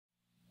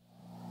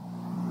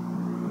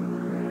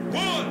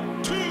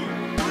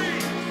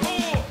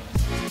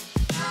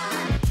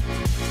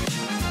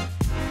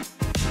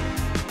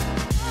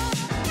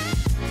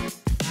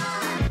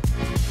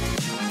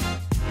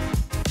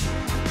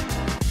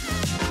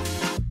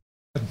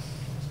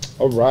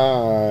All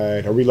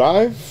right. Are we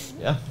live?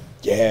 Yeah.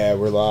 Yeah,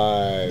 we're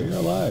live. We're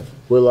live.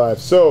 We're live.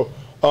 So,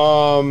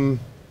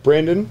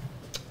 Brandon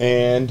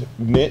and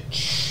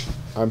Mitch.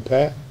 I'm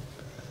Pat.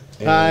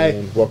 And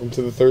Hi. Welcome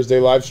to the Thursday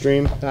live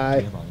stream.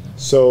 Hi.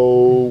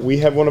 So, we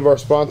have one of our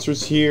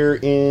sponsors here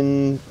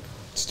in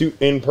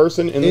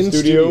person in the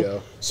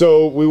studio.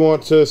 So, we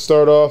want to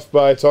start off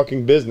by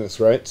talking business,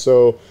 right?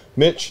 So,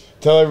 Mitch,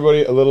 tell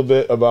everybody a little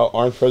bit about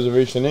Arms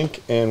Preservation Inc.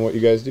 and what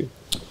you guys do.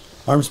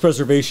 Arms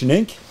Preservation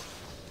Inc.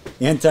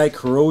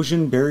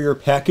 Anti-corrosion barrier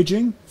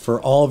packaging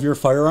for all of your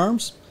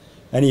firearms,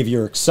 any of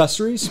your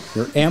accessories,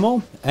 your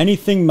ammo,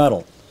 anything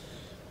metal.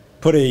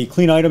 Put a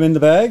clean item in the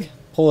bag,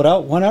 pull it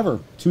out whenever.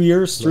 2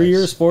 years, 3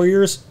 years, 4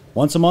 years,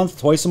 once a month,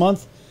 twice a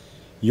month.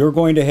 You're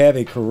going to have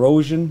a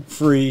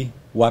corrosion-free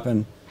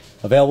weapon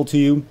available to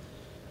you.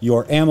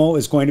 Your ammo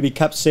is going to be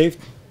kept safe,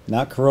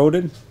 not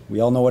corroded. We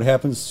all know what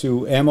happens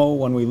to ammo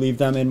when we leave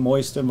them in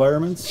moist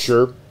environments.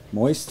 Sure.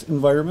 Moist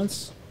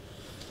environments.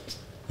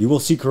 You will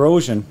see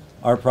corrosion.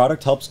 Our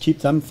product helps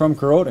keep them from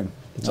corroding.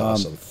 It's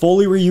awesome.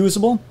 Fully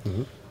reusable.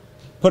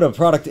 Put a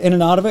product in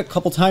and out of it a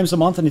couple times a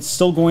month, and it's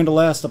still going to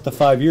last up to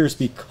 5 years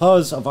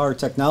because of our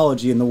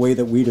technology and the way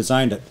that we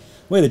designed it.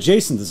 The way that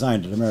Jason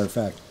designed it, as a matter of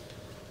fact.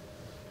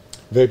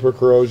 Vapor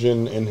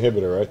corrosion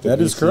inhibitor, right?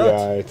 That is correct.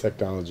 VCI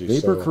technology.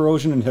 Vapor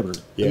corrosion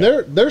inhibitor. Yeah.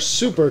 And they're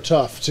super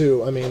tough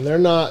too. I mean, they're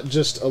not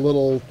just a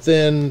little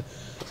thin,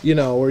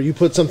 where you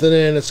put something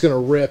in, it's gonna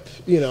rip.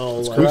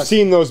 Like, We've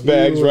seen those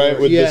bags, right?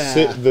 With yeah.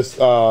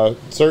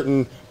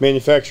 certain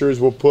manufacturers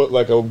will put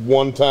like a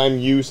one-time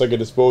use, like a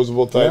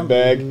disposable type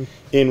bag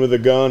in with a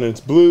gun, and it's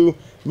blue. It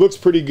looks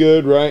pretty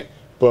good, right?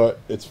 But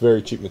it's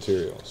very cheap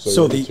material.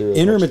 So the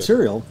inner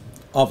material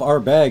of our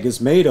bag is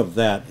made of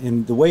that,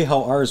 and the way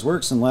how ours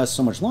works and lasts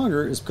so much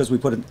longer is because we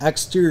put an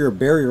exterior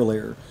barrier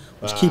layer,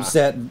 which keeps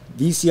that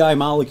VCI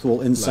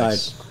molecule inside.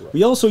 Nice.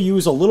 We also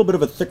use a little bit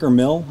of a thicker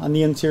mill on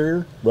the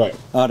interior, Right.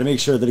 to make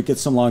sure that it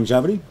gets some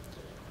longevity.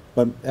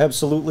 But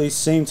absolutely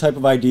same type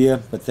of idea,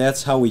 but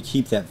that's how we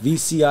keep that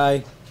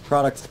VCI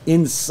product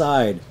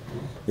inside.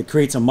 It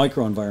creates a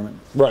microenvironment.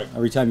 Right.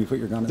 Every time you put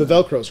your gun in The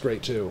there. Velcro's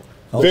great too.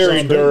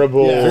 Very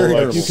durable. Yeah, Very like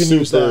durable. You can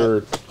use super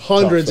that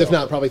hundreds, tough if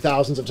not probably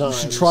thousands of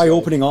times. Try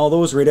opening all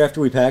those right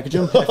after we package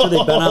them, after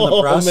they've been on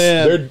the press.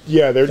 man.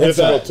 They're That's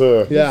difficult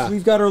to. Yeah.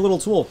 We've got our little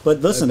tool. But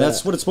listen, I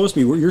that's bet. what it's supposed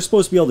to be. You're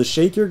supposed to be able to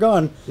shake your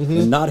gun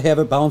and not have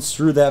it bounce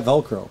through that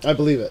Velcro. I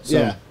believe it. So-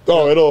 yeah.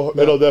 Oh,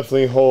 it'll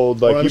definitely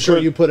hold. Like Or I'm sure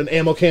you put an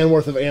ammo can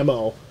worth of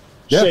ammo.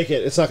 Yeah. Shake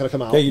it. It's not going to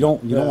come out. Yeah, you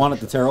don't want it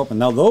to tear open.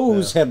 Now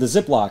those have the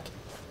Ziploc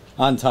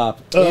on top,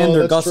 Oh, and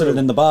they're that's gusseted true.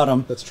 in the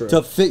bottom That's true.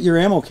 to fit your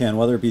ammo can,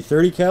 whether it be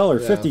 30 cal or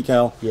Yeah. 50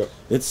 cal. Yep.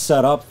 It's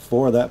set up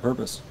for that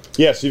purpose.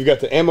 Yeah, so you've got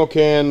the ammo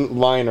can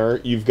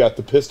liner, you've got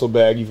the pistol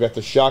bag, you've got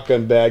the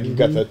shotgun bag, you've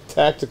got the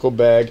tactical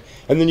bag,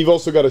 and then you've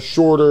also got a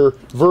shorter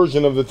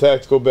version of the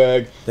tactical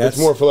bag that's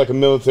more for like a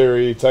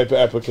military type of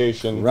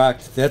application.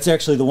 Correct. That's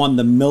actually the one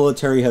the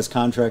military has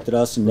contracted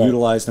us and Right.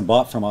 utilized and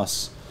bought from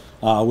us,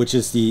 which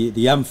is the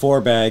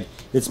M4 bag.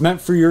 It's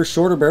meant for your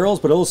shorter barrels,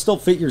 but it'll still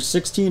fit your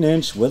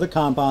 16-inch with a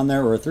comp on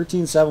there, or a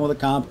 13.7 with a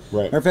comp.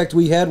 Right. Matter of fact,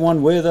 we had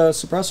one with a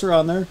suppressor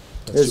on there.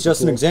 It's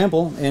just an cool.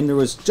 example, and there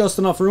was just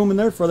enough room in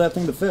there for that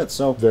thing to fit.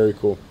 So Very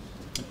cool.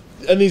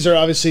 And these are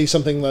obviously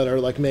something that are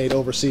like made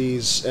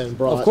overseas and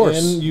brought Of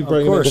course. in. You Of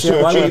bring them course. in.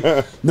 Yeah, why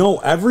would- no,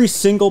 every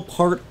single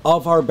part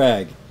of our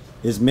bag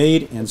is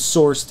made and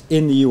sourced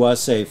in the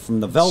USA, from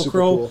the Velcro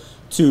cool.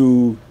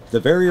 to the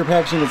barrier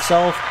packaging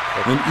itself,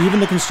 and even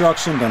the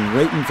construction done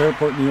right in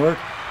Fairport, New York.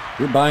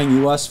 You're buying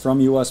U.S. from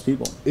U.S.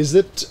 people. Is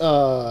it?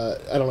 I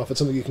don't know if it's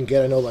something you can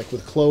get. I know, like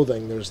with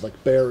clothing, there's like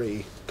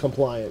Berry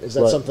compliant. Is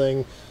that Right.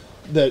 something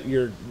that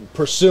you're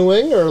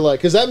pursuing, or like?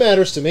 Because that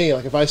matters to me.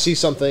 Like if I see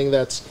something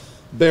that's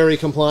Berry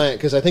compliant,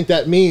 because I think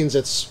that means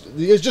it's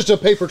just a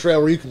paper trail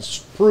where you can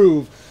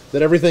prove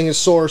that everything is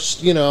sourced.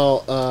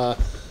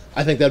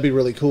 I think that'd be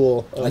really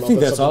cool. I don't know think if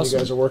that's something awesome. You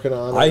guys are working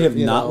on. I or, have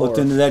not looked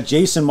or- into that.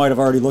 Jason might have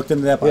already looked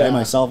into that, but I Yeah.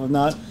 myself have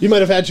not. You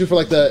might have had to for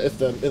like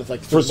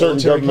for certain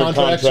military government contracts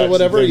contracts or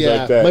whatever. and things Yeah,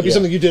 like that, might be yeah.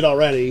 something you did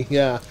already.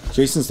 Yeah.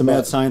 Jason's the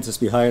mad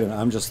scientist behind it.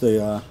 I'm just the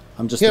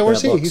Yeah.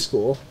 Where's the he? bad He's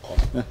books.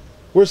 cool.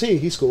 Where's he?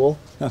 He's cool.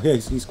 Oh, yeah,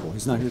 he's cool.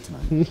 He's not here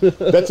tonight.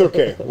 That's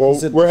okay. Well,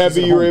 He's at- we're he's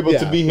happy at you were home. able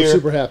to be we're here.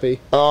 super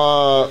happy. We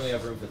only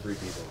have room for 3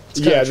 people.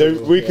 Yeah,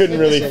 true. we Yeah. couldn't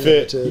really It's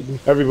fit limited.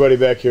 everybody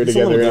back here He's a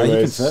together little guy, he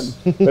anyways.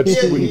 can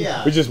That's,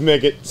 Yeah. we just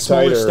make it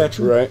Smaller tighter,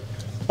 stature.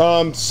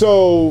 right?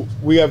 So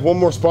we have one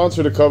more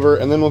sponsor to cover,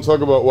 and then we'll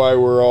talk about why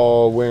we're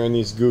all wearing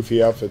these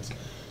goofy outfits.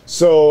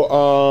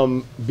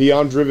 So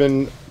Beyond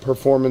Driven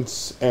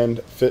Performance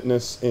and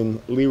Fitness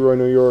in Leroy,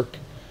 New York,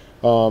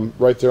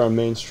 right there on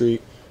Main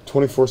Street,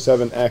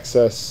 24/7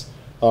 access.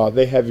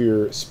 They have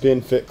your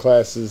spin fit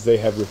classes, they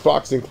have your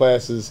boxing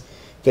classes,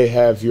 they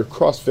have your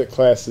CrossFit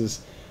classes,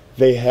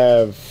 they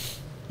have,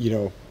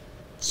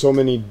 so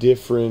many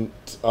different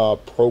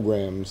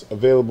programs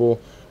available,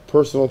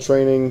 personal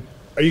training.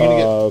 Are you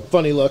gonna get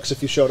funny looks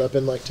if you showed up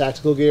in like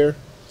tactical gear?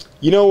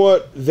 You know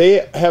what?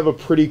 They have a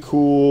pretty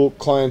cool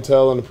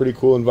clientele and a pretty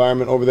cool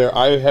environment over there.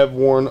 I have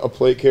worn a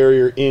plate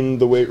carrier in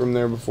the weight room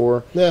there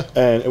before,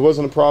 and it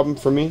wasn't a problem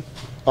for me.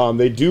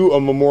 They do a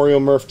Memorial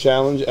Murph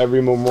Challenge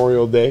every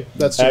Memorial Day.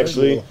 That's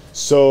actually cool.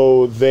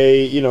 So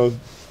they,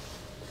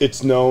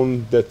 it's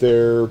known that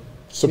they're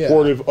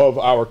supportive of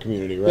our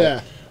community, right?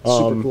 Yeah,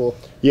 super cool.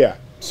 Yeah.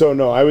 So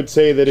no, I would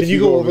say that Can you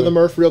go over the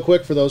Murph real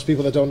quick for those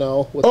people that don't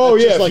know? Oh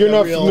yeah, if you're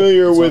not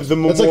familiar with the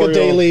Memorial, that's like a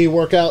daily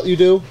workout you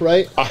do,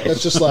 right?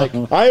 That's just like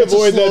I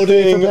avoid that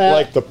thing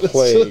like the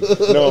plague.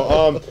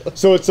 No,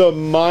 so it's a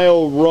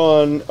mile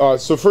run.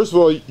 So first of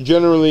all,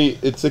 generally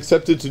it's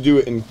accepted to do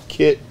it in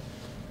kit.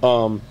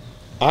 In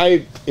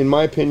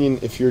my opinion,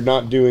 if you're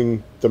not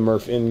doing the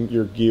Murph in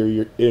your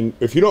gear,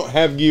 if you don't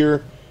have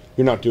gear,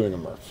 you're not doing a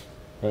Murph,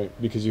 right?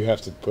 Because you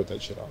have to put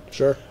that shit on.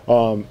 Sure.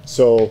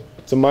 So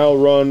it's a mile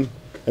run.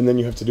 And then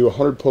you have to do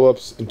 100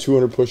 pull-ups and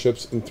 200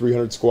 push-ups and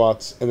 300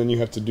 squats, and then you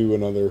have to do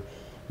another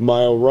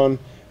mile run,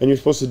 and you're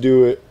supposed to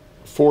do it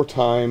 4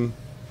 times.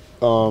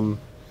 And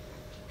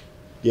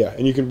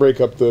you can break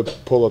up the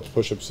pull-ups,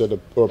 push-ups,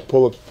 or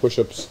pull-ups,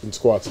 push-ups, and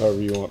squats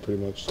however you want,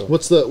 pretty much. So.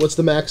 What's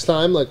the max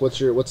time? Like, what's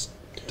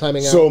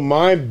timing out? So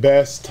my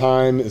best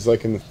time is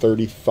like in the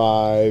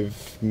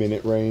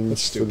 35-minute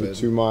range for the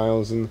 2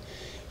 miles, and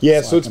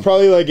so it's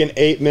probably like an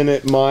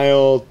 8-minute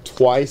mile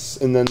twice,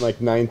 and then like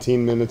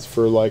 19 minutes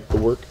for like the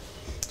work,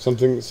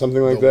 something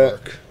like that.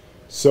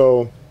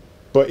 So,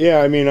 but yeah,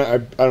 I mean, I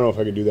don't know if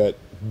I could do that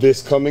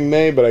this coming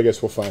May, but I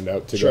guess we'll find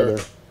out together.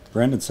 Sure.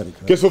 Brandon said he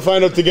could. Guess we'll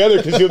find out together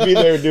because you'll be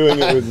there doing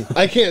it with me.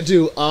 I can't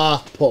do a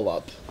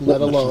pull-up,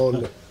 let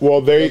alone. Well,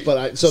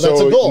 so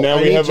that's a goal. Now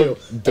I we need have to.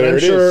 There and I'm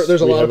it sure is.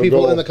 there's a We lot of have a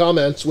people goal. in the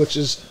comments, which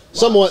is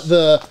somewhat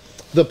the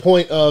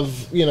point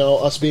of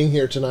us being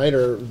here tonight,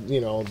 or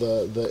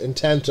the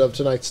intent of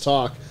tonight's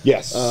talk.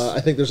 Yes. I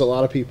think there's a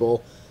lot of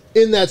people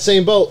in that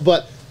same boat,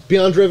 but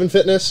beyond driven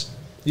fitness,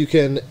 you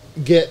can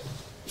get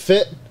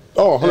fit.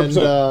 Oh,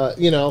 100%.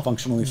 And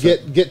functionally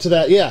fit. get to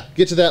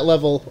that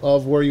level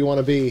of where you want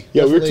to be.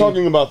 Yeah, we were Definitely-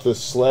 talking about the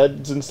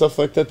sleds and stuff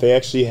like that. They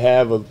actually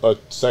have a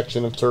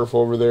section of turf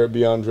over there at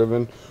Beyond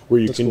Driven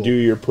where you can cool. do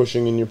your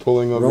pushing and your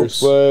pulling on your Ropes.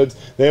 sleds.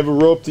 They have a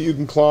rope that you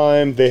can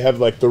climb. They have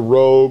like the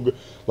Rogue,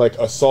 like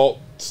assault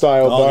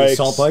style Oh, the bikes.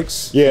 assault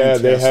bikes? Yeah,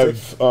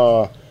 Fantastic.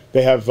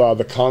 they have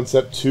the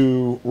Concept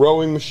 2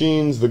 rowing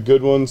machines, the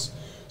good ones.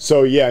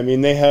 So yeah, I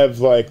mean they have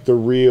like the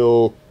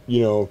real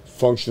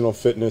functional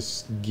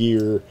fitness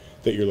gear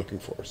that you're looking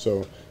for.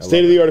 So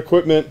state-of-the-art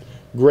equipment,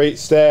 great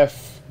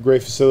staff,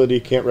 great facility.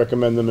 Can't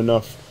recommend them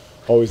enough.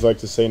 Always like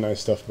to say nice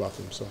stuff about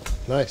them. So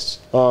Nice.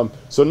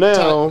 so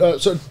now,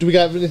 So do we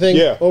got anything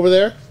Yeah. over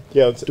there?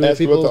 yeah, let's Do we have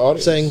ask about the people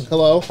audience. saying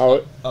hello?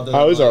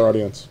 How is our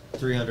audience?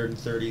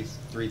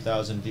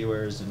 333,000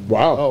 viewers. And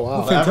Wow. Oh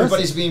wow.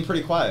 Everybody's being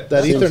pretty quiet.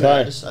 That Seems Ethernet.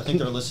 high. I think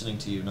they're listening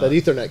to you. Not, That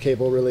Ethernet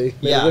cable really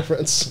made Yeah. a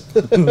difference.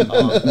 Can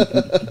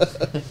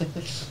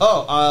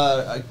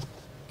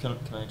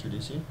I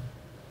introduce you?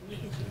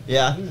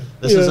 Yeah,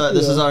 this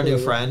is our new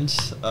friend,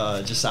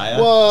 Josiah.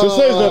 Whoa.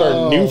 Josiah's not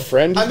our new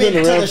friend. He's I mean,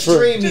 been to around the for.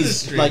 stream,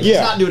 he's like he's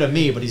Yeah. not new to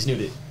me, but he's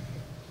new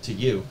to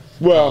you.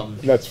 Well,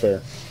 that's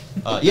fair.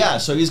 Yeah,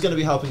 so he's going to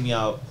be helping me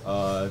out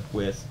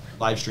with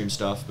live stream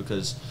stuff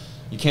because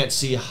you can't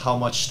see how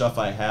much stuff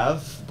I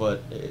have,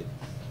 but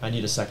I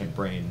need a second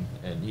brain,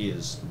 and he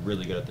is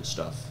really good at this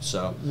stuff.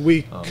 So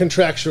We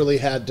contractually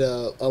had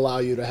to allow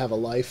you to have a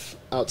life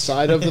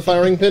outside of the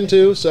firing pin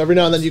too. So every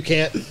now and then you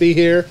can't be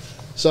here.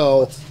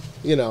 So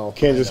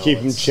Can't just keep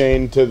him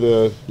chained to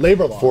the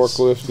labor laws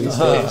forklift and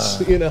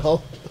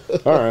stuff.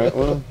 All right,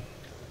 well,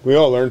 we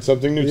all learned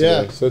something new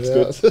today, so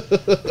that's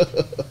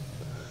good.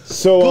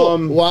 So,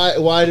 Cool.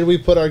 Why did we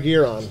put our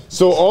gear on?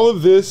 so all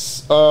of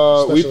this we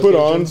Special put occasion.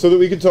 on so that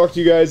we could talk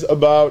to you guys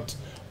about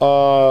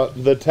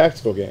the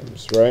tactical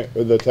games, right?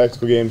 Or the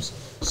tactical games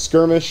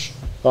skirmish.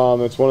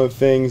 That's one of the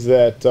things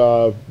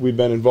that we've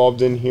been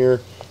involved in here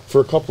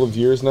for a couple of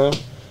years now,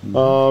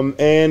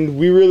 and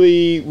we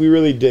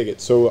really dig it.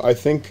 So I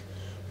think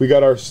we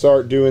got our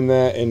start doing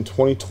that in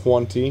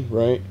 2020,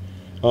 right?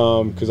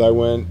 Because I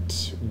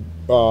went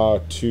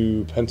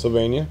to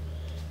Pennsylvania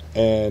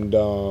and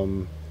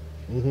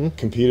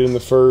competed in the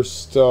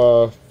first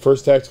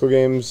tactical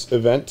games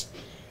event,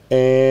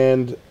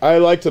 and I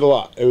liked it a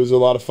lot. It was a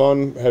lot of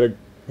fun. Maybe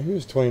it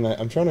was 29.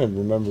 I'm trying to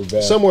remember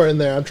back. Somewhere in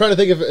there. I'm trying to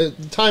think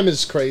of time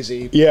is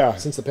crazy. Yeah.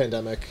 Since the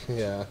pandemic.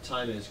 Yeah.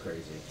 time is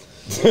crazy.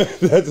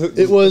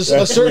 It was a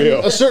That's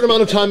real. certain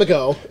amount of time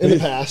ago in the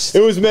past.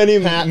 It was many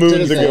Pat did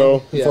moons a thing.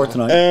 ago. Yeah. For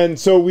tonight. And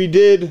so we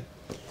did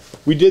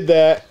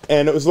that,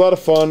 and it was a lot of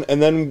fun.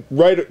 And then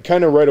right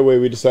away,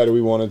 we decided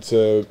we wanted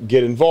to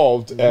get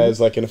involved as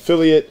like an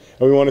affiliate,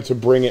 and we wanted to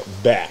bring it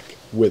back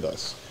with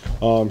us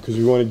because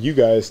we wanted you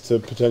guys to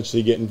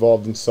potentially get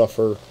involved and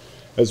suffer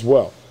as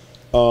well.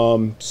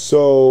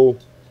 So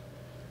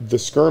the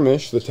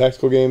skirmish, the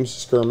tactical games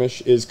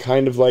skirmish, is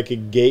kind of like a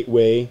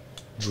gateway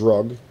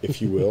drug,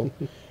 if you will,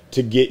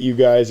 to get you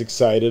guys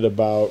excited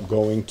about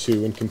going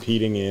to and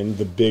competing in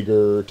the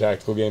bigger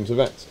tactical games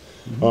events.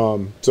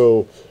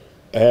 So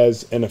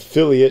as an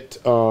affiliate,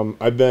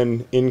 I've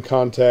been in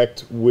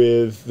contact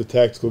with the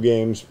Tactical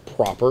Games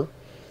proper,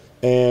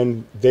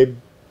 and they've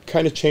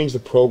kind of changed the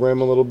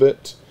program a little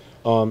bit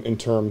in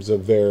terms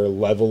of their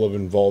level of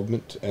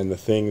involvement and the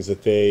things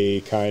that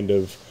they kind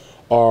of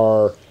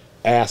are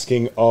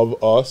asking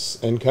of us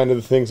and kind of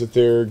the things that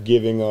they're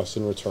giving us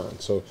in return.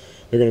 So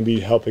they're going to be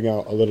helping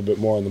out a little bit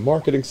more on the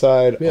marketing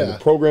side, on the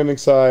programming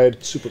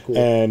side. Super cool.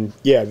 And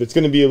yeah, it's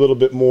going to be a little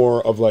bit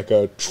more of like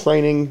a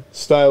training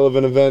style of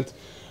an event.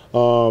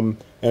 And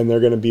they're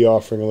going to be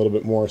offering a little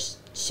bit more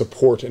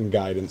support and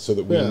guidance so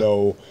that we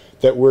know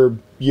that we're,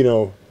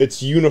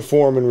 it's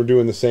uniform and we're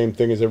doing the same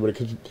thing as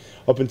everybody. Because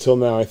up until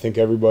now, I think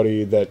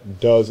everybody that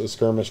does a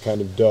skirmish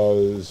kind of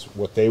does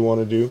what they want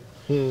to do.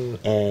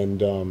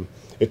 And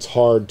it's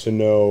hard to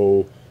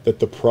know that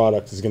the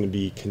product is going to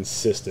be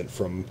consistent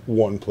from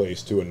one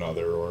place to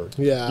another, or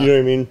you know what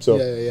I mean. So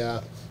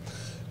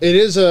it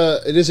is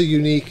a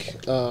unique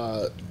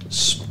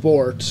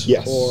sport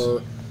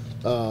or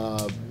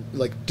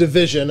like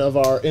division of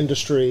our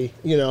industry.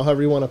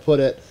 However you want to put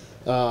it.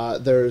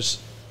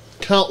 There's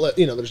countless.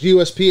 There's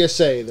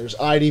USPSA, there's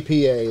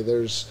IDPA,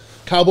 there's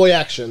Cowboy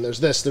Action, there's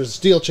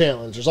Steel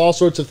Challenge, there's all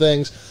sorts of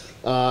things,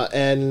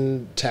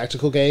 and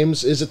Tactical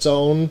Games is its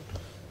own,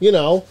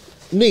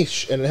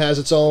 niche, and it has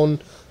its own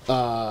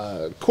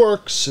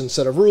quirks and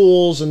set of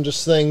rules and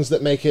just things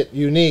that make it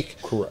unique.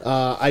 Correct.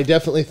 I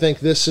definitely think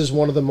this is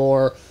one of the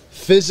more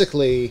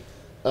physically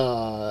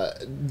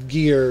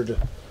geared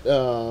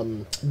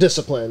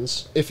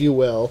disciplines, if you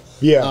will.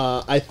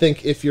 I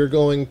think if you're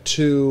going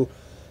to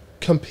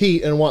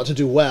compete and want to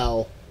do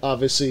well,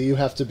 obviously you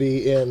have to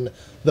be in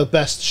the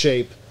best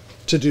shape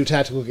to do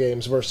Tactical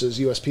Games versus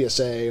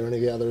USPSA or any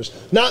of the others.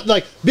 Not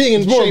like being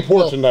in shape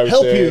will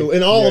help you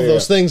in all of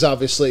those things,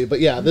 obviously. But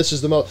yeah, this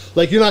is the most,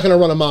 like, you're not going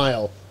to run a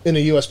mile in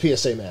a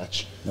USPSA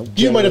match. Nope.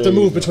 You might have to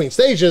move between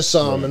stages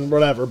some and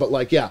whatever, but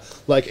like a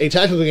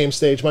Tactical Game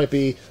stage might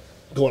be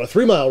going a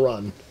 3-mile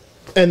run,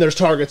 and there's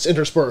targets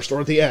interspersed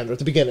or at the end or at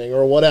the beginning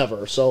or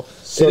whatever. So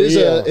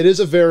it is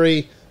a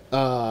very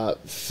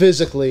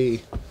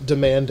physically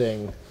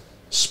demanding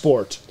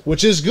sport,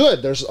 which is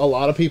good. There's a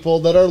lot of people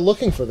that are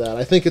looking for that.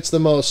 I think it's the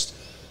most,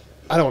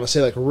 I don't want to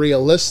say like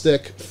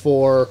realistic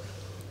for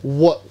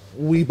what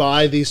we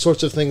buy these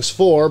sorts of things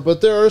for,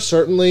 but there are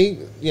certainly,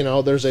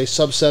 there's a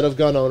subset of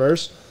gun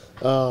owners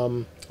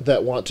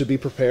that want to be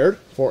prepared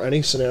for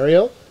any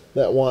scenario,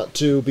 that want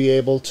to be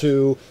able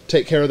to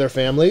take care of their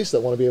families,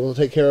 that want to be able to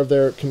take care of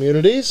their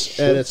communities,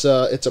 and it's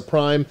a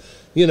prime,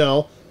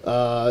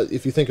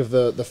 if you think of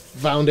the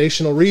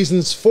foundational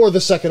reasons for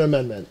the Second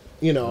Amendment,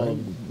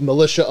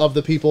 militia of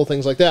the people,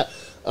 things like that.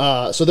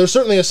 So there's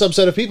certainly a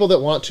subset of people that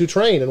want to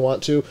train and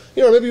want to,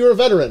 maybe you're a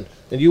veteran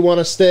and you want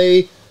to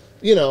stay,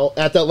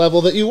 at that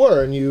level that you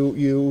were, and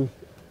you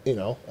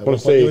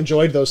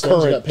enjoyed those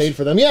things, you got paid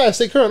for them. Yeah,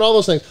 stay current, all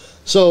those things.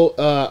 So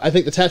I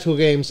think the Tactical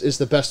Games is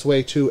the best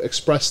way to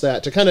express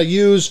that, to kind of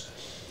use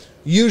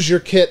your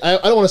kit. I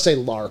don't want to say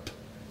LARP,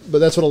 but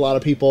that's what a lot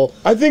of people.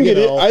 I think it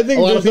is. I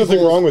think there's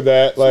nothing wrong with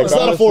that. Like, it's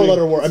not a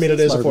 4-letter word. I mean, it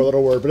is a 4-letter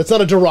word, but it's not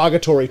a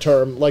derogatory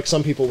term like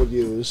some people would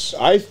use.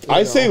 I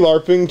say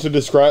LARPing to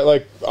describe,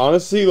 like,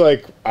 honestly,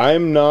 like,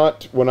 I'm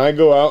not, when I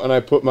go out and I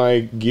put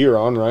my gear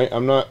on, right,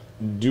 I'm not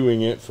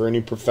doing it for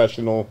any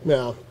professional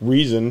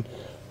reason.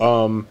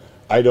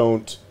 I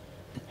don't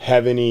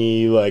have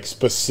any like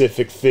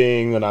specific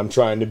thing that I'm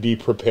trying to be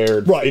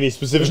prepared. Right. Any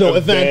specific There's no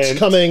event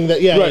coming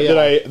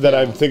that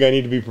I think I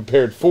need to be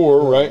prepared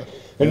for. Right.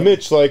 And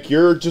Mitch, like,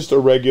 you're just a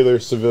regular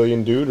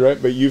civilian dude,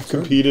 right? But you've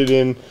competed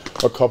in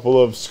a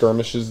couple of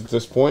skirmishes at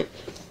this point.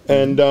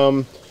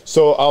 And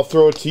so I'll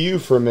throw it to you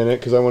for a minute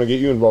because I want to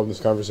get you involved in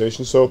this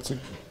conversation. So,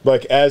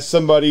 like, as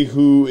somebody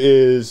who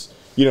is,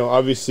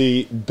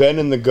 obviously been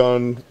in the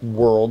gun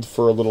world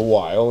for a little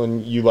while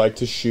and you like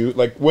to shoot,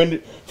 like,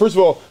 first of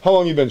all, how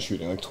long you been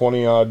shooting? Like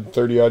 20-odd,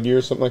 30-odd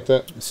years, something like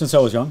that? Since I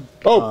was young.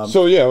 Oh,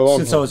 so yeah.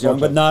 Since I was young,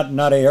 but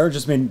not AR,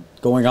 just been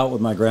going out with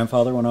my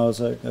grandfather when I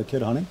was a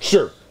kid hunting.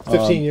 Sure.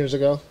 15 years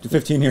ago.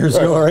 15 years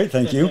ago, all right,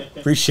 thank you.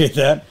 Appreciate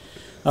that.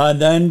 And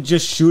then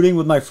just shooting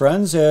with my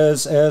friends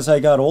as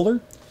I got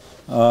older.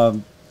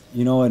 And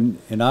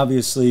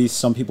obviously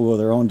some people go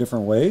their own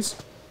different ways.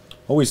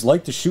 Always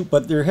like to shoot,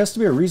 but there has to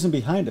be a reason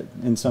behind it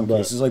in some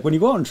cases. Like when you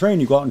go out and train,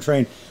 you go out and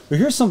train. But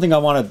here's something I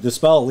want to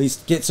dispel, at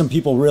least get some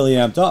people really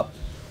amped up.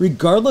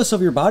 Regardless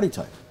of your body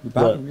type,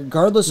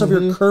 regardless of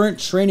your current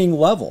training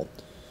level,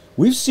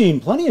 we've seen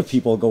plenty of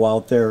people go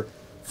out there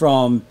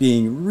from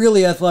being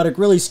really athletic,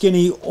 really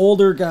skinny,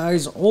 older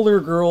guys, older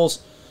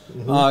girls,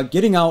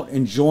 getting out,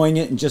 enjoying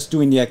it, and just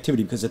doing the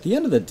activity. Because at the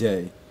end of the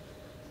day,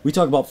 we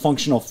talk about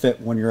functional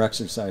fit when you're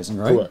exercising,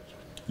 right? Correct.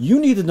 You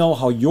need to know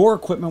how your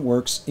equipment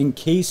works in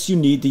case you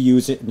need to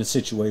use it in a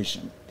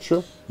situation.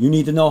 Sure. You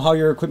need to know how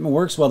your equipment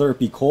works, whether it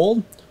be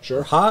cold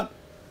or hot,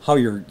 how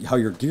your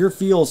gear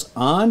feels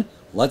on.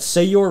 Let's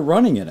say you're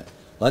running in it.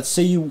 Let's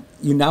say you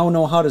now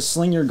know how to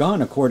sling your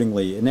gun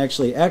accordingly and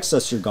actually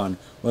access your gun,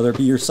 whether it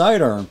be your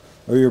sidearm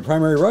or your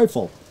primary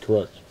rifle.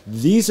 Correct.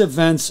 These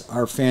events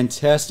are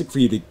fantastic for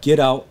you to get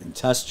out and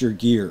test your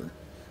gear,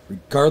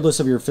 regardless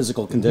of your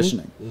physical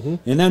conditioning.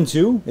 And then,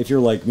 too, if you're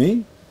like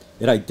me,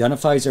 it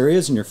identifies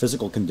areas in your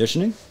physical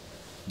conditioning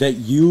that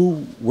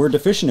you were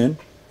deficient in,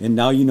 and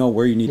now you know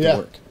where you need to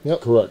work.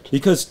 Yep. Correct.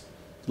 Because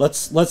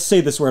let's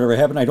say this were to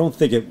happen. I don't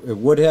think it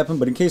would happen,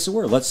 but in case it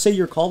were, let's say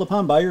you're called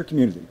upon by your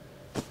community.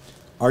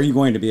 Are you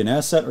going to be an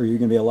asset, or are you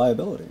going to be a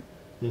liability?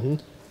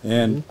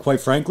 And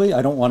quite frankly,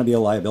 I don't want to be a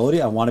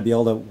liability. I want to be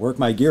able to work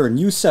my gear. And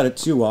you said it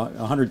too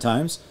 100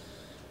 times.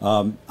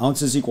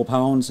 Ounces equal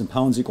pounds and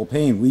pounds equal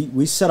pain.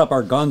 We set up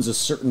our guns a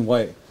certain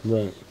way,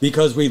 Right.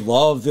 because we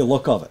love the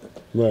look of it.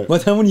 Right.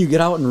 But then when you get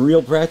out in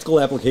real practical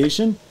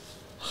application,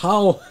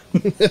 how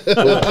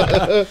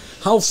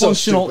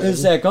functional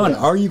is that gun?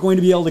 Are you going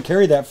to be able to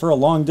carry that for a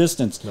long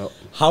distance? No.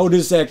 How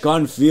does that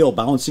gun feel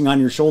bouncing on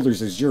your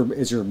shoulders as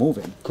you're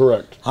moving?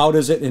 Correct. How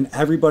does it? And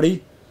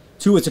everybody,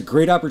 too, it's a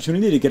great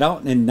opportunity to get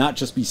out and not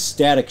just be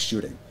static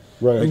shooting,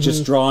 Right. like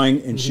just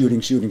drawing and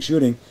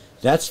shooting.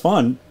 That's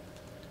fun,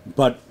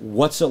 but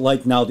what's it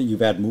like now that you've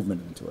had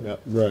movement into it?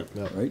 Yep. Right.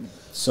 Yep. Right.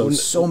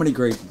 So many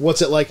great.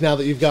 What's it like now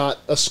that you've got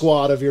a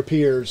squad of your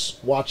peers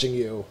watching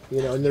you?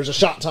 You know, and there's a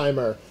shot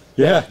timer.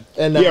 Yeah.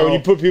 And now, Yeah, when you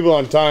put people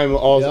on time,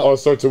 all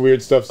sorts of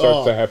weird stuff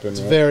starts to happen.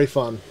 It's right?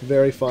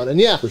 very fun, and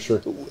yeah, For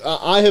sure.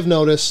 I have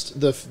noticed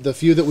the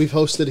few that we've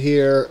hosted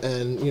here,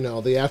 and you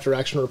know the after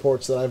action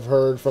reports that I've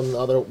heard from the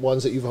other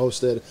ones that you've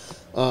hosted.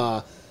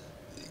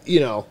 You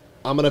know,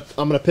 I'm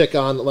gonna pick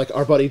on like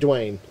our buddy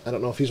Dwayne. I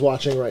don't know if he's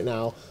watching right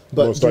now,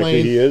 but Most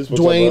likely he is. What's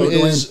up, Dwayne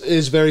buddy?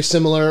 is very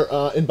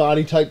similar in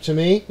body type to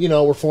me. You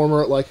know, we're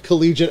former like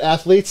collegiate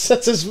athletes.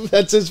 That's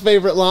his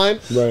favorite line.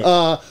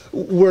 Right.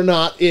 We're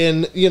not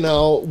in. You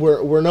know,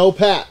 we're no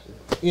Pat.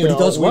 You But know, he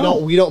does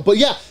well. We don't. But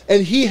yeah,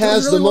 and he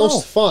has really the well.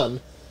 most fun.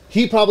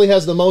 He probably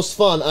has the most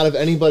fun out of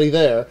anybody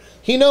there.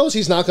 He knows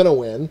he's not going to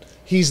win.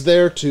 He's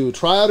there to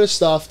try out his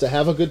stuff, to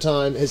have a good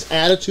time. His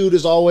attitude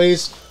is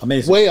always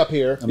Amazing. way up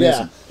here. Amazing.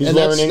 Yeah, He's and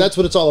learning. that's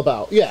what it's all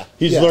about. Yeah,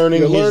 He's yeah.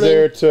 learning. You're He's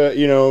there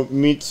to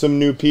meet some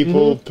new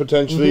people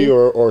potentially,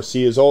 or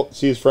see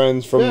his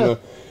friends from Yeah. the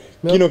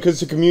because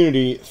it's a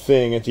community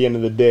thing at the end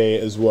of the day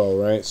as well,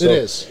 right? So, It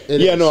is.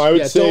 It yeah, is. no, I would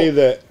Yeah, say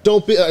that.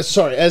 Don't be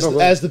sorry as go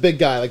ahead. as the big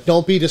guy. Like,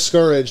 don't be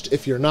discouraged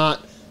if you're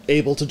not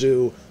able to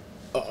do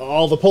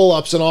all the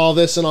pull-ups and all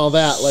this and all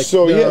that. Like,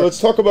 So there yeah, are- let's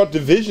talk about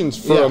divisions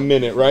for Yeah. a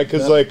minute, right?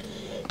 Because Yeah. like,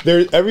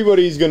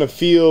 everybody's gonna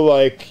feel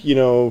like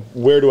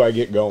where do I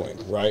get going,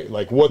 right?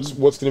 Like what's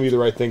gonna be the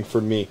right thing for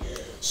me?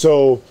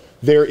 So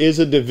there is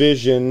a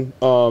division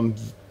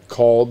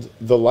called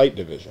the light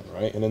division,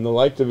 right? And in the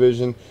light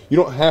division, you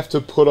don't have to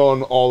put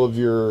on all of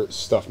your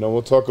stuff. Now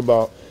we'll talk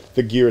about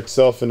the gear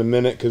itself in a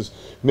minute, because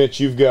Mitch,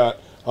 you've got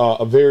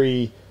a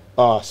very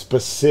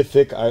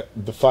specific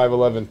the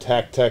 511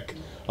 TacTech.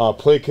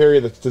 Plate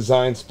carrier that's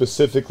designed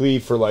specifically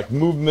for like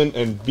movement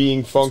and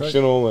being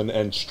functional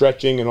and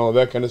stretching and all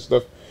that kind of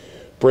stuff.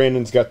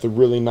 Brandon's got the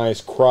really nice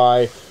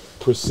Cry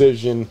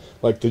precision,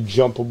 like the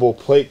jumpable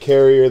plate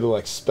carrier, the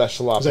like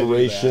special 'cause I do that.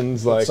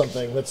 operations, That's like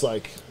something that's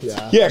like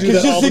yeah, do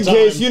because that all just the in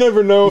case time. you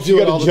never know if do you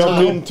it got all to the jump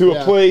time. into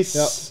Yeah. a place.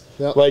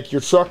 Yep. Like your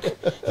truck,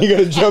 you got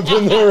to jump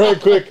in there right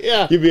quick.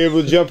 Yeah. You'll be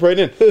able to jump right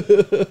in,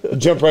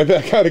 jump right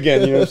back out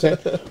again. You know what I'm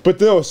saying? But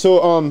no,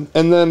 so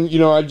and then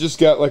I just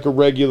got like a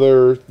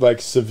regular like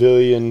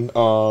civilian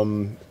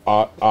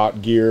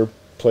ot gear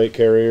plate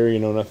carrier.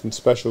 Nothing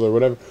special or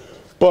whatever.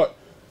 But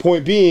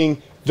point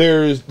being,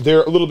 they're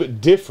a little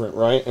bit different,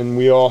 right? And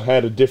we all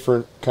had a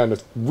different kind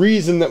of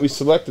reason that we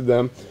selected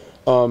them.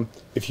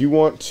 If you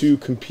want to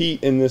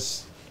compete in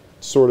this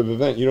sort of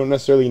event, you don't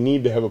necessarily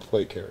need to have a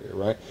plate carrier,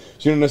 right?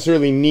 So you don't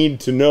necessarily need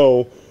to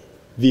know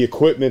the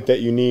equipment that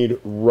you need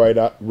right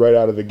out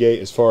of the gate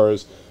as far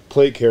as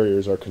plate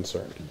carriers are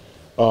concerned.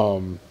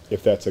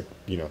 If that's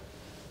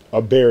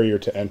a barrier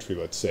to entry,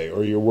 let's say,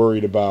 or you're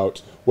worried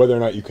about whether or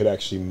not you could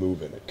actually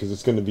move in it, because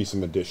it's going to be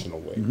some additional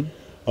weight.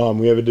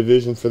 We have a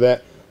division for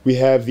that. We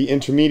have the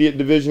intermediate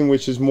division,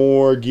 which is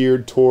more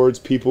geared towards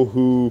people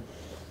who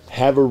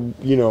have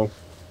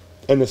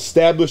an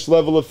established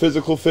level of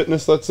physical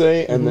fitness, let's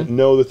say, and that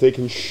know that they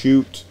can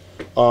shoot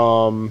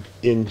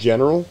in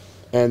general,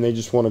 and they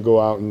just want to go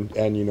out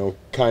and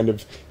kind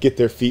of get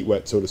their feet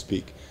wet, so to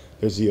speak.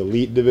 There's the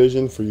elite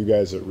division for you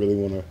guys that really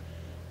want to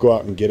go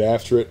out and get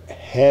after it.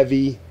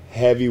 Heavy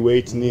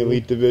weights in the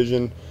elite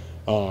division,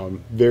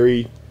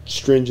 very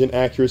stringent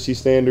accuracy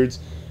standards,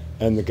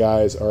 and the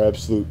guys are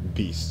absolute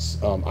beasts.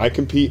 I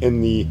compete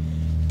in the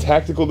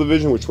tactical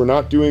division, which we're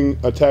not doing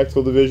a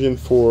tactical division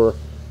for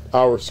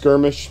our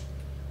skirmish.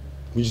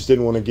 We just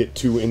didn't want to get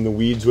too in the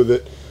weeds with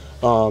it.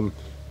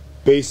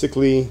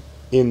 Basically,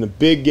 in the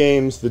big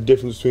games, the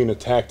difference between a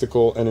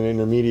tactical and an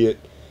intermediate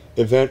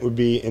event would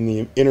be in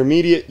the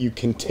intermediate, you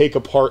can take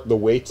apart the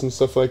weights and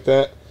stuff like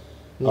that.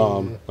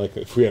 Like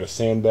if we had a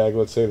sandbag,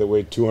 let's say, that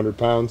weighed 200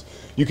 pounds,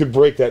 you could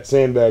break that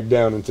sandbag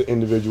down into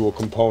individual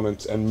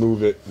components and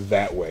move it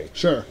that way.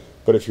 Sure.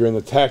 But if you're in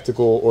the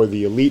tactical or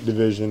the elite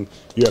division,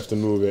 you have to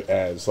move it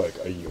as like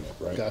a unit,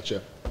 right?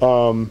 Gotcha.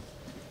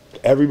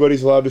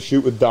 Everybody's allowed to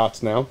shoot with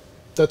dots now.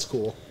 That's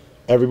cool.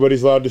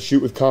 Everybody's allowed to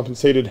shoot with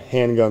compensated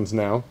handguns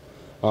now.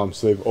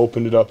 So they've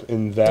opened it up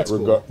in that That's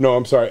regard. cool. No,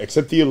 I'm sorry.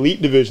 Except the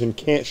elite division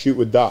can't shoot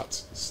with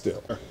dots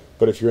still.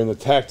 But if you're in the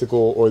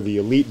tactical or the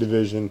elite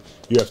division,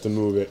 you have to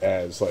move it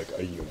as like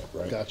a unit,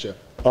 right? Gotcha.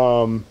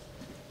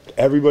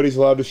 Everybody's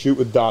allowed to shoot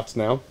with dots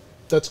now.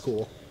 That's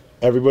cool.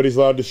 Everybody's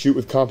allowed to shoot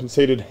with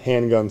compensated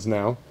handguns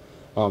now.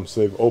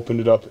 So they've opened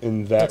it up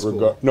in that That's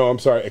regard. cool. No, I'm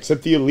sorry.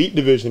 Except the elite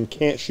division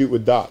can't shoot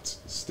with dots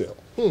still.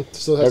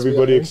 Still has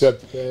Everybody to be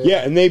irons. except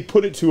and they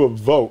put it to a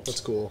vote. That's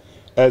cool.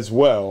 As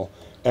well,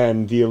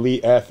 and the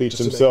elite athletes Just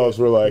to make themselves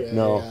it- were like, yeah,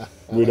 no, yeah,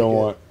 I we like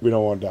don't it.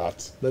 want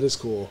dots. That is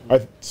cool.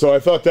 So I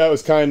thought that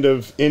was kind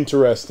of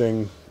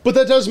interesting. But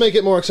that does make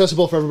it more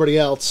accessible for everybody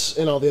else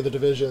in all the other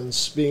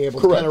divisions, being able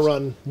to Correct. kind of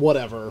run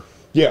whatever.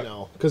 Yeah. You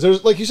know, because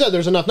there's, like you said,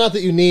 there's enough. Not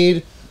that you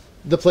need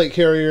the plate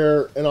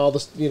carrier and all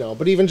this, you know,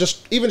 but even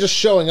just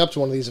showing up to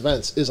one of these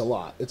events is a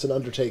lot. It's an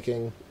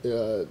undertaking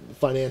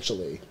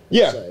financially.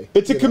 Yeah, say,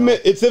 it's a you know.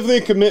 commit. It's definitely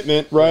a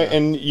commitment, right? Yeah.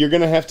 And you're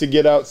gonna have to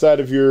get outside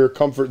of your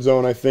comfort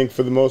zone. I think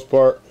for the most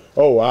part.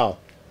 Oh wow,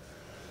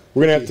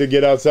 we're gonna have to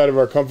get outside of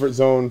our comfort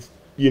zone,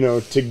 you know,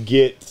 to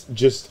get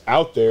just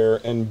out there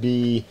and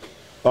be,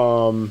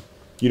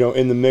 you know,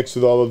 in the mix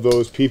with all of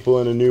those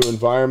people in a new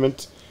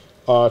environment,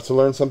 to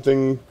learn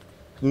something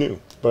new.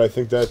 But I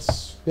think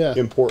that's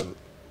important.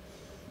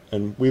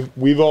 And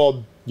we've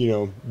all, you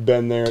know,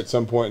 been there at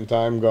some point in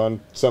time, gone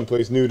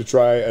someplace new to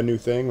try a new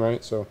thing,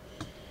 right? So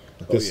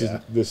this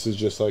is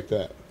just like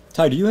that.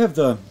 Ty, do you have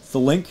the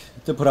link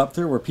to put up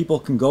there where people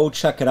can go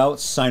check it out,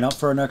 sign up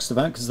for our next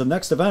event? Because the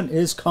next event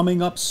is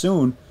coming up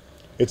soon.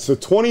 It's the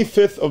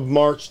 25th of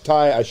March,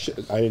 Ty. I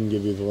didn't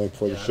give you the link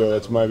for the show.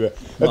 That's my bad.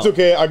 That's No.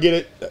 okay. I'll get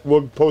it.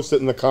 We'll post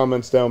it in the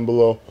comments down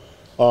below.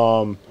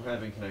 We're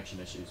having connection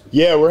issues.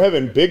 Yeah, we're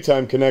having big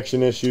time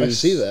connection issues. I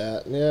see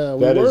that. Yeah,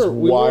 That is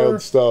wild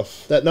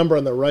stuff. That number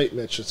on the right,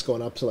 Mitch, it's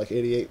going up to like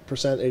 88%,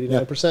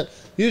 89%.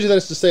 Usually that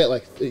is to stay at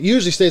like, it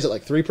usually stays at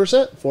like 3%,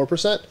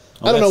 4%.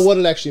 I don't know that's- what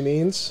it actually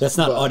means. That's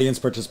not but- audience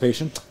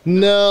participation.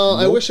 No,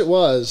 I wish it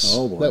was.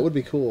 Oh, boy. That would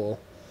be cool.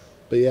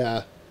 But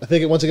yeah, I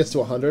think once it gets to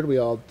 100, we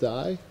all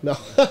die. No,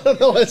 I don't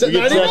know. It's at We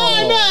get 99.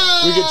 trapped-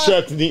 No! We get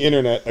trapped in the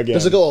internet again.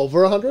 Does it go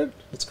over 100?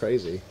 That's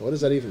crazy. What does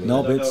that even mean? No,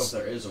 I don't know it's- if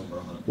there is over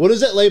 100. What is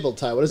that labeled,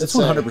 Ty? What does It's it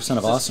say? 100% of It says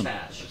awesome.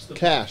 Cash.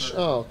 Cash.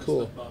 Oh,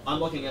 cool. I'm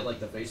looking at like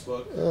the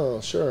Facebook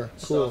Oh, sure.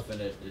 Cool. stuff,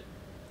 and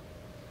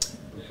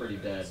we're pretty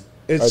dead.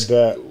 It's, I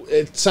bet.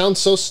 it sounds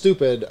so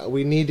stupid.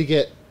 We need to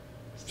get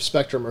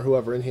Spectrum or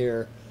whoever in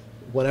here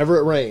whenever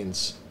it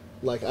rains.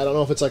 Like, I don't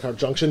know if it's like our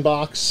junction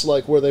box,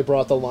 like where they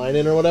brought the line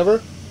in or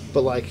whatever,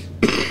 but like,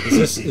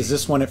 Is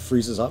this when it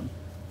freezes up?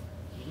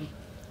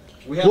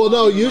 We have well,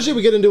 no, audio usually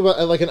we running. get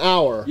into like an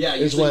hour. Yeah,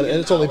 is usually when, we get and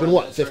an it's only hour been and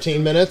what, then it starts 15 to-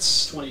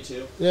 minutes?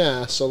 22.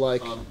 Yeah, so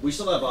like, We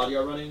still have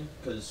audio running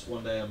because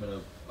one day I'm gonna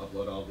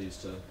upload all these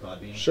to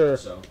Podbean. Sure.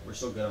 So we're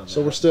still good on that.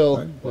 so we're still,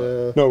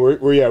 Right. No,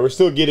 we're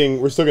still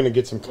going to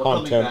get some We're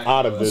coming content back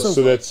out to of it. this, So-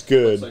 so that's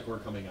good. Looks like we're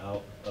coming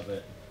out of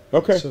it.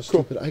 Okay, so cool.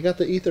 stupid. I got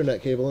the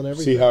Ethernet cable and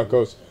everything. See how it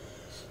goes.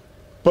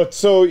 But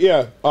so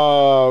yeah,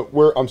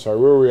 I'm sorry,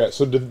 where were we at?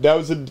 So that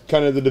was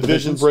kind of the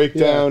division Divisions?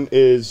 breakdown.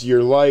 Is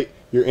your light,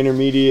 your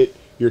intermediate,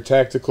 your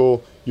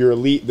tactical, your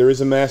elite. There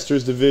is a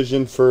masters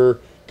division for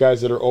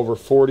guys that are over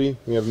 40.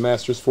 We have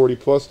masters 40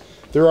 plus.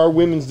 There are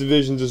women's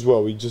divisions as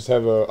well. We just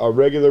have a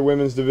regular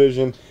women's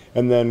division,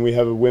 and then we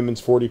have a women's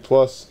 40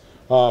 plus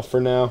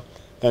for now,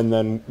 and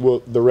then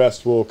the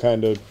rest will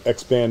kind of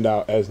expand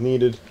out as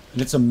needed.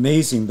 And it's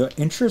amazing the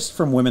interest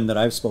from women that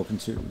I've spoken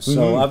to.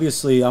 So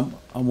obviously, I'm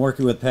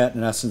working with Pat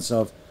in essence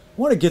of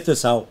I want to get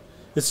this out.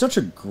 It's such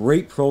a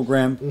great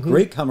program,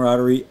 great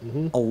camaraderie,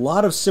 a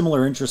lot of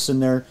similar interests in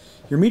there.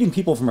 You're meeting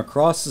people from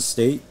across the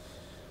state,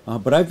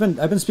 but I've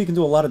been speaking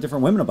to a lot of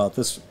different women about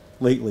this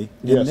lately,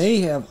 and Yes.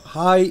 they have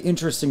high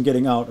interest in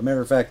getting out. As a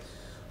matter of fact,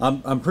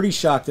 I'm pretty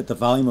shocked at the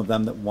volume of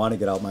them that want to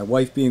get out. My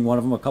wife being one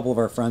of them. A couple of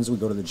our friends we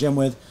go to the gym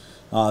with,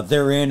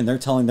 they're in and they're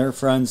telling their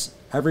friends.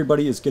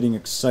 Everybody is getting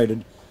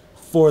excited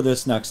for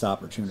this next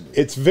opportunity.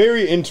 It's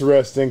very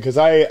interesting because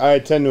I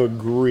tend to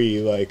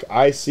agree. Like,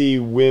 I see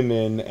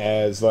women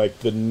as like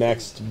the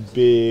next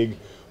big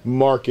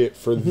market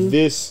for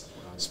this.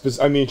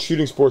 I mean,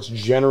 shooting sports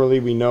generally,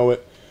 we know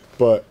it,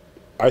 but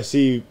I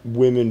see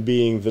women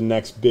being the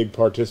next big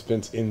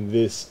participants in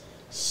this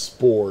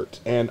sport,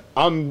 and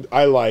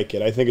I like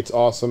it. I think it's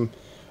awesome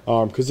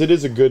because it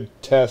is a good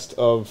test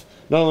of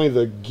not only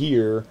the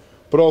gear,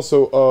 but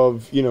also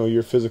of, you know,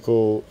 your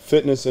physical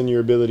fitness and your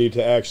ability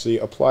to actually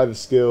apply the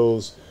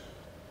skills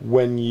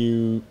when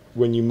you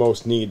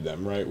most need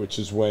them, right? Which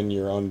is when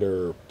you're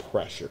under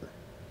pressure.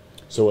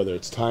 So whether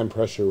it's time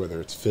pressure, whether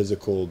it's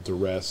physical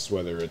duress,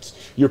 whether it's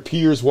your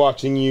peers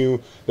watching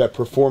you, that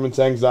performance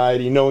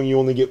anxiety, knowing you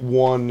only get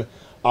one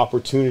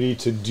opportunity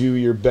to do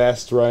your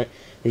best, right?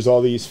 There's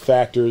all these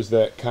factors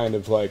that kind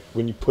of like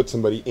when you put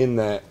somebody in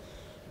that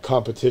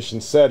competition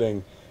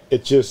setting,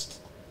 it just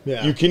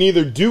you can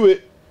either do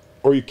it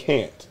or you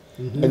can't,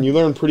 and you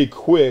learn pretty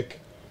quick,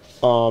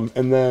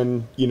 and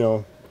then, you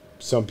know,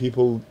 some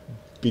people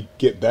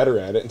get better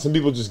at it and some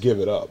people just give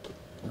it up.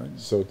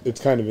 So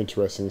it's kind of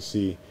interesting to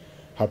see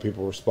how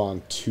people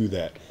respond to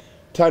that.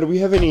 Ty, do we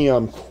have any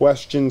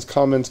questions,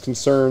 comments,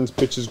 concerns,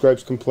 bitches,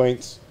 gripes,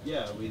 complaints?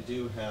 Yeah, we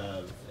do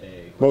have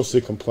a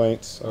Mostly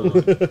complaints. I mean,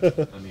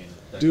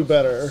 that Do goes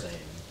better. without saying.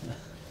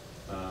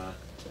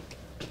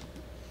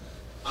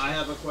 I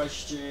have a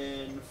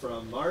question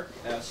from Mark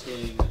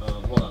asking.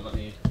 Hold on, let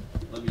me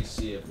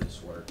see if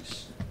this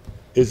works.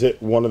 Is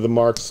it one of the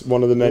marks,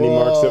 one of the many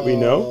marks that we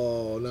know?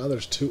 Oh, now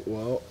there's two.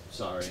 Well,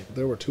 Sorry,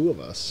 there were two of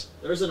us.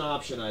 there's an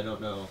option I don't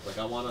know. Like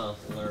I want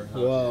to learn how.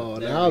 Whoa,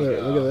 to, now we there.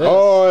 go. Look at this.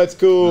 Oh, that's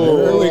cool.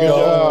 There we Good go.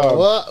 job.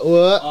 What?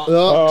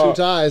 Oh, two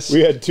ties.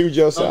 We had two Okay,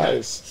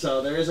 Josiahs.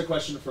 so there is a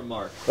question from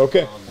Mark.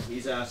 Okay.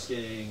 He's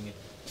asking,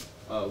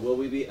 will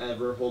we be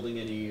ever holding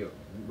any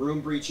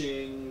room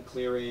breaching,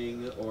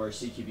 clearing, or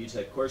CQB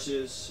type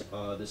courses?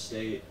 The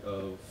state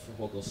of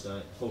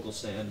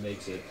Hochulstan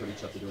makes it pretty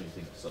tough to do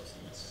anything of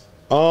substance.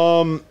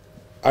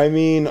 I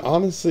mean,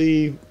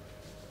 honestly,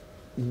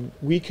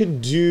 we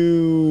could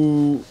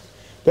do.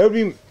 That would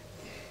be.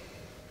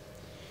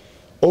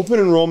 Open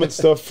enrollment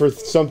stuff for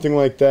something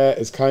like that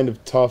is kind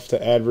of tough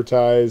to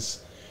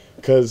advertise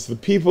because the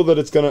people that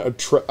it's going to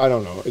attract. I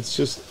don't know. It's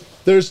just.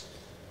 There's,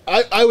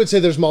 I would say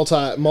there's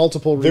multiple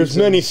reasons. There's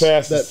many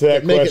facets to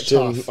that make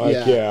question. it tough.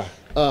 Like,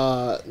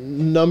 yeah.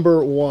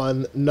 Number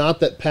one, not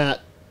that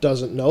Pat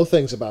doesn't know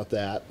things about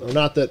that, or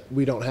not that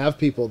we don't have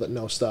people that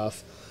know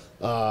stuff.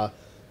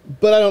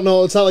 But I don't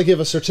know. It's not like you have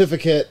a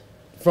certificate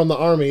from the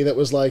Army that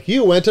was like,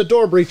 you went to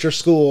door breacher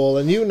school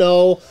and you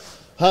know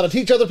how to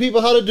teach other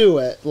people how to do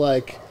it.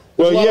 Like,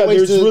 Well, yeah,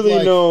 there's really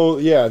like, no.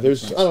 Yeah,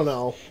 there's. I don't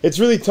know. It's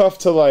really tough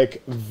to,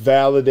 like,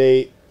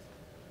 validate.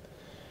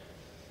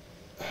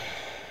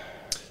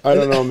 I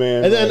don't know,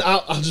 man. And then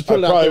like, I'll just put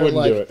it I out probably there. wouldn't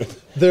Like, do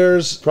it.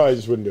 there's Probably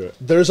just wouldn't do it.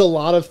 there's a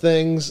lot of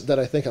things that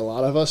I think a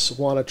lot of us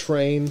want to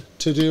train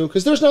to do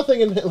because there's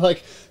nothing in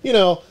like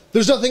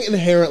there's nothing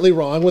inherently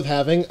wrong with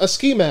having a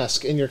ski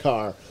mask in your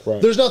car.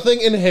 Right. There's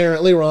nothing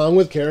inherently wrong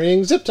with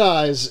carrying zip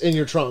ties in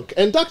your trunk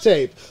and duct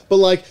tape. But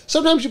like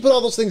sometimes you put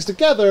all those things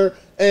together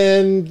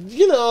and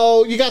you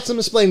got some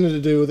explaining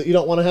to do that you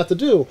don't want to have to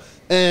do.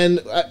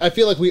 And I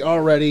feel like we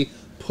already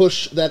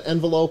push that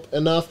envelope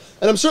enough.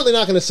 And I'm certainly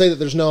not going to say that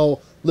there's no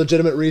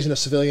legitimate reason a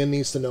civilian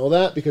needs to know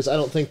that because I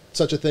don't think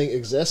such a thing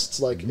exists.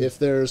 Like if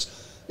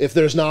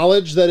there's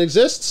knowledge that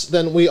exists,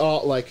 then we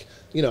all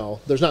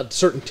there's not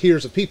certain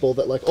tiers of people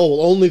that like, oh,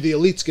 well, only the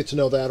elites get to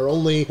know that or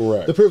only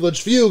Correct. the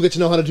privileged few get to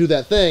know how to do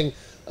that thing.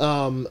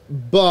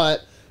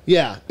 But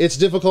yeah, it's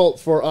difficult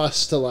for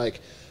us to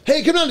like,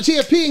 hey, come down to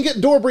TFP and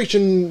get door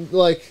breaching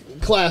like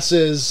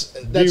classes.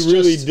 That's It'd be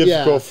really just,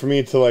 difficult for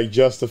me to like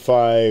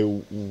justify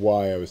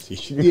why I was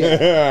teaching.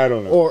 Yeah. I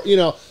don't know. Or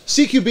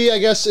CQB I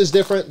guess is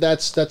different.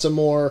 That's a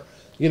more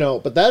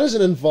but that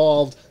isn't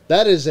involved.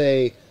 That is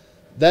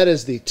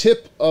the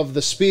tip of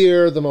the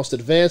spear, the most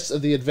advanced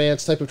of the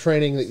advanced type of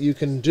training that you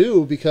can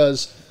do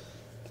because,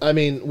 I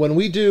mean, when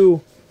we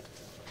do,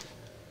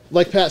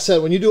 like Pat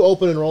said, when you do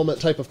open enrollment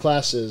type of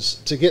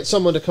classes, to get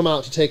someone to come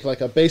out to take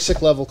like a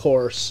basic level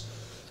course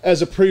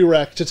as a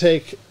prereq to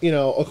take,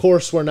 a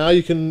course where now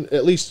you can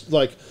at least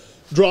like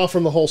draw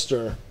from the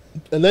holster,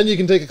 and then you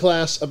can take a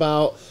class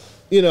about,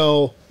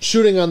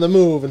 shooting on the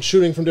move and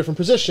shooting from different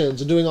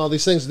positions and doing all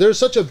these things. There's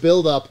such a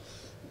build-up.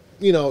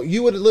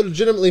 You would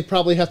legitimately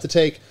probably have to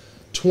take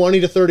 20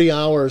 to 30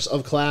 hours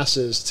of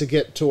classes to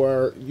get to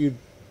where you'd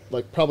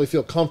like probably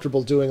feel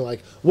comfortable doing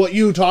like what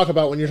you talk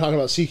about when you're talking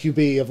about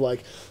CQB of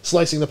like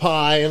slicing the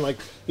pie and like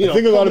I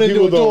think a lot of coming into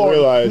people a don't door,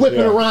 realize, whipping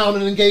yeah. around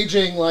and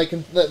engaging like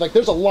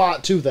there's a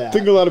lot to that. I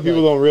think a lot of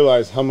people don't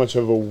realize how much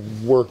of a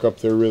workup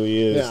there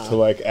really is Yeah. to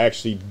like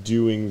actually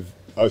doing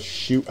a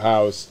shoot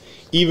house,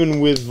 even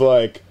with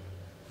like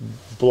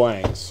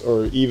blanks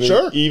or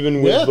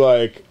even with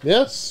like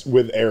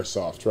with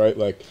airsoft, right?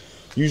 Like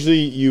usually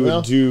you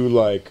would do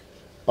like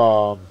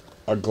a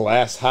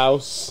glass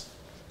house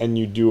and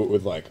you do it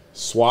with like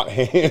SWAT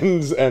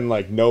hands and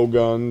like no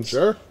guns,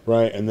 Sure.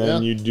 right? And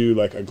then you do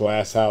like a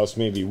glass house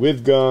maybe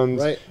with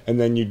guns, Right. and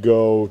then you'd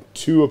go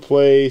to a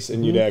place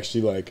and you'd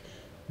actually like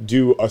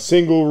do a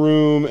single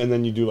room, and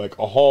then you do like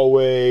a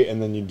hallway,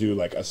 and then you do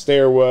like a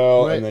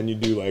stairwell, Right. and then you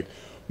do like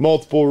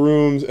multiple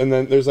rooms, and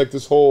then there's like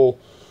this whole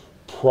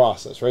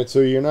process, right? So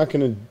you're not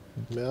gonna.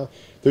 Yeah.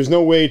 There's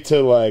no way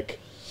to like.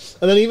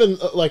 And then even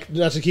like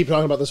not to keep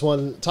talking about this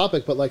one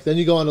topic, but like then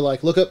you go on to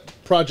like look up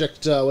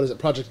Project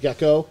Project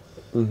Gecko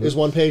is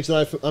one page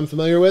that I'm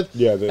familiar with.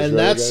 Yeah, the and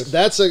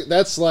Israeli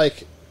that's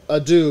like a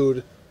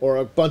dude or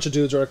a bunch of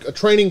dudes or a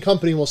training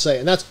company will say,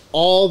 and that's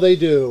all they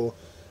do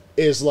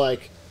is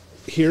like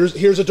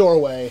here's a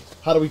doorway,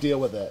 how do we deal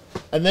with it?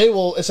 And they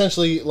will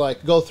essentially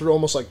like go through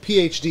almost like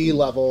PhD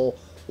level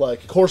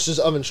like courses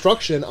of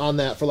instruction on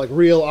that for like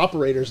real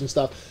operators and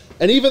stuff.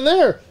 And even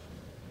there,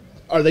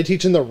 are they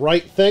teaching the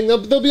right thing?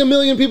 There'll be a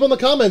million people in the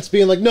comments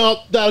being like, nope,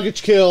 that'll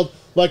get you killed.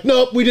 Like,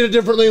 nope, we did it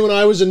differently when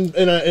I was in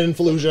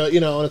Fallujah,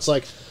 and it's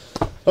like,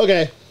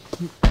 okay,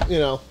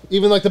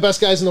 even like the best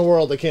guys in the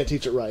world, they can't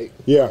teach it right.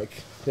 Yeah. Like,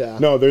 yeah.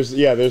 No, there's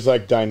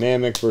like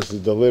dynamic versus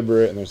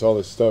deliberate, and there's all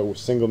this stuff with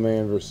single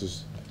man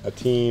versus a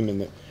team,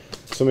 and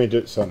so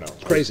no.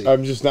 Crazy.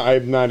 I'm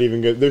not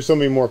even good. There's so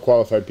many more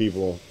qualified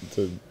people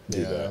to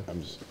do Yeah. that.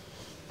 I'm just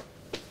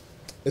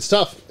It's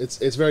tough.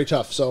 It's very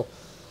tough. So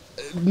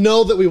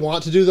know that we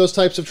want to do those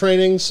types of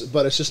trainings,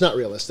 but it's just not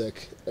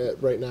realistic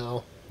right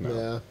now.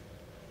 No.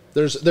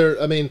 Yeah.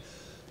 I mean,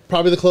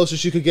 probably the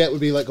closest you could get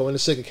would be like going to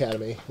SIG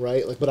Academy,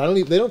 right? Like, but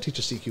they don't teach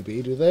a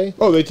CQB, do they?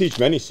 Oh, they teach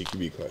many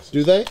CQB classes.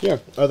 Do they? Yeah.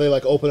 Are they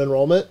like open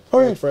enrollment? Oh,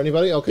 yeah. Like, for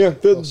anybody? Okay. Yeah,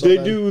 Well, so they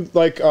then- do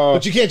like.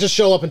 But you can't just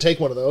show up and take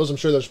one of those. I'm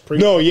sure there's pre.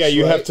 No, yeah,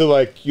 you right? have to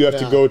to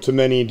Yeah. go to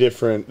many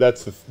different.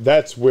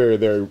 That's where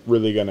they're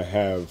really gonna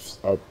have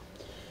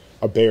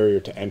a barrier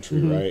to entry,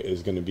 right?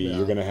 Is going to be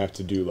you're gonna have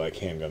to do like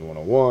handgun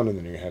 101, and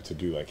then you're gonna have to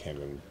do like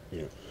handgun,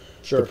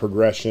 Sure. the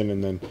progression,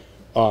 and then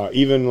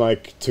even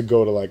like to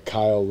go to like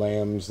Kyle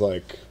Lamb's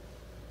like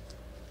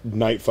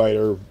Night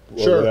Fighter or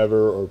Sure.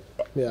 whatever, or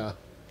Yeah.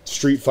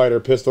 Street Fighter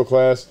pistol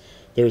class.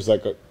 There's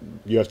like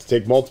you have to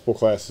take multiple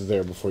classes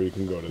there before you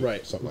can go to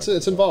Right. something. It's, like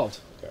it's that. involved.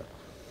 Yeah.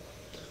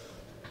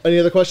 Any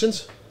other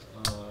questions?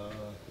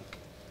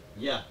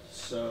 Yeah.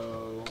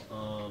 So,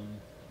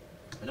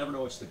 I never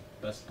know what's the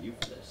best view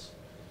for this.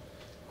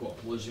 Cool.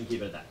 We're just gonna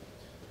keep it at that.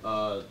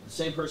 The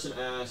same person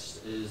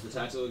asked, is the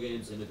Tactical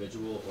Games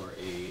individual or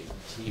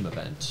a team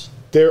event?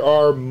 There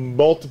are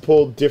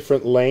multiple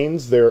different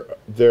lanes. There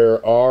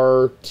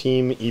are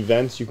team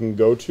events you can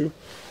go to.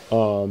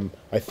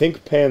 I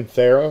think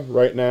Panthera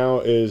right now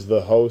is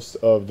the host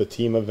of the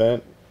team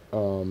event,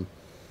 and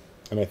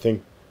I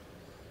think,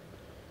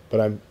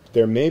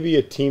 there may be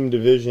a team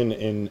division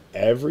in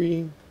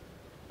every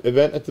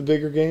event at the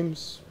bigger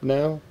games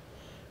now.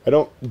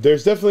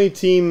 There's definitely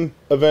team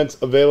events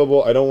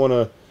available. I don't want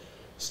to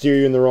steer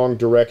you in the wrong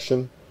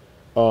direction,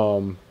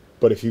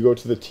 but if you go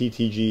to the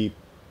TTG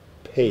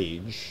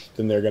page,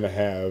 then they're going to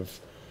have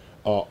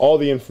all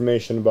the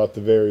information about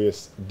the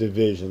various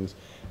divisions.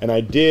 And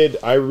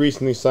I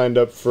recently signed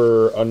up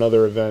for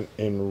another event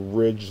in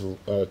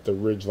at the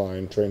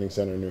Ridgeline Training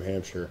Center in New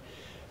Hampshire,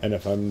 and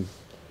if I'm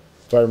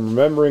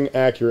remembering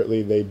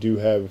accurately, they do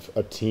have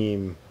a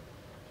team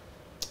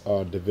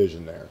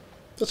division there.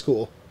 That's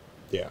cool.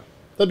 Yeah.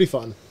 That'd be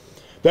fun.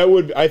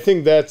 I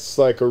think that's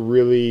like a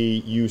really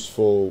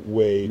useful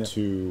way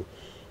to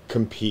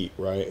compete,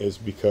 right? Is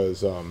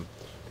because,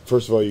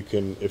 first of all,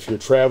 if you're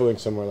traveling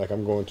somewhere, like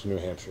I'm going to New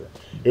Hampshire,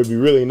 it would be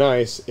really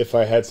nice if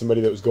I had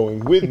somebody that was going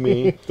with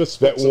me To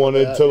split that some of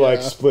wanted that, to like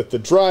yeah. split the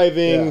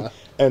driving Yeah.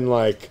 and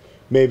like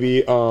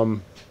maybe,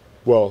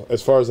 well,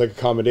 as far as like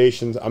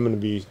accommodations, I'm going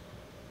to be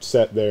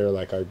set there.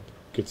 Like I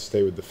get to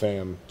stay with the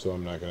fam, so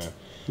I'm not going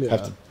to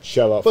have to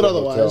shell out But for a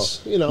otherwise,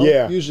 hotel.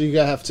 Yeah. usually you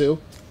have to.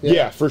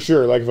 Yeah, for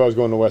sure. Like if I was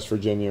going to West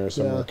Virginia or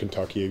somewhere, Yeah.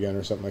 Kentucky again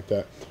or something like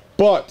that.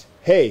 But,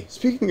 hey,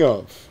 speaking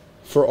of,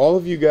 for all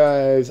of you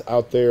guys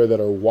out there that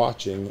are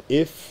watching,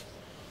 if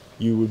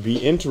you would be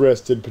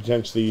interested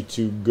potentially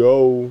to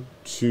go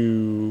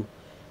to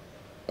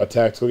a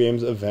Tactical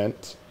Games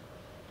event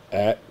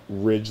at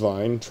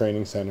Ridgeline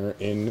Training Center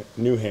in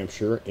New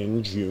Hampshire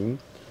in June,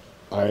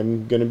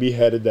 I'm going to be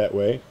headed that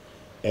way,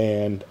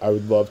 and I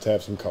would love to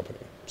have some company.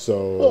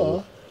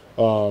 So,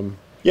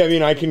 yeah, I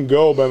mean, I can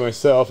go by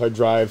myself. I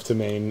drive to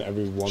Maine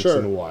every once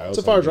in a while. It's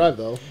a far drive,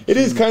 though. It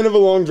is kind of a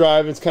long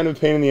drive. It's kind of a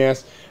pain in the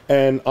ass.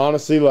 And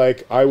honestly,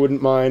 like, I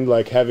wouldn't mind,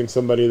 like, having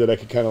somebody that I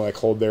could kind of, like,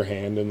 hold their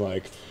hand and,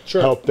 like,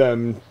 help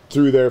them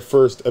through their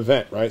first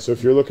event, right? So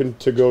if you're looking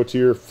to go to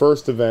your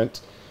first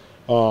event,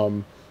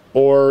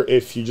 or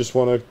if you just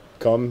want to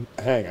come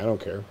hang, I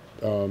don't care.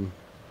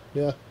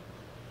 Yeah.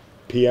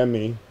 PM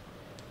me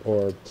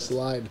or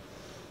Slide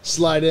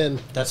in.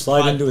 That's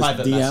Slide into his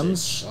private DMs.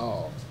 message.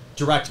 Oh.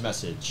 Direct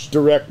message.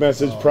 direct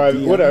message,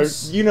 private, DMs. whatever.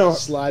 You know,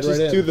 Slide just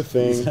right in. do the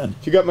thing.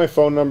 If you got my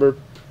phone number,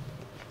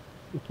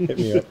 hit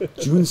me up.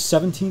 June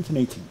 17th and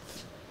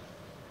 18th.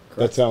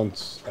 That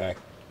sounds accurate.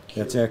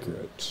 That's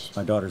accurate.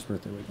 My daughter's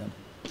birthday weekend.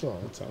 Oh,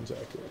 that sounds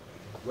accurate.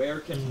 Where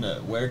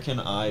can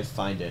I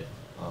find it?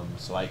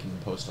 So I can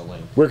post a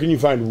link. Where can you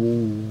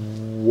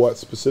find what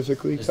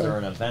specifically? Is there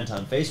an event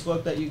on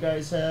Facebook that you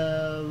guys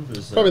have?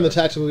 Is Probably in the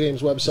there- Tactical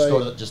Games Just go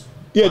website. to just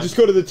Yeah, find- just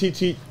go to the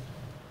TT.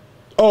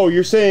 Oh,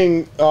 you're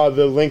saying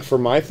the link for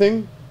my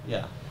thing?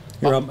 Yeah.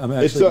 Here, I'm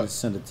it's actually a- going to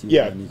send it to you,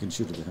 yeah. and you can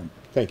shoot it to him.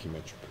 Thank you,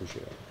 Mitch.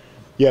 Appreciate it.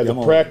 Yeah, the I'm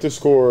all- practice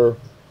score.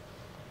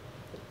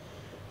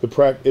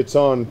 It's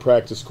on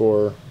practice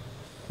score.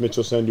 Mitch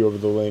will send you over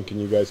the link, and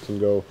you guys can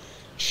go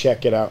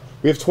check it out.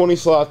 We have 20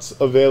 slots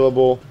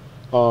available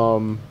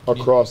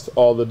across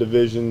all the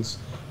divisions,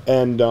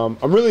 and I'm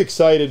really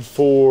excited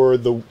for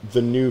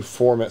the new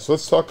format. So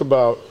let's talk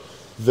about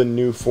the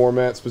new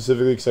format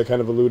specifically, because I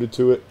kind of alluded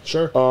to it.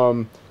 Sure.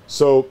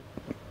 So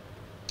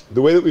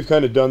the way that we've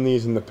kind of done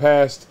these in the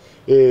past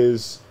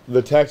is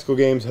the Tactical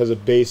Games has a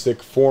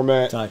basic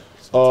format Ty.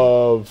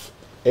 of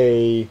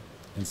a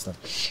Instant.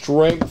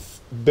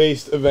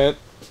 strength-based event,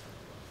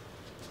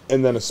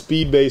 and then a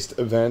speed-based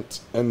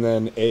event, and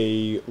then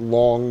a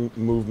long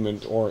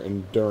movement or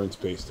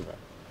endurance-based event.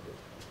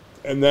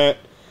 And that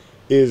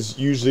is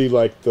usually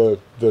like the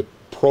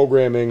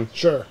programming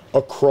Sure.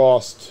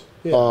 across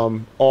Yeah.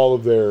 all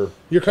of their...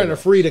 You're kind of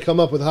free to come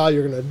up with how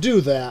you're going to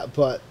do that,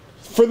 but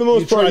For the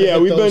most try part, to yeah,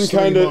 hit we've been those three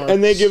kind of,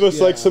 and they marks. give us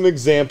like Yeah. some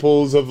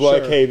examples of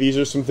like, Sure. hey, these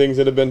are some things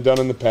that have been done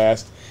in the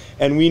past,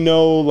 and we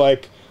know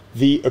like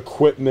the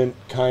equipment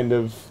kind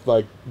of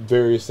like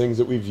various things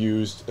that we've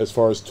used as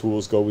far as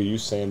tools go. We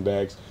use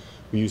sandbags,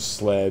 we use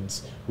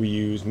sleds, we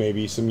use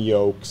maybe some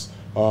yokes,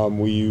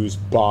 we use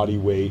body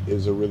weight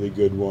is a really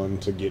good one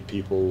to get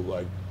people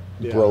like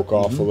Yeah. broke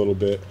off a little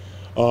bit,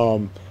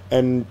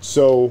 and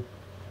so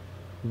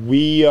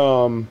we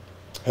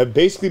have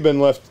basically been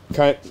left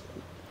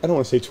I don't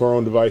want to say to our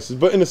own devices,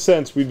 but in a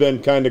sense, we've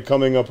been kind of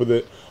coming up with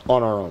it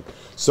on our own.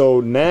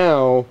 So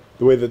now,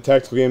 the way that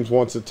Tactical Games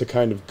wants it to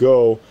kind of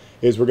go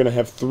is we're going to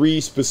have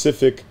 3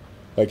 specific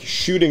like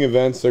shooting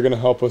events. They're going to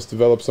help us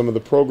develop some of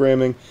the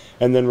programming,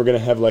 and then we're going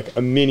to have like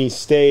a mini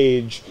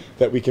stage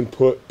that we can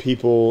put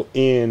people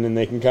in, and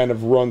they can kind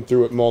of run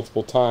through it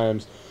multiple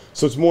times.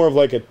 So it's more of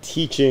like a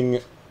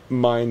teaching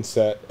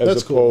mindset as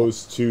That's cool.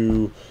 opposed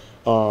to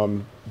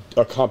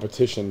a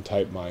competition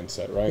type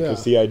mindset, right?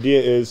 Because Yeah. the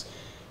idea is,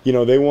 you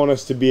know, they want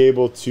us to be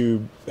able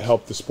to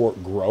help the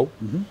sport grow,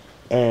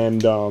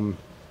 and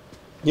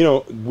you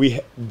know,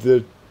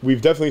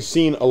 we've definitely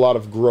seen a lot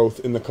of growth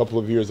in the couple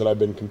of years that I've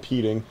been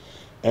competing,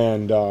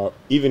 and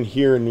even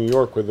here in New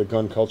York, where the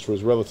gun culture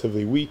is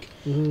relatively weak,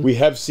 we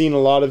have seen a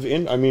lot of.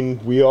 I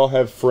mean, we all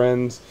have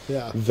friends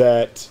Yeah.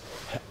 that,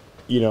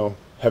 you know,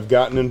 have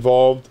gotten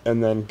involved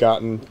and then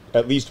gotten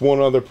at least one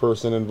other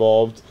person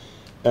involved,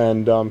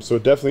 and so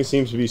it definitely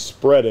seems to be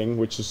spreading,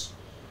 which is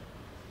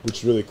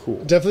really cool.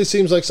 Definitely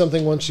seems like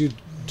something once you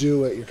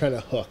do it, you're kind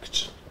of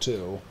hooked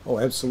to. Oh,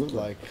 absolutely.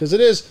 Like, because it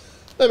is,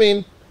 I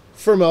mean,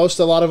 for most,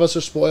 a lot of us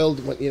are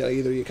spoiled when, you know,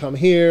 either you come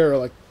here or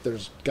like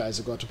there's guys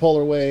that go out to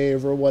Polar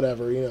Wave or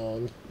whatever, you know,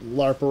 and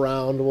LARP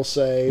around, we'll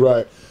say.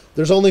 Right. But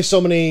there's only so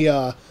many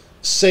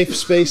safe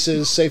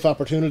spaces, safe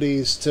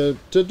opportunities to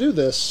do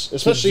this,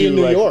 especially in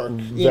New York.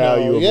 You know,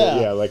 Valuable,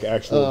 yeah. like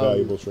actual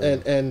valuable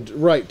training. And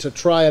right, to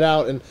try it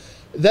out. And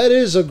that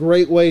is a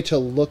great way to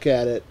look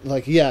at it.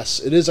 Like, yes,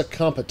 it is a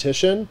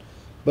competition,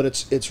 but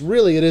it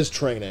is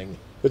training.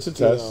 It's a You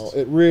test. know,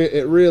 it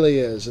really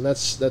is, and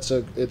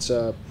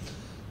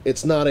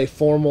it's not a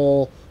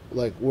formal,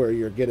 like, where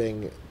you're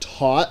getting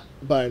taught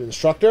by an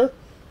instructor,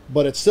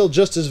 but it's still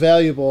just as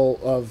valuable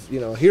of, you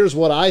know, here's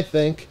what I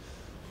think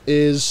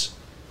is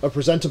a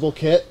presentable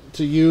kit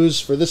to use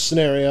for this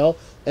scenario,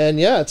 and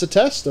yeah, it's a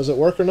test. Does it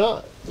work or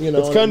not? You know,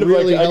 It's kind of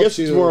really like, I helps guess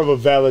it's you. more of a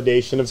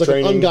validation of It's like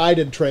training. an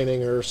unguided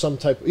training or some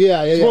type.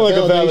 Yeah, It's more like a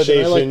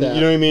validation, I like that.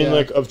 you know what I mean, Yeah.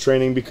 like of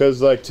training,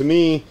 because like to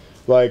me,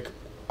 like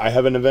I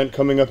have an event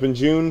coming up in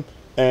June,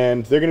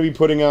 and they're going to be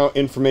putting out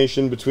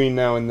information between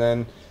now and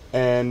then,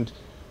 and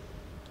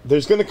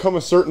there's going to come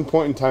a certain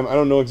point in time. I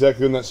don't know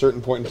exactly when that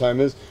certain point in time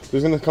is.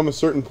 There's going to come a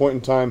certain point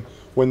in time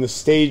when the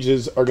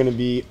stages are going to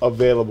be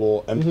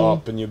available and Mm-hmm.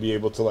 up, and you'll be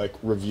able to like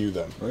review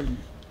them. Right.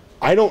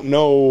 I don't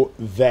know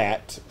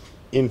that.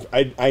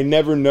 I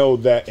never know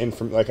that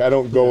like I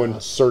don't go Yeah.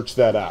 and search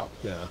that out.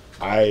 Yeah.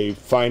 I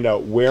find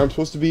out where I'm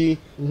supposed to be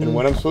and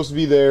when I'm supposed to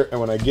be there,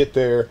 and when I get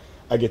there,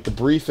 I get the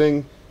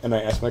briefing and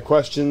I ask my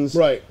questions.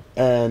 Right.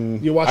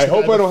 And You watch I the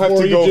hope guy I don't have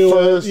before to you go do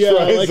it. first. Yeah,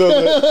 right? like- So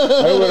that,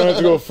 I hope I don't have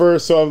to go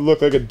first, so I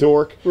look like a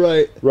dork.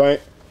 Right. Right.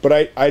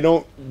 But I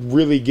don't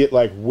really get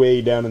like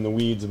way down in the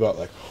weeds about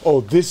like,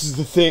 oh, this is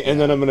the thing, and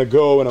then I'm gonna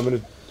go and I'm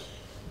gonna.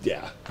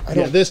 Yeah. I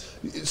don't.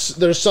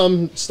 There's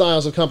some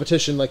styles of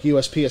competition like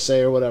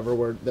USPSA or whatever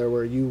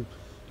where you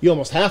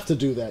almost have to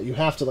do that. You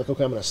have to, like,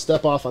 okay, I'm going to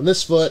step off on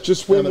this foot.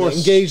 Just way I'm going more to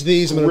engage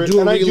these. I'm going to do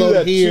a and I do reload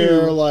that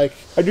here. too. Like,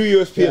 I do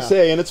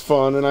USPSA and it's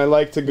fun and I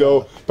like to go,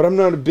 Yeah. but I'm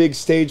not a big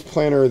stage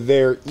planner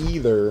there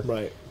either.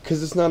 Right.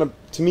 Because it's not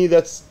to me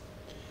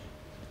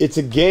it's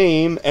a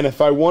game, and if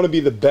I want to be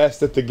the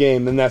best at the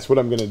game, then that's what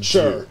I'm going to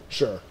do.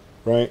 Sure.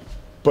 Right?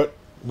 But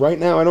right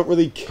now I don't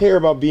really care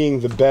about being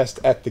the best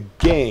at the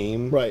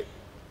game. Right.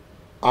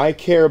 I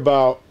care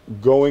about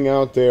going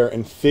out there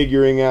and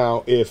figuring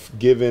out if,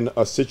 given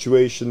a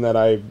situation that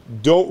I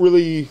don't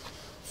really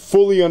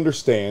fully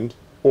understand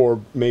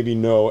or maybe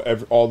know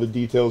all the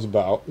details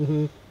about,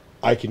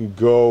 I can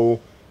go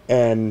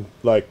and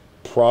like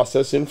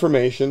process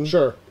information,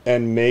 Sure.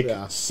 and make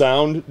Yeah.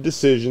 sound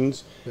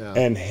decisions, Yeah.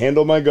 and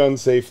handle my gun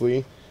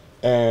safely,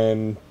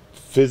 and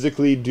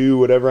physically do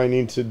whatever I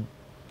need to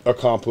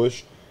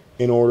accomplish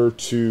in order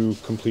to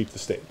complete the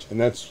stage. And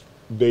that's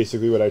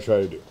basically what I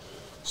try to do.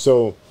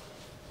 So,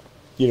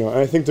 you know, and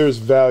I think there's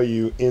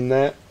value in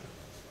that.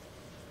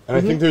 And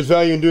I think there's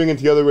value in doing it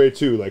the other way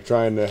too, like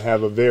trying to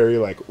have a very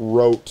like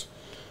rote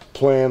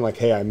plan, like,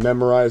 hey, I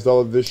memorized all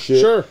of this shit.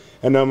 Sure.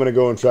 And now I'm going to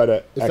go and try to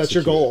If that's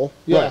execute your goal.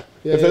 it. Yeah. Right.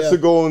 Yeah, if that's yeah. the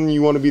goal and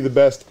you want to be the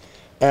best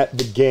at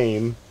the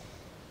game,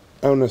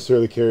 I don't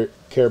necessarily care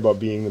about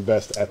being the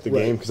best at the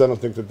Right. game, because I don't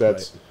think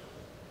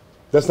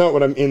that's not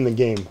what I'm in the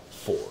game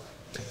for.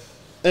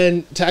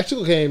 And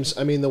tactical games,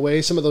 I mean, the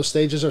way some of those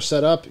stages are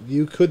set up,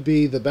 you could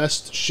be the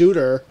best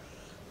shooter.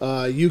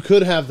 You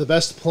could have the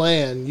best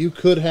plan. You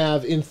could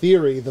have, in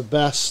theory, the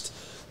best.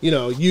 You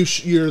know,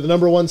 you're the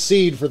number one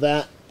seed for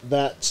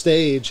that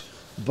stage.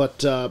 But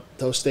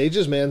those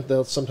stages, man,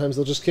 sometimes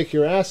they'll just kick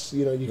your ass.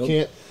 You know, you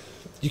can't.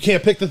 you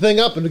can't pick the thing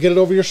up and get it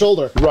over your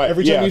shoulder. Right,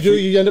 Every time yeah, you do,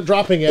 you end up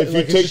dropping it. if you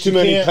it's take just- too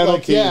many can't,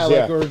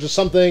 penalties, or just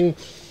something.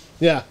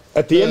 Yeah.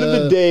 At the end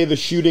of the day, the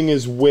shooting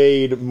is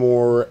weighed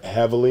more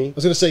heavily. I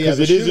was gonna say, yeah, because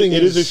the shooting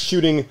it is a is-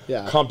 shooting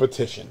yeah.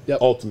 competition. Yep.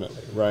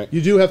 Ultimately, right?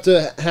 You do have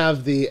to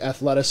have the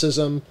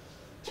athleticism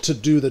to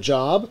do the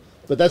job,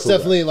 but that's Correct.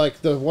 definitely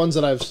like the ones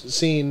that I've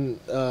seen.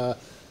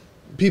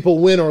 People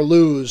win or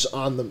lose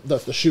on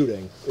the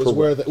shooting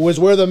is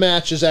where the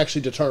match is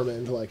actually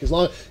determined. Like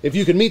if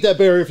you can meet that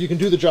barrier, if you can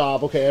do the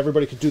job, okay,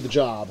 everybody can do the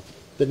job.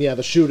 Then yeah,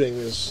 the shooting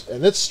is,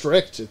 and it's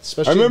strict.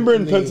 Especially I remember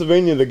in the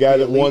Pennsylvania, the guy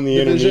that won the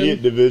elite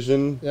intermediate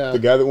division, Yeah. the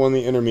guy that won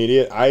the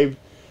intermediate,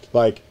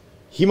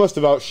 he must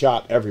have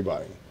outshot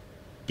everybody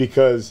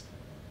because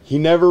he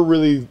never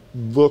really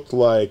looked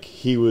like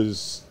he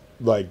was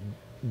like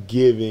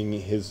giving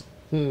his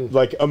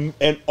like an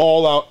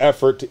all-out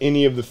effort to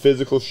any of the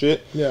physical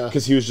shit. Yeah.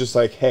 Because he was just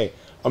like, hey,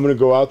 I'm gonna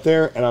go out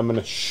there and I'm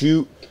gonna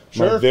shoot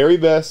my Sure. very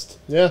best.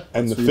 Yeah.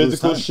 And That's the where you lose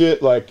physical time.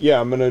 shit, like, yeah,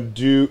 I'm gonna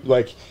do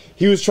like.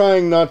 He was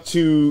trying not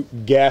to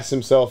gas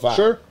himself out.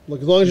 Sure,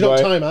 like as long as you don't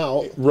Right. time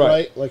out, Right.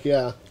 right? Like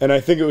yeah, And I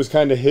think it was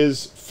kind of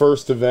his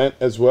first event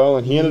as well,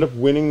 and he ended up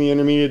winning the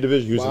intermediate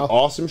division. He was Wow. an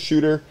awesome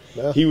shooter.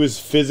 Yeah. He was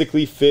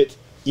physically fit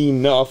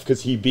enough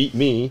because he beat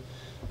me,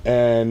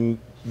 and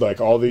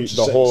like all the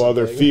saying whole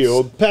other something.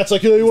 field. Pat's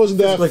like, he wasn't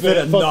that Physically fit.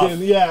 fit enough.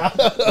 Fucking yeah.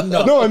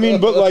 No, I mean,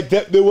 but like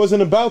that, it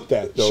wasn't about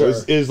that though. Sure.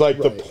 Is like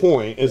the Right.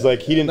 point. Is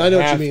like he didn't I know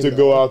what you have mean, to though.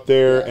 go out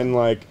there Yeah. and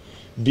like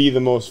be the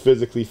most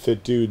physically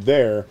fit dude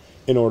there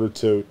in order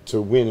to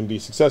win and be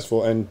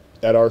successful. And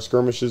at our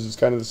skirmishes, it's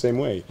kind of the same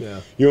way. Yeah.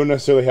 You don't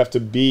necessarily have to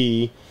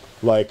be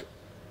like,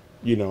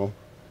 you know,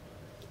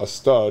 a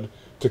stud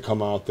to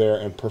come out there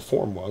and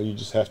perform well. You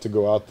just have to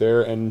go out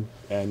there and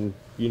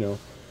you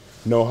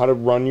know how to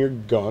run your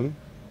gun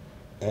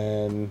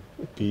and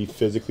be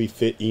physically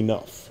fit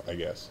enough, I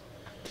guess.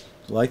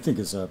 Well, I think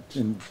is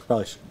and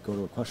probably should go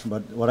to a question,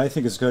 but what I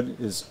think is good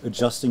is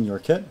adjusting your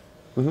kit.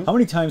 How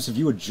many times have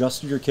you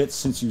adjusted your kit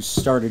since you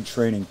started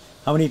training?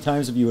 How many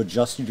times have you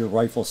adjusted your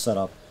rifle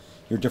setup,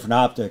 your different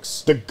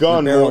optics, The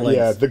gun, your barrel more,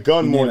 yeah, length? the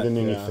gun You more name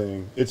than it.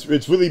 anything.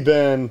 It's really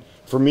been,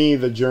 for me,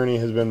 the journey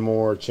has been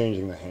more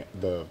changing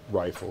the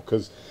rifle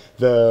because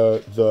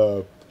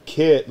the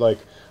kit, like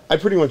I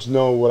pretty much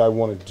know what I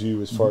want to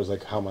do as far as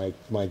like how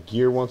my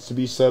gear wants to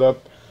be set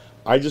up.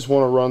 I just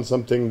want to run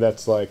something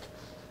that's like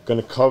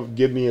going to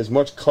give me as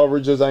much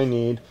coverage as I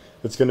need.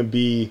 That's going to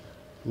be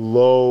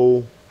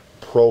low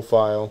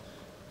profile,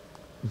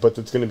 but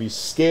that's going to be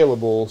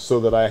scalable so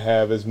that I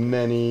have as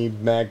many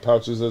mag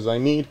pouches as I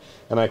need,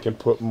 and I can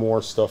put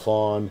more stuff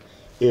on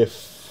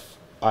if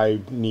I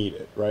need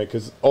it, right?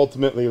 Because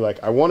ultimately,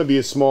 like, I want to be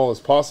as small as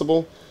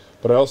possible,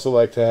 but I also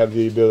like to have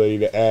the ability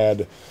to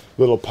add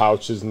little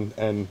pouches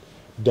and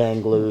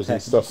danglers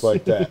and stuff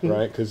like that,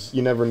 right? Because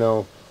you never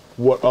know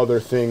what other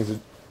things that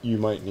you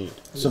might need.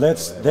 So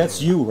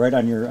that's you, right,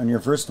 on your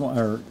first one,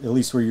 or at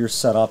least where you're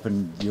set up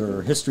and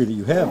your history that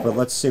you have. But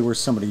let's say we're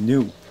somebody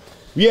new.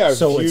 Yeah,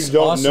 So if it's you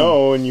don't awesome.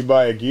 know and you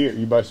buy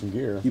some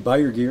gear. You buy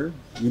your gear,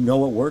 you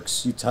know it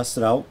works, you test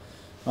it out,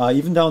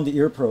 even down to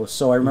ear pro.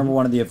 So I remember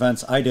one of the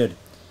events I did,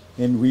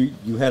 and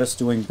you had us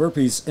doing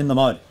burpees in the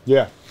mud.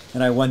 Yeah,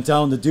 And I went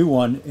down to do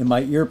one, and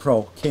my ear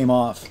pro came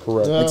off.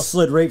 correct. Yeah. It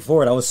slid right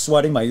forward. I was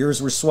sweating. My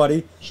ears were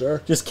sweaty.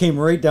 Sure. Just came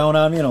right down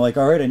on me, and I'm like,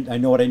 all right, I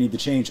know what I need to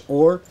change.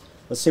 Or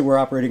let's say we're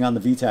operating on the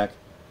VTAC,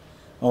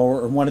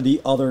 or one of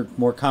the other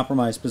more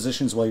compromised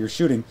positions while you're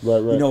shooting. Right.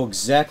 You know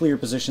exactly your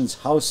positions,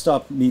 how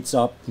stuff meets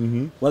up,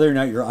 whether or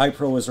not your eye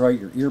pro is right,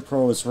 your ear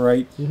pro is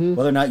right,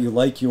 whether or not you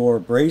like your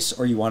brace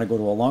or you want to go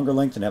to a longer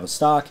length and have a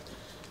stock.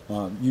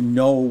 You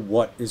know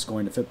what is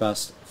going to fit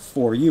best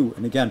for you.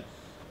 And again,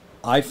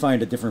 I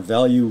find a different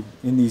value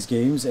in these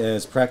games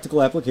as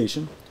practical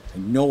application. I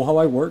know how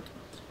I work,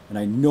 and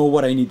I know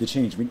what I need to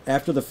change. I mean,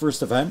 after the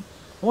first event,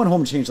 I went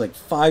home and changed like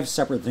 5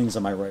 separate things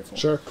on my rifle.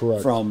 Sure.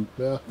 Correct. From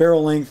Yeah.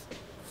 barrel length,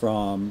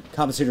 from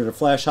compensator to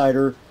flash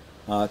hider,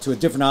 to a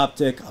different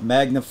optic, a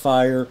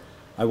magnifier.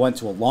 I went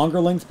to a longer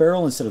length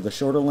barrel instead of the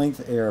shorter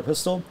length AR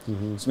pistol. So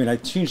I mean, I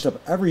changed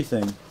up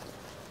everything.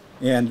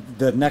 And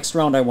the next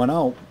round I went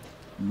out,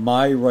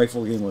 my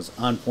rifle game was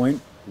on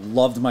point.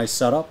 Loved my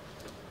setup,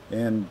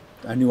 and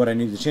I knew what I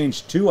needed to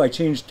change. 2, I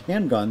changed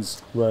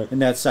handguns Right. in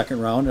that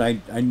second round,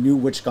 and I knew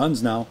which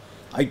guns now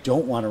I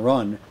don't want to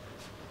run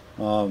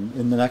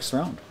in the next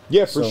round.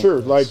 Yeah, for So- sure.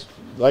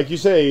 Like you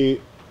say,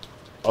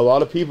 a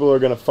lot of people are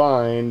going to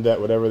find that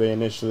whatever they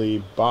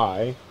initially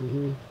buy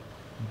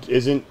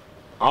isn't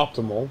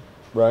optimal,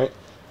 right?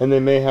 And they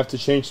may have to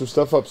change some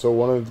stuff up. So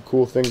one of the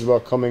cool things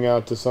about coming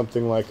out to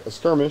something like a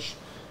skirmish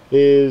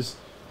is,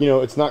 you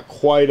know, it's not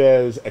quite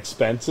as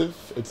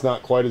expensive. It's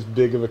not quite as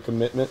big of a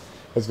commitment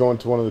as going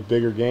to one of the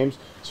bigger games.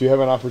 So you have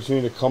an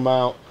opportunity to come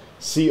out,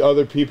 see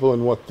other people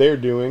and what they're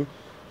doing,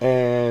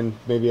 and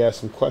maybe ask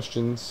some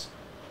questions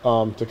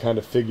to kind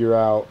of figure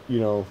out, you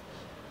know,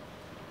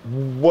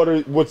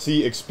 what's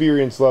the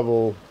experience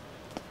level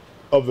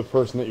of the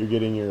person that you're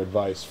getting your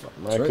advice from,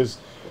 right? That's right. Because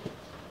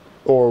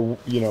or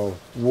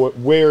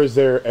where is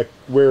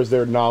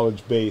their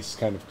knowledge base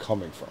kind of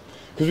coming from?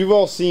 Because we've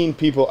all seen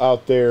people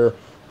out there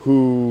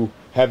who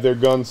have their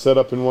guns set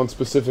up in one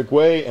specific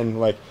way, and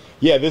like,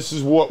 yeah, this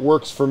is what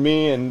works for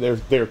me, and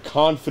they're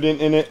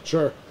confident in it.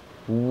 Sure.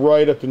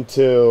 Right up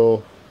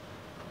until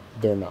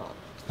they're not.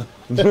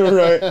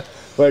 Right?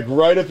 Like,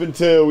 right up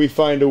until we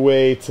find a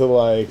way to,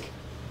 like,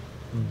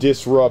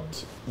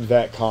 disrupt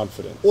that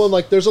confidence. Well,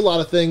 like, there's a lot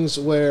of things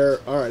where,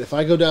 all right, if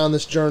I go down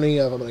this journey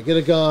of I'm going to get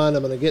a gun,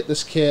 I'm going to get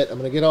this kit, I'm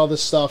going to get all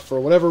this stuff for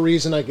whatever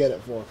reason I get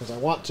it for, because I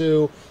want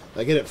to,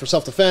 I get it for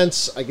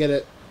self-defense, I get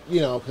it,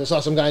 because I saw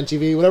some guy on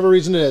TV, whatever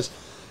reason it is,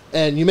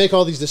 and you make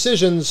all these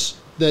decisions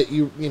that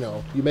you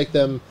make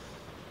them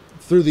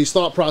through these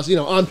thought process,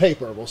 on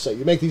paper, we'll say.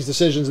 You make these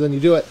decisions and then you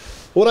do it.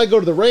 When I go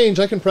to the range,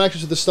 I can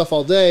practice with this stuff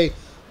all day,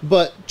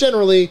 but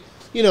generally,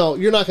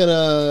 you're not going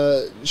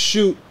to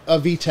shoot a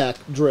VTAC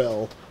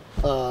drill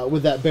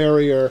with that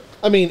barrier.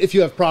 I mean, if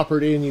you have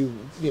property and you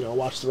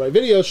watch the right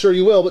videos, sure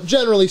you will, but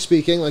generally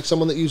speaking, like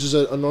someone that uses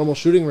a normal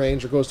shooting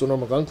range or goes to a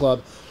normal gun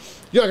club,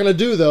 you're not going to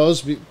do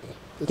those.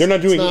 They're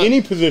not doing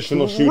any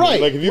positional shooting. Right,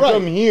 like, if you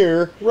come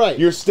here, right.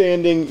 You're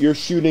standing, you're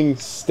shooting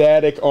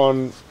static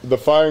on the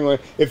firing line.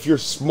 If you're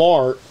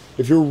smart,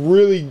 if you're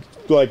really,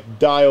 like,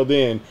 dialed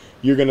in,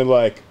 you're going to,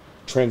 like,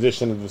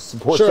 transition to the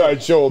support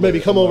side shoulder.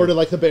 Maybe come over to,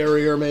 like, the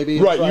barrier, maybe.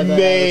 Right, you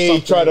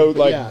may try to,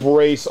 like,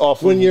 brace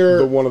off when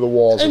you're, one of the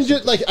walls. And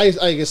just, like,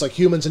 I guess, like,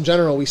 humans in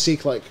general, we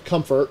seek, like,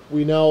 comfort.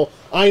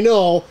 I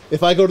know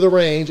if I go to the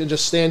range and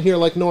just stand here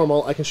like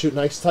normal, I can shoot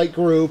nice tight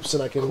groups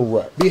and I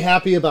can be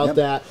happy about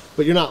that,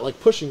 but you're not, like,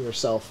 pushing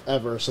yourself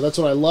ever. So that's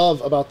what I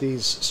love about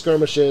these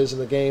skirmishes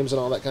and the games and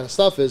all that kind of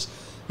stuff is,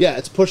 yeah,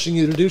 it's pushing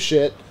you to do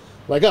shit.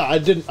 Like,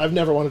 I've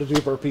never wanted to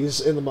do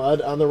burpees in the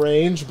mud on the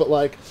range, but,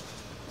 like,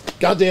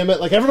 God damn it,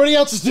 like, everybody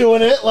else is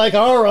doing it, like,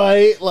 all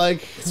right,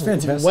 like, it's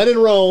fantastic. When in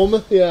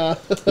Rome, yeah.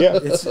 Yeah.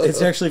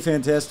 It's actually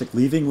fantastic.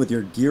 Leaving with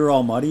your gear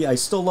all muddy, I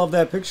still love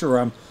that picture where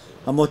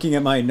I'm looking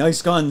at my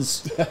nice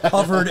guns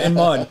covered in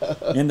mud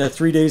in the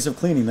 3 days of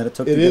cleaning that it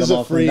took to get them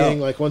all cleaned up. It is freeing,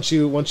 like, once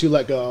you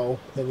let go,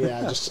 and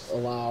just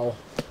allow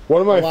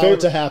it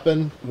to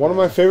happen. One of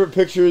my favorite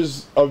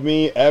pictures of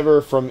me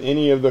ever from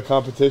any of the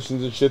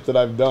competitions and shit that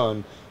I've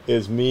done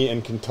is me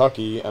in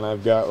Kentucky, and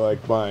I've got,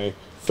 like, my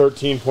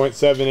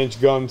 13.7-inch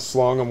gun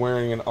slung. I'm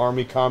wearing an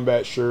Army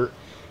combat shirt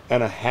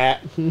and a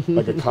hat,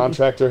 like a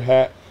contractor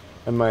hat,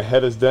 and my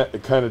head is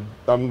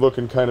I'm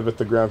looking kind of at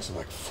the ground, so I'm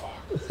like,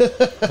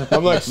 fuck.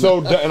 I'm like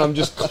and I'm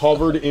just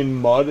covered in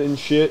mud and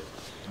shit,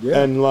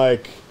 and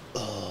like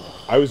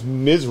I was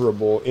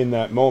miserable in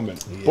that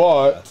moment,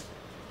 but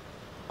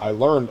I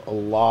learned a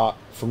lot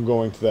from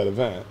going to that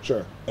event.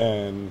 Sure.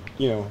 And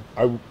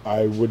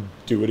I would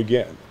do it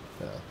again.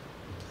 Yeah.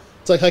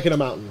 It's like hiking a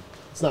mountain.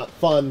 It's not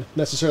fun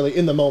necessarily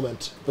in the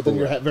moment, but then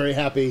you're very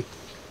happy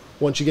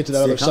once you get to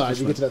that other side.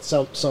 You get to that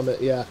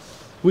summit. Yeah.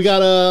 We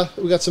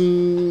got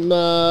some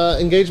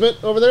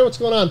engagement over there. What's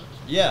going on?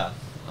 Yeah.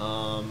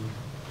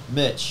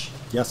 Mitch.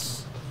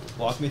 Yes.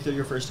 Walk me through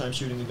your first time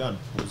shooting a gun.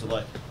 What was it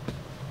like?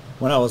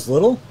 When I was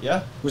little? Yeah.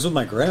 It was with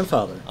my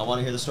grandfather. I want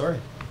to hear the story.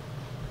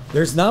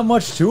 There's not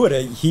much to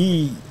it.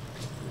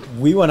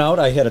 We went out,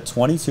 I had a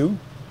 22.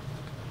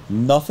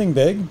 Nothing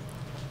big.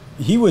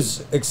 He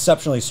was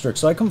exceptionally strict.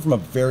 So I come from a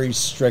very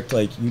strict,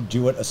 like, you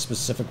do it a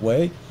specific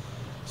way.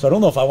 So I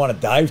don't know if I want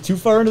to dive too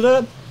far into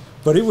that.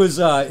 But it was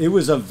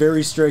a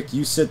very strict,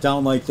 you sit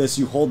down like this,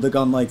 you hold the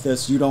gun like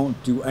this, you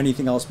don't do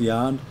anything else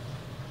beyond.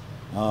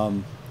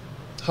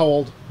 How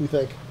old, you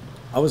think?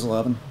 I was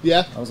 11.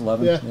 Yeah? I was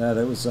 11. Yeah,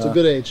 that was... It's a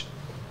good age.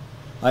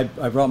 I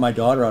brought my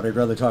daughter out. I'd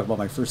rather talk about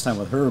my first time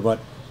with her, but...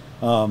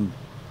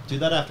 do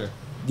that after.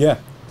 Yeah.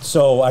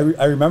 So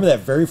I remember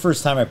that very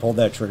first time I pulled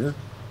that trigger.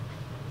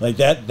 Like,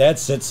 that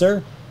sits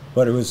there,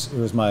 but it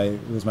was my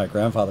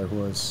grandfather who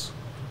was,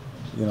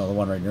 the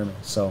one right near me.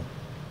 So,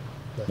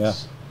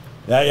 Nice.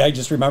 Yeah, I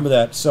just remember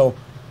that. So,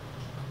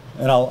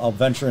 and I'll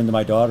venture into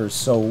my daughter's.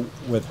 So,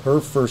 with her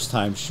first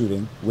time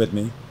shooting with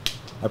me,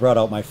 I brought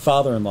out my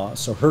father-in-law,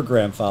 so her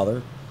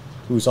grandfather,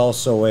 who's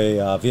also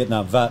a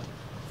Vietnam vet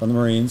from the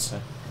Marines.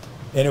 Okay.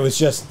 And it was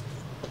just,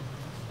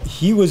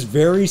 he was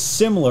very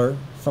similar,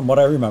 from what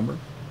I remember,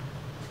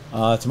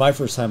 to my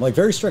first time. Like,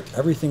 very strict.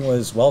 Everything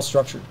was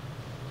well-structured.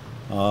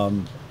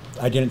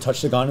 I didn't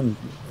touch the gun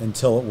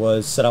until it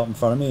was set out in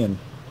front of me, and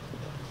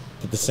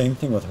did the same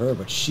thing with her.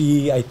 But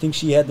I think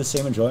she had the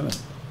same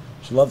enjoyment.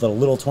 She loved a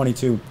little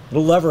 22,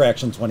 little lever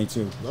action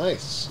 22.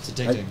 Nice. It's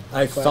addicting.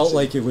 I felt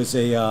like it was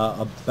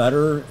a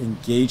better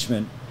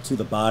engagement to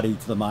the body,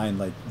 to the mind,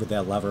 like with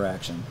that lever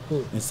action,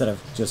 instead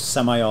of just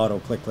semi-auto,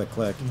 click, click,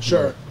 click.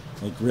 Sure.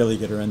 Like, really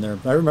get her in there.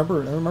 I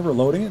remember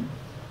loading it.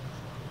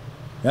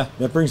 Yeah,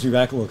 that brings me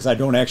back a little, because I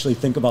don't actually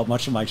think about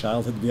much of my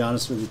childhood, to be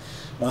honest with you.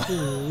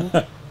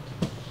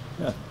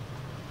 Yeah.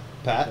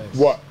 Pat?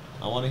 What?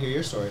 I want to hear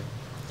your story.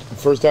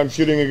 First time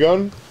shooting a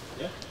gun?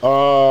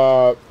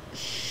 Yeah.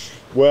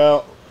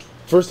 Well,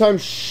 first time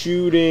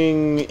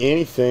shooting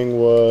anything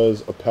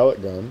was a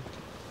pellet gun.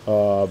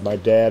 My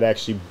dad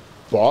actually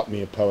bought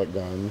me a pellet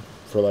gun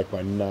for like my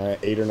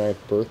 8th or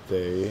 9th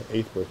birthday,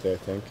 8th birthday, I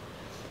think.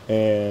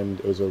 and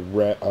it was a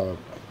Remington.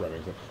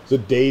 It was a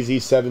Daisy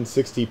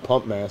 760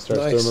 Pump Master.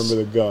 I Nice. still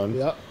remember the gun.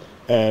 Yep.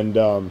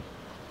 And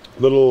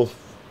little,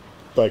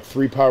 like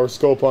 3-power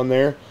scope on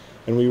there,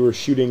 and we were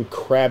shooting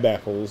crab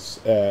apples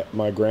at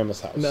my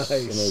grandma's house. Nice.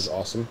 And it was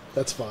awesome.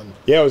 That's fun.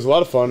 Yeah, it was a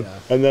lot of fun. Yeah.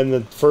 And then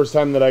the first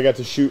time that I got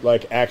to shoot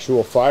like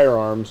actual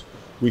firearms,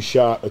 we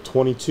shot a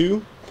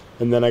 22,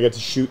 and then I got to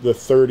shoot the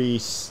 30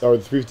 or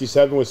the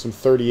 357 with some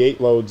 38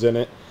 loads in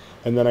it,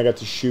 and then I got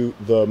to shoot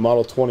the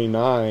Model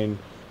 29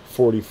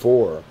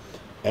 44,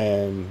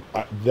 and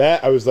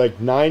I was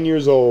like 9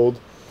 years old,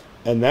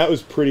 and that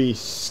was pretty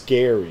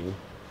scary.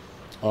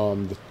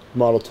 The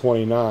Model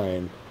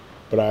 29,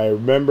 but I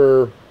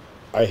remember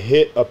I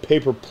hit a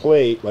paper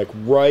plate like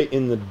right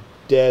in the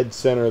dead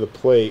center of the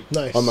plate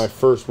Nice. on my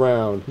first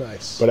round.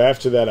 Nice. But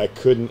after that, I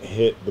couldn't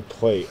hit the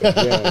plate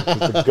again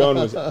 'cause the gun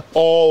was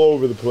all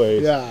over the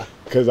place. Yeah.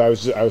 Because I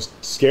was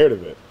scared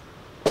of it.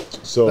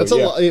 So That's a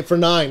lot for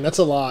 9. That's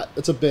a lot.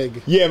 That's a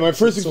big. Yeah, my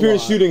first That's a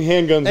experience lot. shooting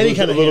handguns Any was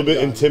kind a of little bit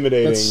handgun.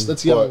 intimidating.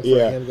 That's young but, for a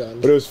yeah,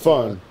 handgun. but it was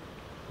fun.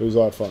 It was a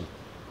lot of fun.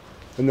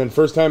 And then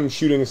first time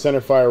shooting a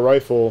centerfire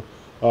rifle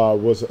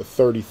was a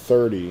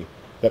 30-30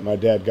 that my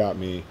dad got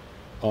me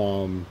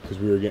because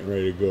we were getting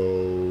ready to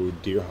go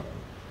deer hunting.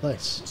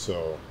 Nice.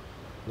 So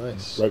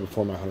Nice. right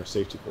before my hunter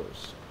safety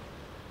course.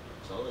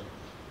 Solid.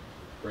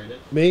 Brandon?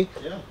 Me?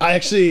 Yeah. I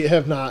actually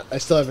have not. I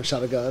still haven't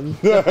shot a gun.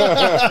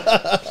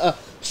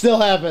 Still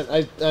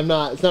haven't. I'm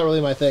not. It's not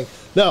really my thing.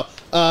 No.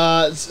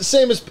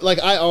 Same as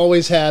like I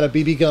always had a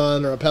BB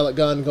gun or a pellet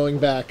gun going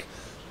back.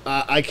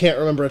 I can't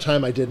remember a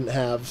time I didn't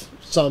have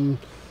some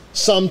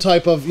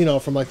type of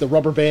from like the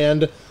rubber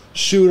band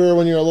shooter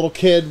when you're a little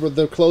kid with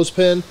the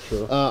clothespin.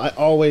 Sure. I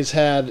always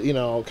had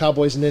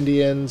cowboys and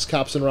Indians,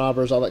 cops and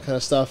robbers, all that kind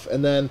of stuff,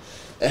 and then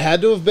it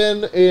had to have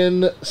been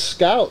in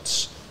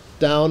Scouts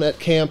down at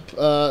Camp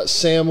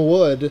Sam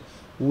Wood.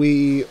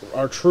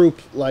 Our troop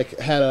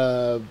had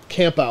a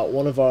camp out.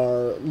 One of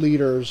our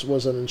leaders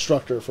was an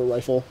instructor for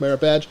rifle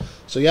merit badge.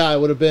 So yeah, I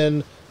would have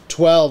been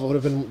 12. It would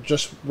have been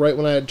just right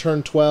when I had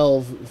turned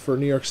 12 for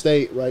New York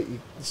State. Right,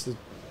 it's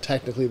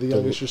technically the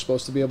youngest you're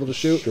supposed to be able to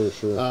shoot.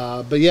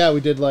 Sure. But yeah,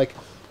 we did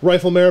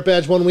rifle merit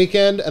badge one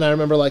weekend, and I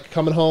remember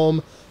coming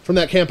home from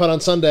that camp out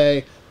on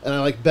Sunday. And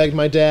I begged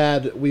my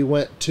dad. We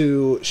went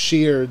to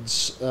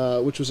Sheard's,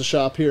 which was a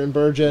shop here in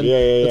Bergen. Yeah.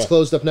 It's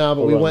closed up now,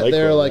 but we Over on went Lake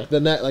there Road,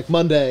 right?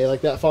 Monday,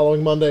 that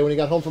following Monday when he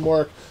got home from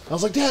work. I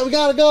was like, Dad, we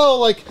gotta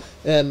go.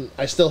 And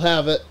I still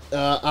have it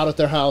out at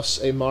their house,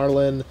 a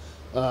Marlin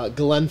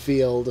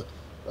Glenfield,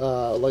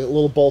 a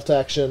little bolt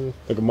action,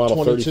 Like a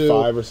Model 22.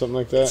 35 or something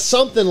like that.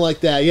 Something like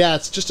that. Yeah,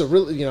 it's just a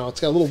really,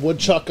 it's got a little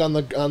woodchuck on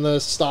the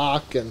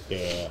stock, and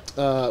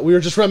Yeah. we were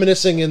just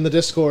reminiscing in the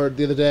Discord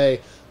the other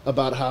day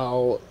about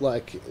how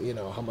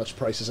how much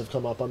prices have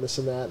come up on this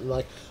and that, and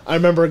I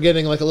remember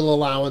getting a little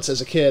allowance as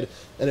a kid,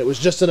 and it was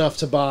just enough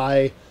to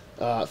buy.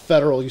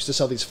 Federal used to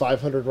sell these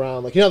 500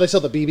 round, they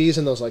sell the BBs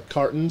in those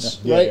cartons,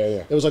 Yeah. right?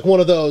 Yeah. It was one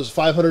of those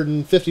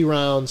 550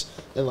 rounds,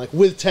 and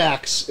with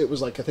tax, it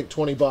was I think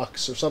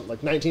 $20 or something,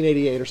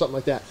 1988 or something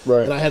like that.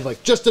 Right. And I had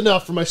just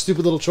enough for my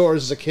stupid little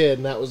chores as a kid,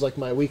 and that was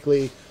my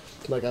weekly.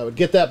 I would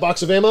get that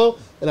box of ammo,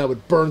 and I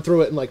would burn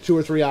through it in 2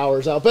 or 3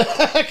 hours out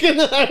back, and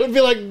then I would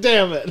be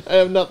damn it, I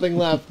have nothing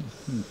left.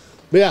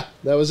 But yeah,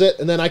 that was it.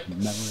 And then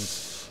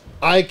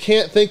I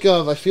can't think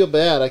of, I feel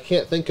bad, I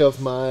can't think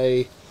of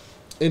my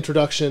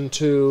introduction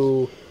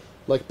to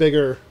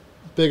bigger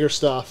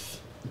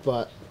stuff,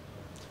 but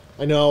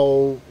I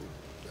know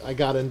I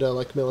got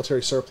into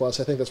military surplus.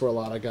 I think that's where a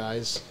lot of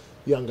guys,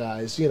 young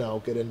guys,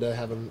 get into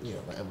having the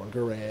M1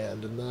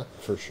 Garand and the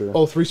For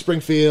sure. 03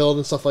 Springfield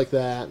and stuff like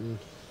that, and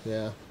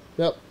yeah.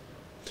 Yep.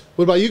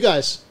 What about you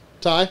guys?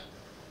 Ty?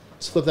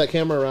 Let's flip that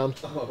camera around.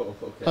 Oh,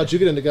 okay. How'd you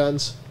get into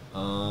guns?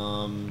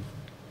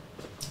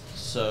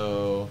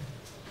 So,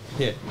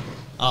 here,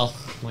 let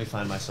me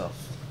find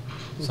myself.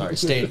 Sorry,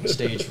 stage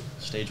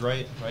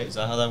right? Is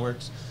that how that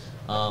works?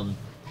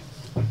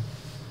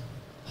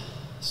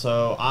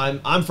 So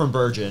I'm from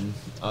Bergen.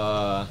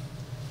 Yeah,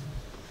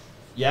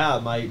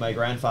 my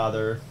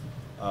grandfather.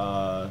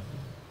 Some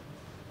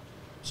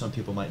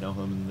people might know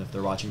him if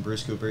they're watching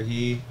Bruce Cooper.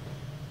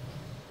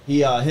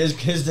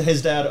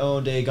 His dad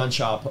owned a gun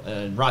shop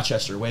in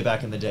Rochester way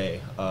back in the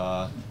day,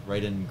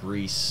 right in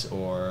Greece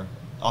or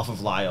off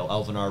of Lyle,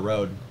 Elvinar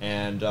Road,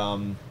 and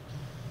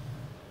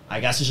I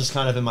guess it's just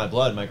kind of in my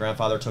blood. My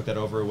grandfather took that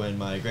over when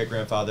my great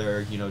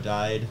grandfather,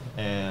 died,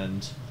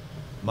 and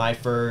my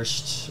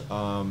first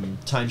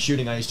time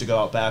shooting, I used to go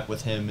out back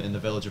with him in the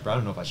village of. I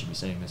don't know if I should be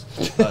saying this,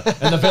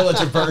 in the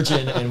village of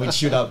Bergen, and we'd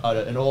shoot up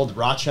an old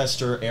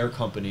Rochester Air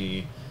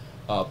Company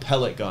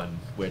pellet gun,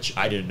 which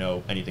I didn't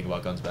know anything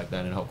about guns back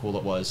then and how cool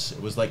it was.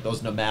 It was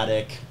those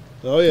pneumatic,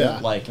 Oh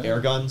yeah. air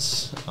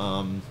guns.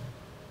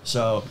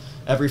 So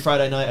every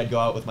Friday night I'd go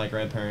out with my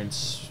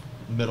grandparents,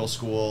 middle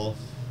school,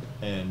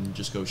 and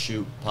just go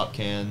shoot pop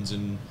cans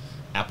and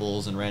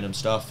apples and random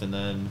stuff. And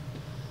then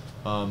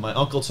my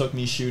uncle took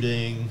me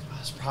shooting. I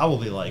was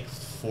probably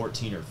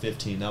 14 or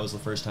 15. That was the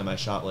first time I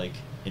shot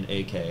an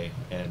AK,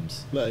 and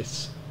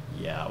Nice.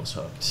 Yeah, I was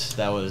hooked.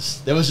 That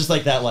was just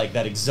like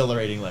that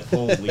exhilarating, like,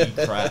 holy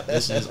crap,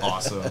 this is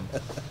awesome.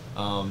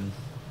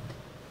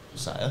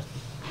 Josiah?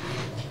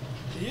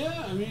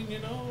 Yeah, I mean,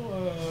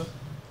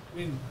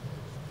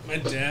 my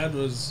dad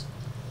was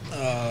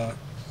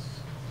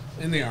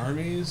in the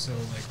Army, so,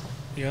 like,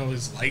 he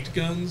always liked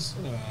guns.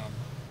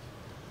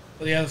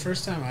 But yeah, the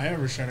first time I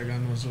ever shot a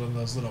gun was one of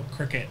those little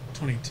Cricket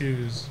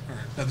 22s,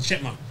 or the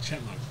Chipmunk.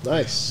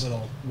 Nice.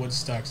 Little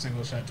Woodstock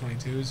single-shot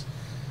 22s.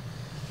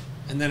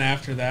 And then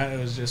after that, it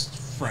was just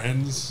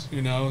friends,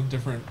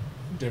 different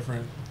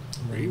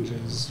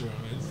ranges,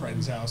 at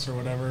friend's house or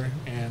whatever,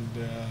 and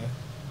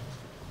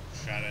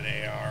shot an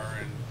AR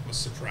and was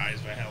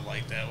surprised by how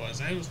light that was.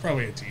 I was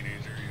probably a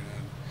teenager,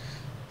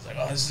 It's like,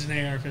 oh, this is an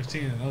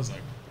AR-15, and I was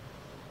like,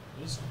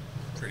 it was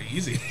pretty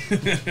easy,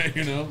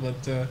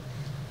 but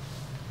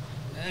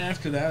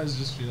after that, it was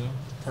just,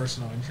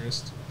 personal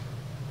interest.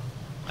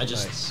 I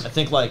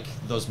think, like,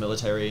 those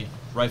military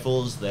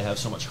rifles, they have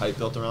so much hype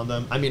built around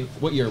them. I mean,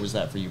 what year was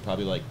that for you?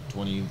 Probably, like,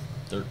 12?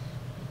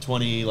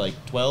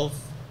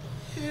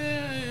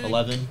 Yeah.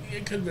 11?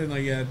 It could have been,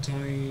 like,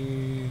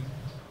 20...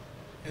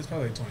 It's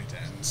probably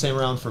 2010. Same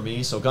around for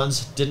me. So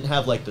guns didn't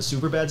have, like, the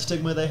super bad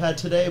stigma they had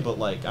today, but,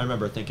 like, I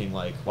remember thinking,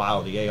 like,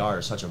 wow, the AR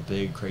is such a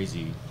big,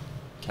 crazy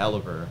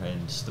caliber,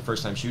 and the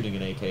first time shooting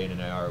an AK and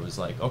an AR was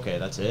like, okay,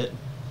 that's it.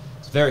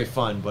 It's very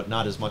fun, but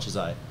not as much as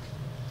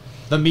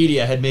the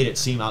media had made it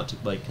seemed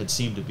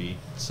to be.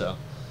 So,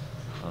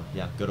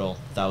 yeah, good old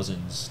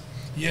thousands.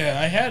 Yeah,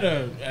 I had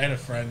a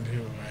friend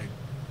who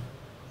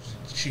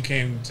she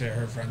came to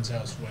her friend's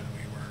house when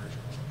we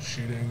were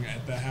shooting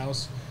at the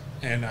house,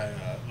 and I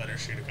let her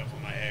shoot a couple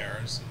of my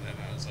ARs, and then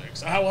I was like,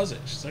 so how was it?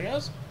 She's like, that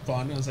was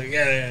fun. I was like,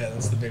 yeah,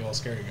 that's the big old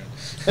scary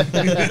gun.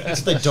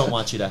 That's what they don't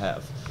want you to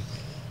have.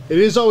 It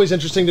is always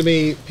interesting to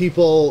me,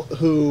 people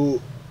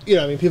who,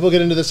 people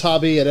get into this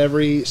hobby at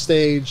every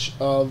stage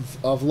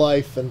of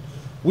life, and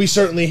we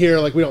certainly here,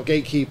 like, we don't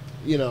gatekeep,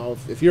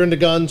 if you're into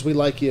guns, we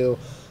like you.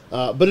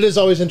 But it is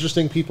always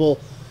interesting, people,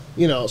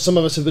 some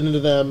of us have been into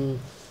them.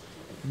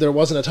 There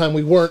wasn't a time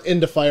we weren't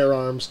into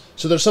firearms.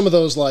 So there's some of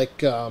those,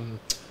 like,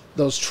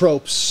 those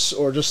tropes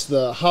or just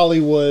the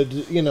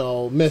Hollywood,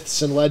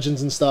 myths and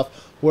legends and stuff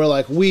where,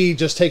 like, we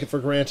just take it for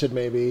granted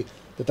maybe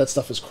that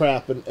stuff is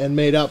crap and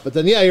made up. But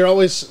then, yeah, you're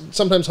always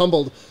sometimes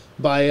humbled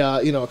by,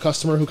 a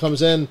customer who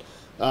comes in.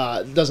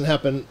 It doesn't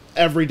happen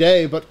every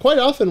day, but quite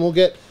often we'll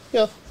get,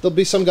 there'll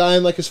be some guy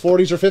in, like, his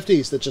 40s or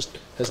 50s that just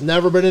has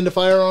never been into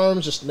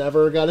firearms, just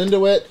never got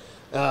into it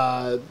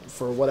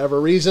for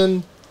whatever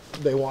reason.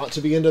 They want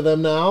to be into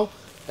them now.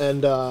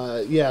 And,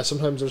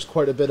 sometimes there's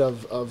quite a bit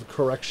of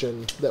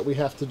correction that we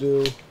have to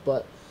do,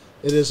 but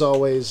it is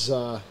always,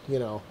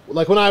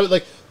 like when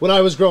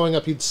I was growing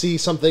up, you'd see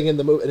something in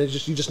the movie, and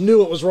you just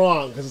knew it was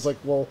wrong, because it's like,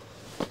 well,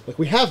 like,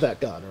 we have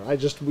that gun, or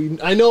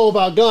I know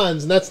about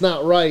guns, and that's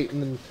not right,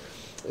 and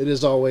it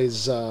is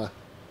always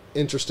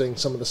interesting,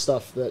 some of the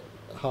stuff that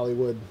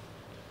Hollywood,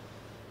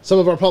 some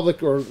of our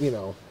public, or,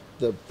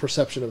 the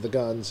perception of the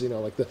guns,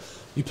 like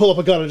you pull up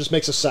a gun and it just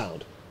makes a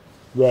sound.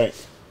 Right.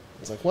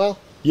 It's like, well...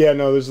 Yeah,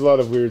 no, there's a lot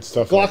of weird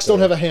stuff. Glocks don't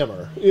have a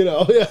hammer,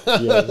 Yeah,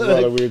 there's a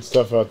lot of weird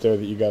stuff out there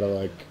that you gotta,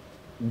 like,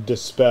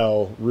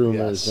 dispel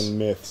rumors and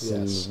myths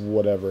and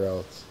whatever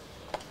else.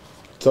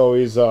 It's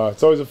always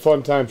a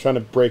fun time trying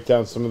to break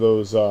down some of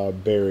those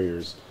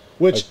barriers.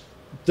 Which,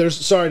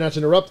 sorry not to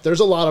interrupt, there's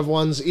a lot of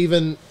ones,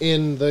 even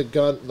in the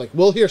gun, like,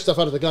 we'll hear stuff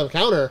out of the gun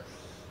counter,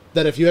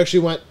 that if you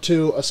actually went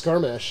to a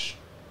skirmish,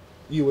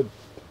 you would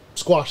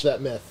squash that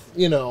myth,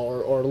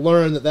 or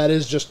learn that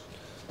is just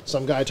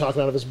some guy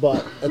talking out of his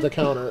butt at the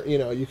counter.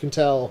 You can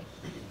tell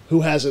who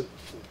hasn't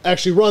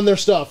actually run their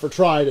stuff or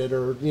tried it,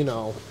 or,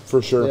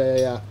 For sure.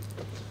 Yeah.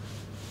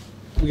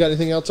 We got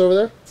anything else over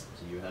there?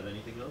 Do you have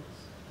anything else?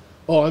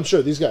 Oh, I'm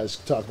sure these guys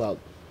talk about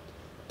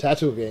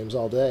tattoo games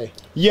all day.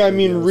 Yeah, I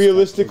mean,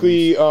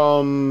 realistically,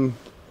 all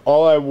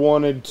I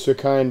wanted to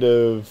kind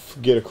of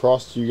get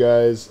across to you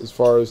guys as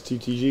far as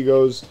TTG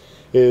goes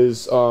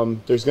is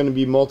there's going to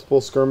be multiple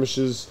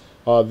skirmishes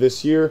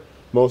this year.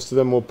 Most of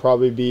them will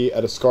probably be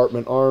at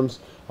Escarpment Arms.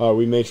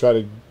 We may try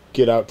to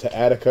get out to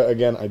Attica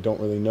again. I don't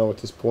really know at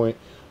this point.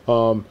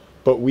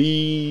 But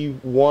we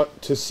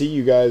want to see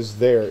you guys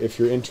there. If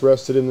you're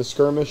interested in the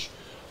skirmish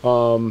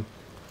and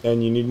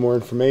you need more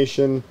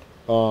information,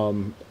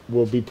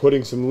 we'll be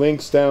putting some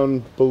links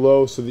down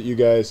below so that you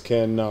guys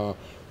can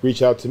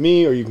reach out to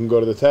me, or you can go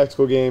to the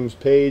Tactical Games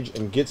page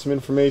and get some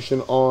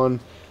information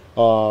on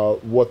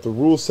what the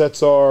rule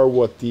sets are,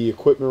 what the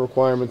equipment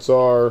requirements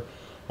are.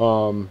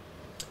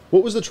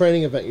 What was the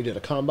training event you did?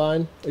 A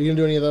combine? Are you going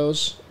to do any of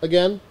those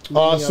again?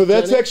 So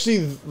that's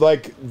actually,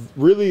 like,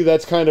 really,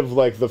 that's kind of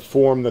like the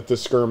form that the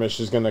skirmish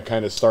is going to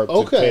kind of start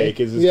to take.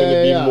 Is it's going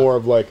to be more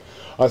of like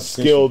a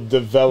skill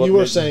development you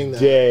were saying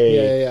that.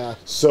 day. Yeah.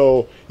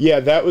 So,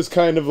 yeah, that was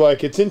kind of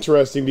like, it's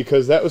interesting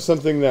because that was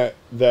something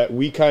that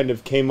we kind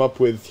of came up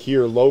with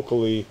here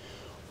locally.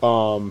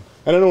 And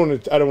I don't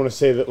want to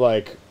say that,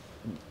 like,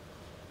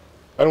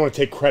 I don't want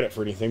to take credit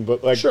for anything,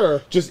 but, like,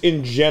 sure. Just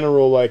in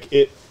general, like,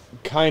 it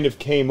kind of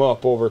came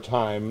up over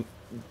time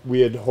we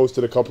had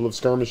hosted a couple of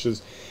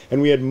skirmishes,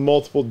 and we had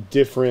multiple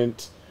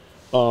different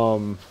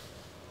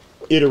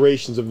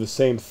iterations of the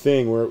same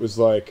thing, where it was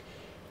like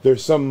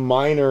there's some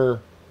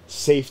minor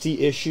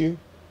safety issue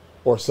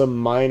or some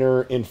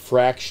minor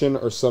infraction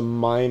or some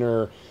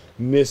minor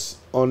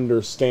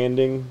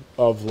misunderstanding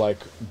of like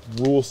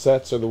rule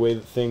sets or the way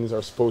that things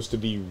are supposed to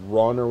be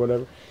run or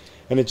whatever,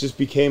 and it just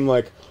became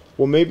like,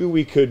 well, maybe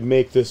we could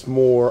make this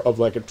more of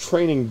like a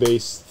training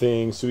based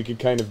thing, so we could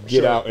kind of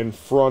get out in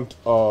front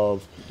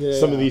of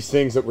some of these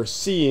things that we're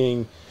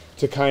seeing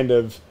to kind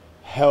of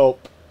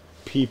help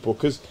people,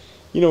 because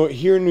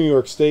here in New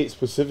York State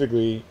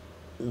specifically,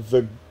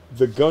 the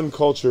gun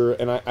culture,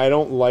 and I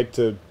don't like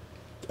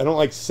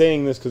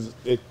saying this because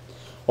it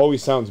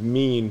always sounds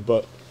mean,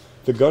 but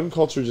the gun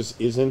culture just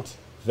isn't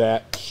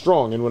that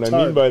strong. And what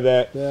I mean by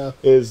that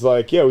is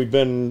like,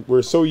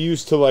 we're so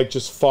used to like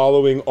just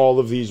following all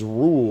of these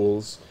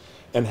rules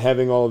and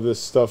having all of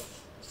this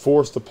stuff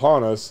forced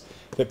upon us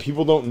that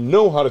people don't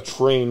know how to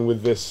train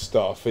with this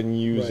stuff and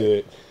use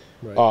it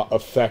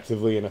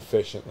effectively and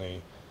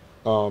efficiently,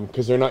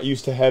 because they're not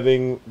used to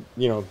having,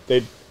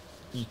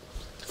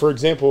 for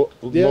example,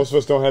 most of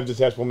us don't have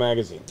detachable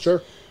magazines.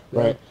 Sure.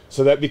 Right?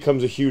 So that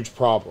becomes a huge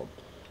problem.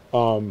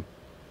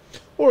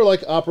 Or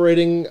like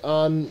operating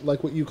on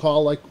like what you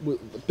call like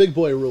big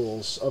boy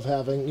rules of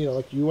having,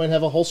 like you might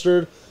have a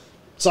holstered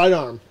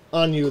sidearm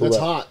on you that's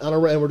hot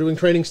and we're doing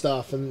training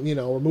stuff, and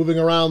we're moving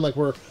around like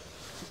we're,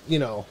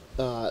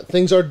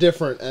 things are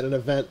different at an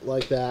event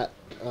like that.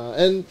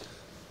 And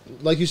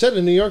like you said,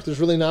 in New York, there's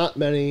really not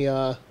many,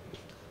 we'll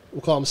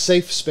call them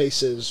safe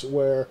spaces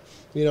where,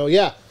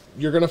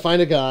 you're going to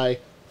find a guy.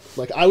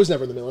 Like, I was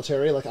never in the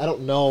military. Like, I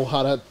don't know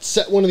how to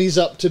set one of these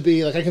up to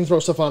be, like, I can throw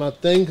stuff on a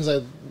thing because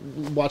I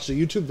watched a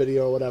YouTube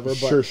video or whatever.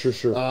 But,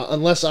 Sure.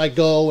 Unless I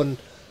go and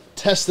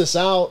test this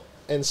out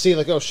and see,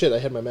 like, oh, shit, I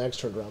had my mags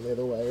turned around the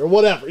other way. Or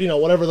whatever,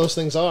 whatever those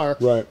things are.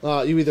 Right.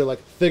 You either,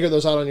 like, figure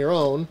those out on your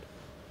own,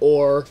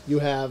 or you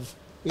have,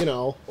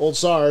 old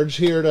Sarge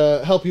here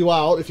to help you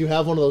out if you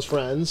have one of those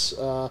friends.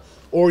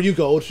 Or you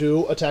go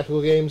to a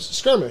tactical games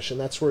skirmish, and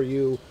that's where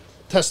you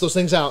test those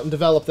things out and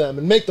develop them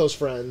and make those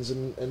friends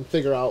and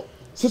figure out.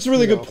 So that's a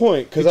really good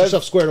point, because get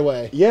yourself squared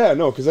away. Yeah,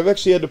 no, because I've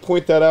actually had to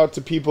point that out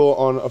to people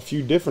on a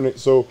few different.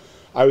 So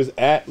I was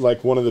at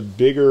like one of the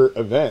bigger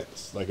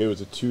events, like it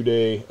was a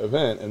 2-day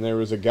event, and there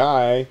was a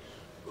guy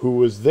who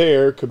was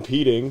there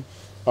competing,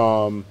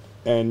 and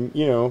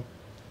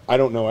I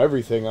don't know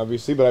everything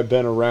obviously, but I've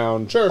been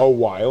around a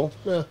while,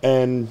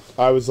 and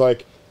I was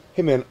like,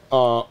 hey man,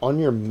 on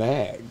your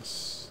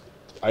mags,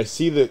 I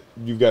see that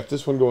you've got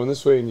this one going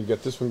this way, and you've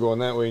got this one going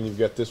that way, and you've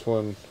got this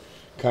one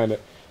kind of...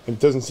 And it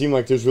doesn't seem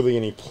like there's really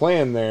any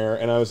plan there.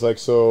 And I was like,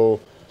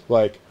 so,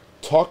 like,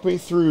 talk me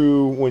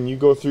through, when you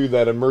go through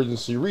that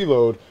emergency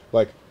reload,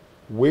 like,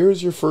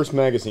 where's your first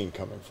magazine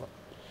coming from?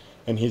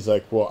 And he's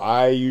like, well,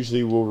 I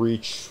usually will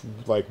reach,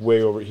 like,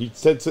 way over... He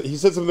said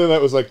something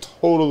that was, like,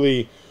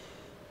 totally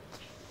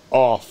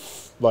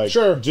off. Like,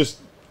 just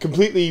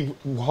completely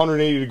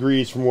 180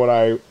 degrees from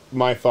what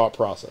my thought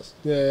process.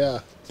 Yeah.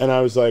 And I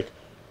was like,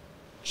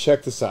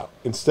 check this out.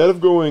 Instead of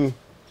going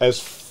as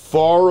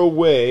far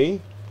away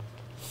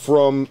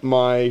from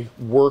my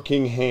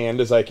working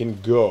hand as I can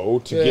go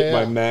to get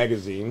my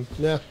magazine,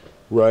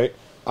 right?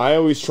 I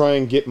always try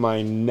and get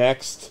my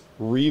next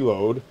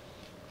reload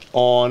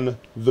on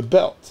the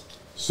belt,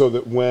 so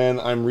that when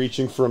I'm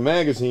reaching for a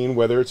magazine,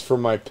 whether it's for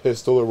my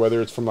pistol or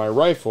whether it's for my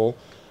rifle,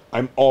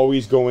 I'm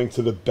always going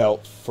to the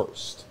belt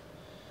first,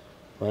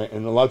 right?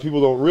 And a lot of people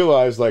don't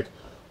realize, like,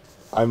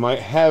 I might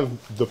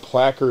have the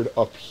placard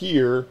up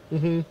here,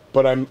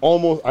 but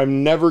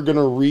I'm never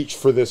gonna reach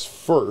for this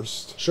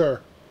first. Sure.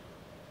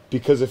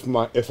 Because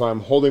if I'm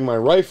holding my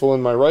rifle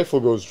and my rifle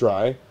goes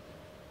dry,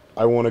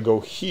 I want to go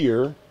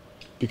here.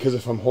 Because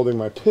if I'm holding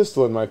my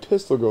pistol and my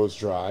pistol goes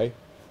dry,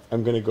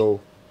 I'm gonna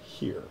go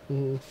here.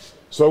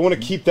 So I want to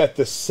keep that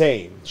the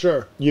same.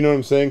 Sure. You know what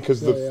I'm saying?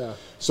 Because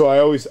so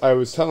I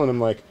was telling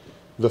him, like,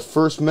 the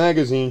first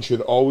magazine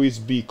should always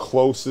be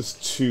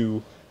closest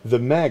to the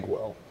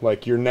magwell.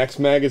 Like, your next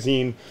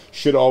magazine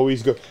should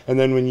always go, and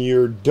then when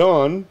you're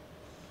done,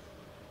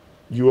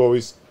 you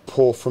always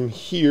pull from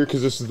here,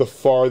 because this is the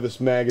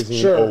farthest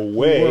magazine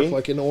away. Work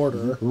like in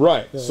order.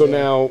 Right. So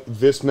now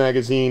this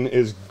magazine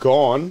is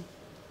gone.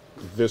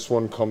 This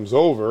one comes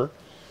over.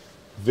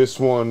 This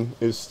one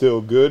is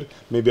still good.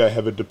 Maybe I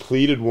have a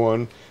depleted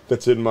one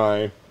that's in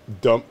my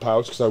dump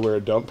pouch, because I wear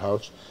a dump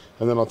pouch,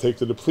 and then I'll take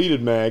the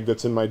depleted mag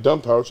that's in my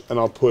dump pouch and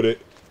I'll put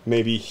it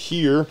maybe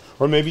here,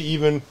 or maybe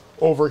even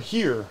over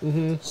here.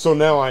 So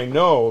now I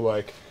know,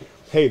 like,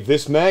 hey,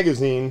 this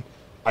magazine,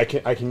 I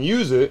can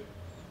use it,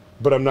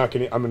 but I'm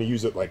gonna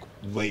use it, like,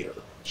 later.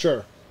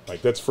 Sure.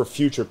 Like, that's for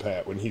future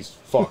Pat when he's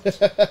fucked.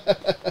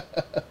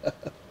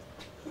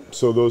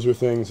 So those are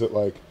things that,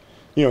 like,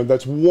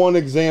 that's one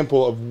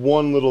example of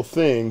one little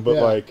thing, but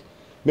like,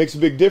 makes a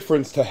big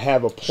difference to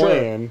have a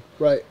plan.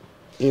 Right.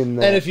 In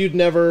that. And if you'd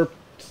never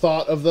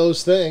thought of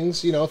those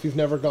things, if you've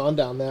never gone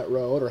down that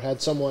road or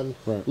had someone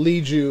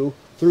lead you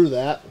through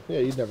that,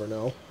 you'd never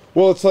know.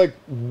 Well, it's like,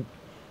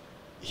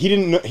 he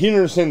didn't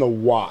understand the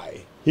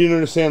why. He didn't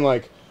understand,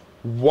 like,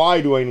 why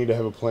do I need to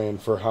have a plan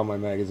for how my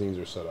magazines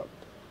are set up?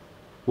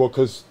 Well,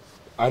 because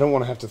I don't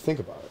want to have to think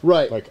about it.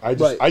 Right. Like, I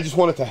just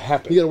want it to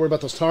happen. You got to worry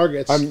about those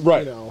targets. I'm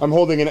right. You know. I'm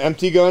holding an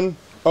empty gun.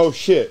 Oh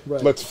shit!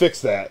 Right. Let's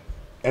fix that,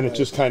 and Right. it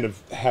just kind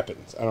of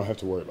happens. I don't have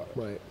to worry about it.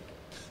 Right.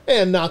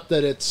 And not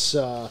that it's.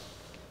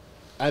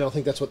 I don't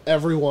think that's what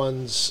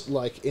everyone's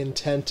like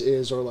intent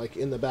is, or like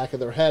in the back of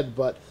their head.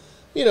 But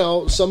you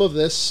know, some of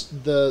this,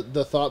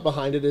 the thought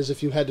behind it is,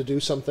 if you had to do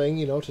something,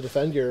 you know, to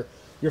defend your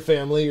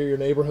family or your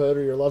neighborhood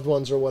or your loved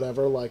ones or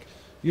whatever, like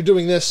you're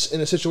doing this in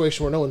a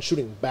situation where no one's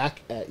shooting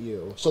back at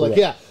you. So like,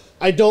 Correct. yeah,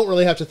 I don't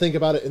really have to think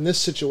about it in this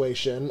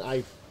situation.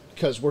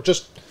 Because we're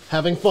just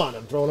having fun.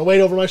 I'm throwing a weight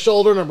over my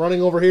shoulder and I'm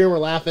running over here and we're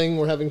laughing.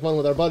 We're having fun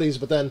with our buddies.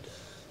 But then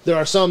there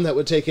are some that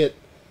would take it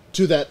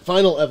to that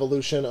final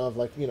evolution of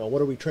like, you know,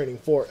 what are we training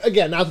for?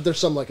 Again, not that there's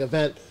some like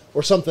event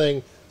or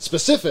something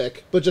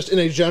specific, but just in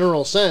a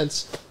general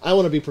sense, I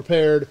want to be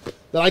prepared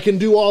that I can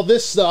do all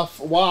this stuff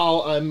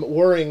while I'm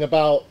worrying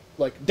about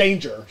like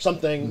danger,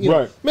 something. You know,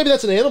 Right. maybe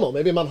that's an animal.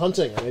 Maybe I'm out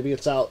hunting, or maybe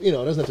it's out. You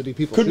know, it doesn't have to be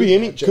people. Could be shooting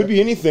any. at you. Could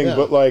be anything. Yeah.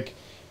 But like,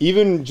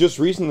 even just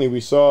recently,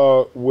 we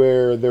saw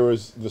where there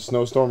was the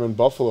snowstorm in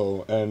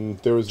Buffalo, and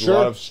there was Sure. a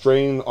lot of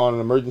strain on an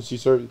emergency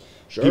service.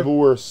 Sure. People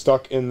were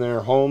stuck in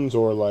their homes,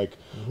 or like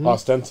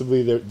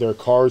ostensibly their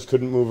cars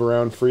couldn't move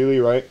around freely.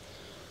 Right.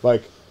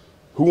 Like,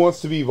 who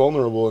wants to be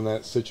vulnerable in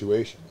that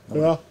situation?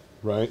 Yeah.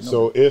 Right.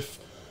 So if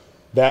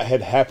that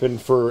had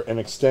happened for an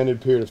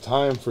extended period of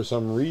time for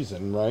some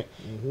reason, right,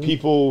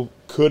 people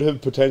could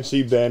have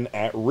potentially been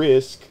at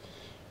risk.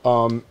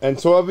 And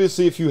so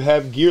obviously if you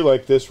have gear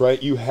like this,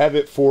 right, you have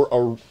it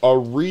for a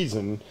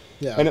reason.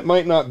 Yeah. And it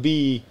might not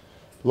be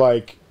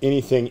like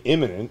anything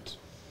imminent,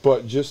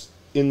 but just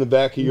in the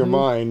back of your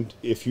mind,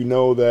 if you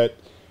know that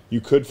you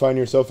could find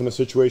yourself in a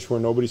situation where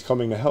nobody's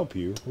coming to help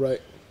you,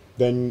 Right.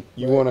 then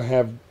you Right. want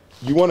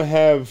to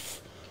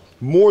have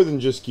more than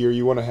just gear.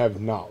 You want to have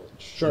knowledge.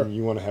 Sure. And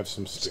you want to have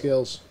some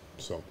skill. Skills.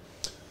 So,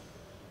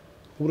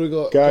 What do we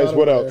go, guys, got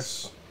what over there?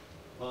 else?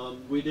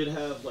 We did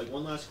have like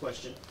one last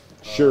question.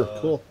 Sure.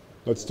 Cool.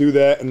 Let's do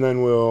that, and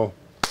then we'll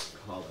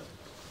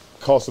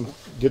Call it.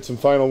 get some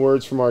final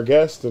words from our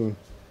guest, and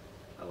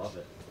I love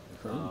it.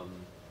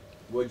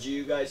 Would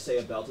you guys say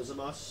a belt is a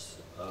must?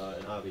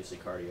 And obviously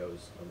cardio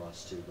is a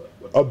must too. But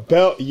what a about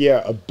belt.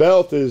 Yeah, a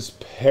belt is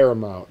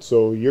paramount.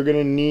 So you're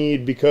gonna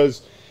need,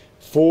 because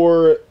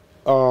for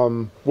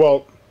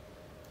well,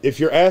 if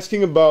you're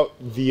asking about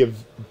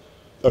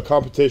a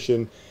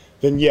competition,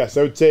 then yes,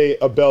 I would say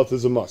a belt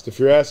is a must. If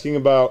you're asking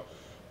about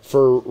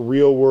for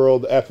real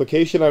world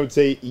application, I would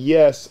say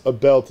yes, a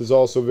belt is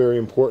also very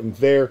important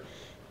there,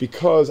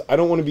 because I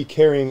don't want to be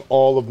carrying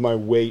all of my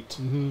weight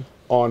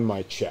on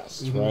my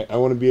chest, right? I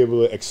want to be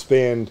able to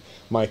expand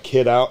my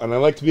kit out, and I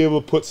like to be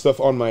able to put stuff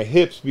on my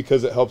hips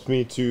because it helps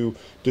me to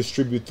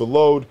distribute the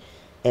load,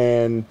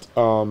 and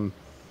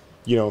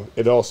you know,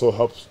 it also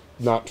helps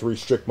not to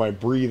restrict my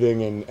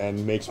breathing,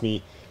 and makes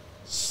me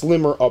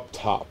slimmer up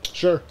top.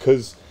 Sure.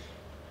 Because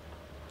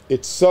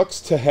it sucks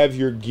to have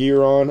your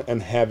gear on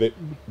and have it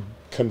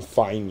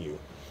confine you.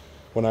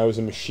 When I was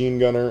a machine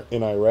gunner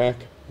in Iraq,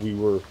 we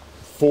were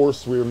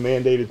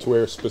mandated to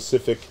wear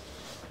specific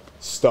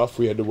stuff.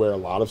 We had to wear a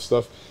lot of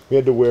stuff. We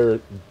had to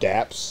wear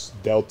DAPs,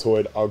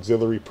 deltoid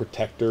auxiliary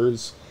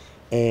protectors,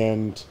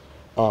 and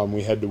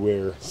we had to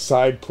wear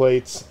side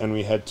plates, and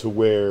we had to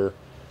wear,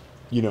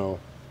 you know,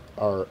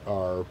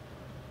 our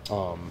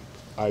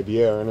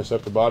IBA, our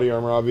interceptor body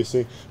armor,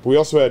 obviously. But we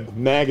also had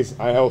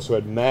I also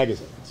had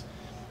magazines,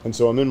 and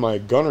so I'm in my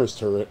gunner's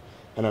turret,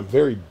 and I'm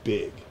very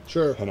big.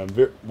 Sure. And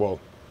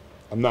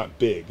I'm not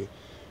big,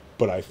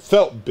 but I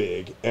felt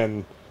big,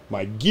 and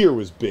my gear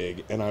was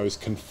big, and I was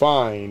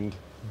confined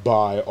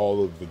by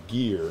all of the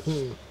gear,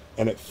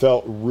 and it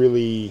felt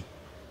really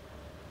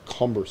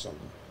cumbersome.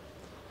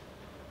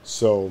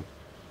 So,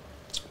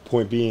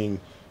 point being,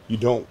 you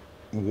don't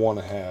want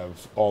to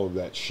have all of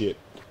that shit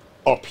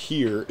up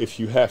here. If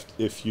you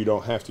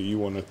don't have to, you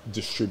want to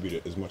distribute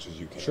it as much as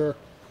you can. Sure.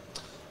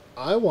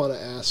 I want to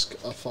ask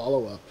a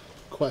follow-up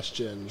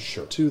question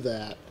Sure. to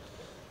that.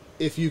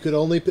 If you could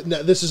only...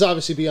 Now, this is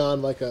obviously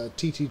beyond like a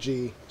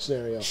TTG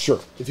scenario. Sure.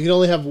 If you could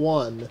only have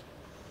one,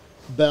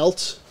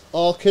 belt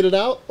all kitted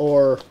out,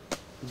 or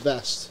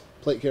vest,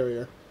 plate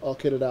carrier, all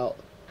kitted out?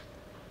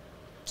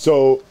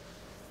 So,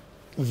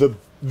 the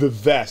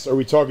vest, are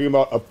we talking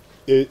about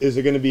is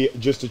it going to be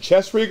just a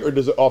chest rig, or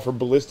does it offer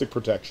ballistic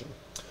protection?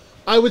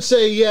 I would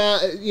say, yeah,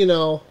 you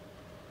know,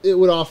 it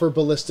would offer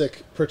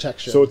ballistic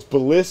protection. So it's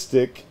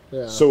ballistic.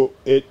 Yeah. So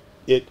it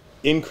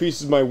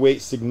increases my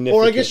weight significantly.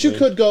 Or I guess you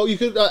could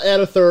add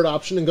a third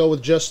option and go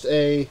with just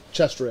a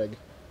chest rig.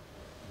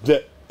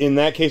 In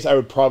that case, I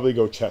would probably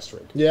go chest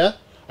rig. Yeah?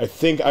 I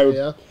think I would,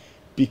 Yeah.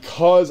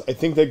 because I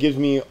think that gives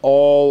me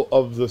all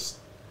of this.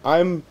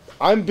 I'm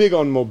big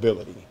on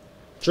mobility,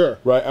 Sure.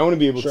 right? I want to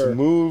be able Sure. to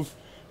move,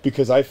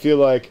 because I feel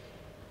like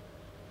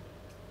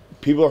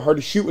people are hard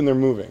to shoot when they're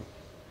moving.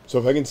 So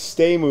if I can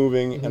stay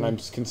moving and I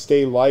can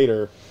stay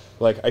lighter,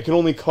 like I can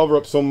only cover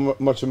up so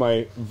much of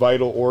my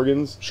vital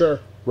organs. Sure.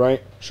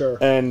 right? Sure.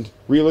 And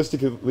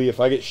realistically, if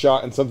I get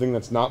shot in something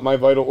that's not my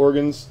vital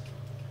organs,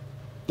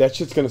 that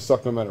shit's gonna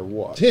suck no matter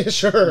what. Yeah,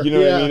 sure. You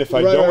know what I mean? If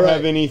I don't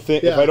have anything,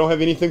 if Yeah. I don't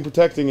have anything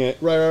protecting it,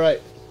 Right.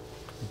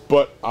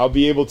 but I'll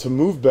be able to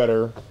move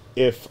better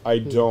if I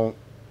don't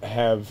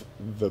have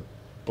the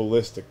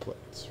ballistic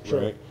plates,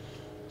 Sure. right?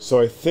 So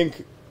I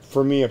think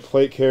for me, a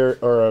plate carrier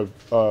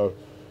or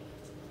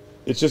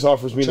it just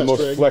offers me the Chest most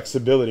rig.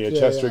 flexibility. A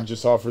chest yeah. rig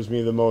just offers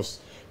me the most,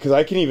 because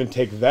I can even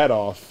take that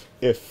off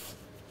if,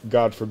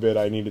 God forbid,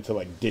 I needed to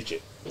like ditch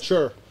it.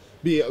 Sure.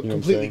 Be what I'm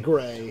completely saying?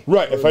 gray.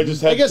 Right. If I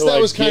just had I guess to that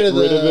like was kind get of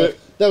rid of it.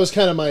 that was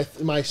kind of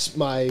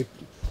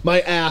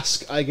my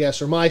ask, I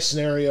guess, or my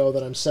scenario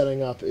that I'm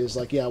setting up is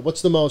like, yeah,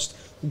 what's the most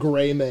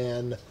gray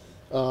man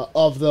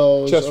of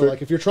those? Chest Or rig.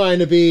 like if you're trying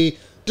to be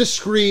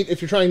discreet,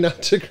 if you're trying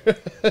not to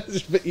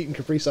eating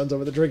Capri Suns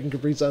over the drinking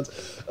Capri Suns,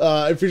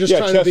 if you're just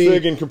trying to chest be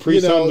rig and Capri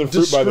Suns and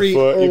fruit by the discreet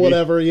foot, or you'd be-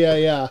 whatever,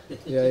 yeah.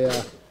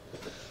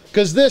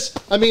 Because this,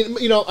 I mean,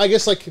 I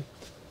guess like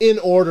in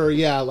order,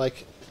 yeah,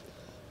 like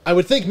I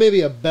would think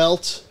maybe a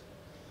belt.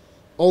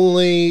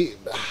 Only,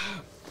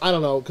 I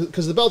don't know,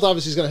 because the belt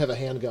obviously is going to have a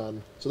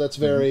handgun, so that's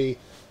very,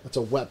 that's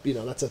a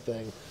weapon, that's a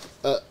thing.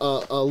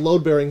 A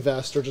load-bearing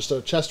vest or just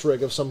a chest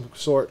rig of some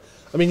sort.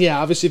 I mean, yeah,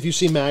 obviously if you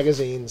see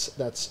magazines,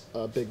 that's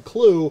a big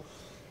clue.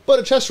 But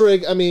a chest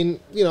rig, I mean,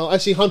 I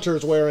see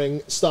hunters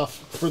wearing stuff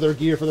for their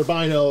gear, for their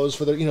binos,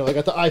 for their, I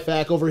got the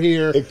IFAK over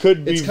here. It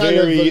could be It's kind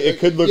of it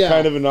could look yeah.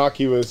 kind of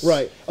innocuous.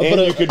 Right. And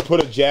But you could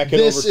put a jacket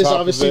over top This is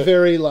obviously of it.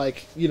 very,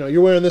 like,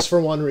 you're wearing this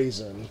for one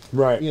reason.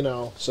 Right.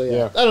 So yeah.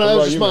 Yeah. I don't know, What that was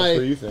about just you, Max? my... What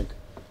do you think?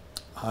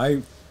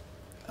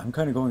 I'm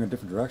kind of going a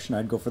different direction.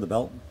 I'd go for the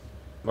belt.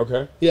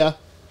 Okay. Yeah.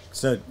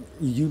 So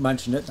you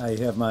mentioned it. I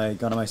have my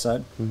gun on my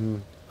side. Mm-hmm.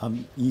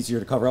 I'm easier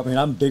to cover up. I mean,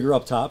 I'm bigger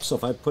up top, so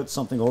if I put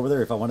something over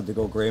there, if I wanted to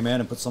go gray man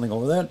and put something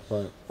over that,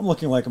 Right. I'm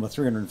looking like I'm a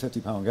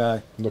 350-pound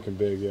guy Looking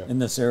big, yeah. in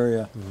this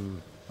area.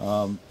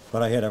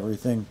 But I had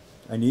everything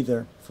I need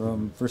there,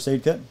 from first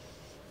aid kit,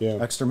 Yeah.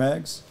 extra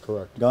mags,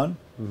 Correct. gun,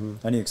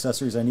 any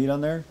accessories I need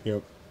on there,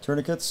 Yep.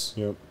 tourniquets,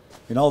 Yep.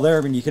 all there.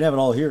 I mean, you can have it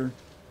all here.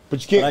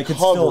 But you But I can't could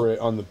cover still- it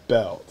on the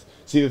belt.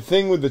 See, the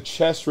thing with the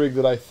chest rig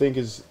that I think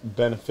is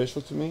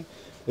beneficial to me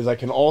is I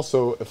can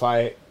also, if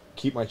I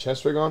keep my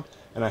chest rig on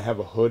and I have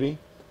a hoodie,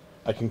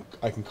 I can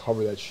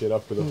cover that shit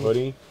up with a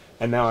hoodie,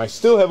 and now I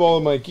still have all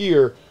of my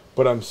gear,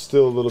 but I'm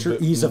still a little Sure,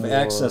 bit ease of more-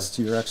 access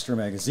to your extra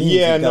magazines.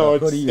 Yeah, You've got no, a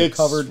hoodie, you're it's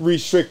covered.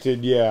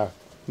 restricted. Yeah,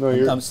 no,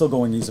 you're. I'm still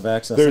going ease of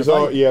access. There's If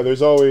I-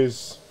 there's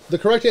always The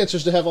correct answer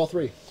is to have all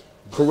three.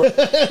 correct.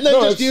 And then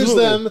No, just use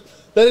absolutely. them.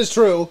 That is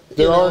true.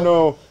 There are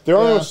no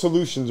Yeah.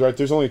 solutions, right?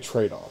 There's only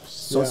trade-offs.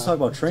 So let's Yeah. talk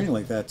about training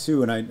like that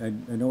too. And I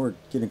know we're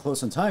getting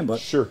close on time, but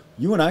Sure.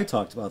 you and I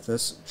talked about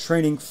this: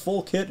 training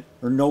full kit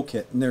or no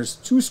kit. And there's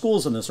two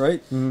schools in this,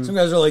 right? Mm-hmm. Some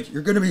guys are like,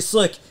 "You're going to be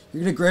slick.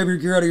 You're going to grab your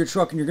gear out of your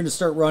truck and you're going to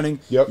start running.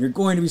 Yep. You're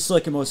going to be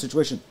slick in most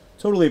situations."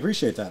 Totally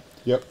appreciate that.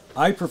 Yep.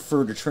 I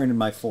prefer to train in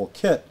my full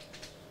kit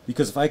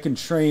because if I can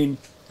train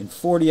in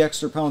 40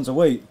 extra pounds of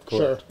weight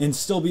Sure. and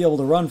still be able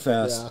to run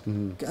fast, Yeah.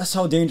 guess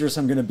how dangerous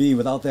I'm going to be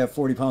without that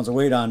 40 pounds of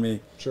weight on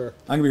me. Sure.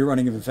 I'm going to be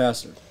running even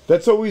faster.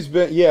 That's always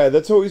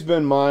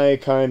been my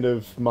kind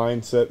of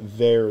mindset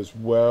there as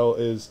well,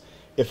 is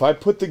if I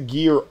put the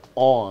gear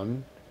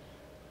on,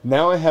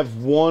 now I have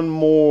one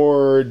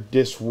more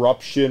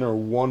disruption or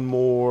one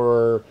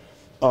more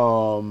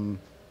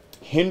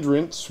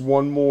hindrance,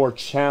 one more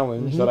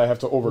challenge that I have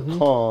to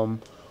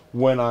overcome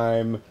when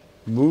I'm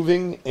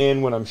moving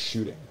and when I'm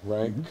shooting,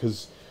 right?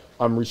 Because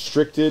I'm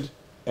restricted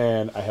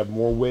and I have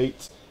more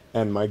weight,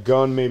 and my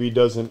gun maybe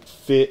doesn't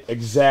fit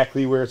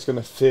exactly where it's going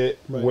to fit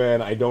Right.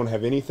 when I don't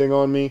have anything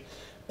on me.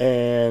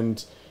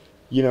 And,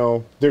 you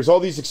know, there's all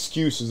these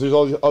excuses. There's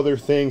all these other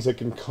things that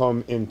can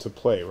come into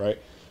play, right?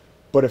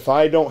 But if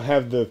I don't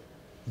have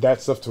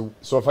that stuff to...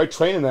 So if I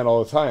train in that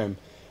all the time,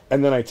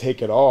 and then I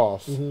take it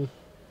off,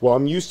 well,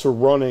 I'm used to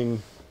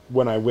running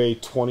when I weigh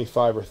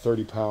 25 or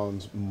 30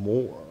 pounds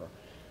more.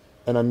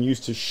 And I'm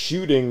used to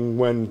shooting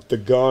when the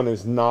gun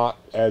is not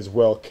as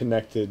well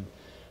connected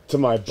to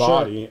my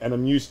body. And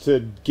I'm used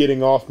to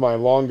getting off my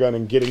long gun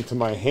and getting to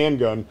my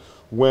handgun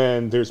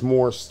when there's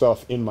more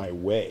stuff in my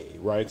way,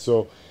 right?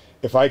 So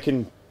if I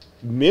can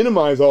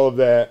minimize all of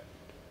that,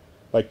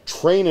 like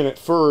train in it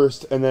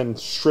first and then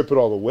strip it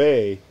all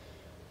away,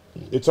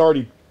 it's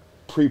already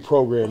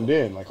pre-programmed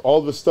in. Like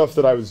all the stuff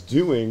that I was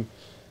doing,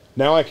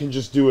 now I can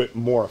just do it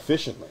more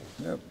efficiently.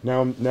 Yep.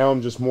 Now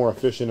I'm just more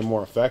efficient and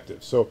more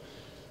effective. So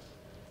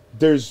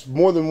there's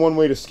more than one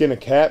way to skin a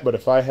cat, but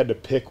if I had to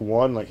pick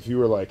one, like if you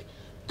were like,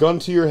 gun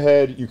to your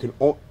head, you can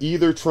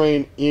either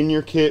train in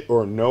your kit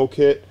or no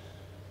kit,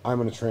 I'm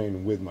going to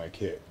train with my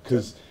kit.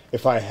 Because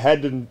if I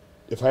had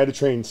to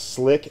train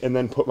slick and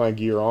then put my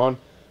gear on,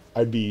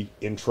 I'd be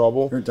in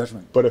trouble. You're in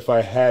detriment. But if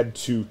I had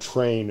to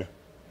train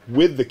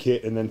with the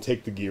kit and then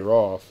take the gear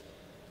off,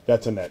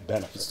 that's a net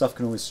benefit. Stuff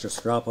can always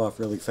just drop off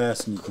really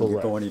fast and you can get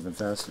Correct. going even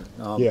faster.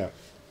 Yeah,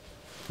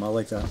 I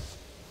like that.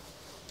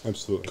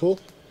 absolutely. Cool.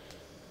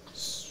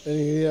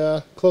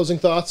 Any closing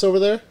thoughts over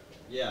there?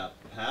 Yeah,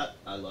 Pat,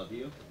 I love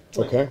you.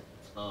 Okay.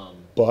 Um,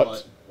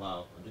 But-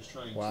 wow, I'm just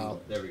trying Wow.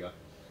 to. There we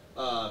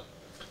go.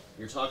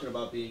 You're talking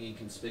about being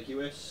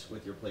inconspicuous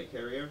with your plate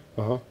carrier.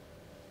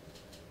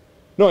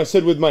 No, I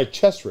said with my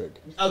chest rig.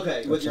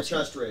 Okay, with your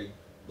chest rig,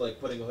 like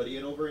putting a hoodie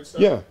in over and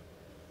stuff. Yeah,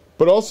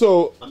 but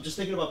also I'm just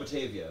thinking about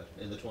Batavia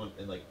in the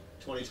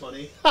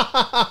 2020.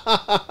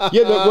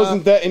 yeah, that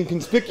wasn't that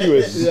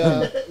inconspicuous.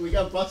 Yeah. We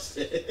got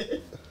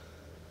busted.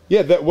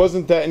 Yeah, that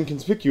wasn't that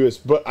inconspicuous,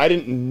 but I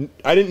didn't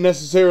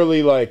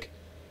necessarily like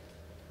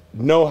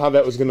know how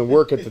that was going to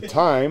work at the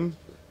time.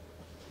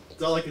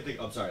 That's all I could think.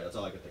 I'm sorry. That's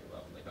all I could think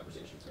about when the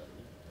conversation's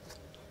happening.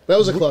 That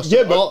was a cluster.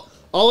 Yeah, but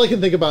all I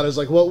can think about is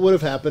like what would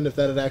have happened if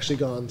that had actually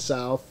gone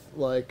south.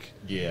 Like,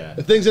 Yeah.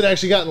 if things had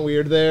actually gotten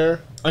weird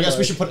there. I guess we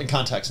like- should put it in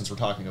context since we're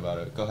talking about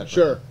it. Go ahead.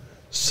 Sure.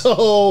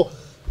 So,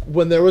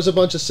 when there was a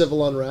bunch of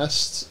civil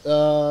unrest,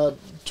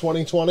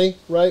 2020,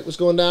 right, was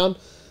going down.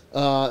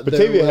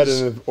 Batavia had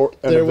an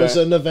there was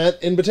event, an event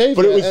in Batavia,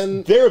 but it was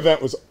and their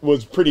event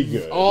was pretty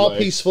good. all like,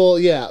 peaceful,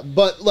 yeah.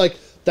 But like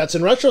that's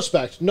in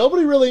retrospect.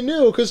 Nobody really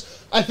knew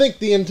because I think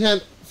the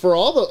intent for a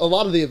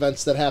lot of the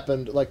events that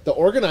happened, like the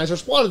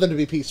organizers wanted them to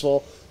be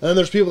peaceful, and then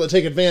there's people that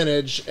take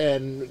advantage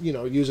and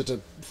use it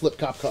to flip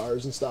cop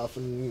cars and stuff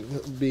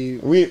and be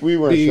we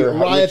weren't be sure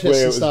which riotous way it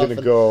and was stuff. going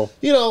to go.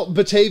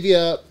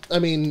 Batavia, I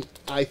mean,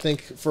 I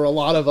think for a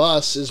lot of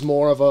us is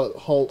more of our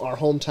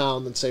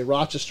hometown than say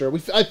Rochester.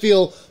 I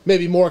feel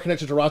maybe more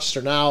connected to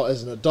Rochester now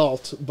as an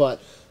adult,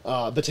 but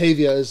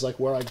Batavia is like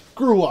where I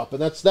grew up,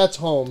 and that's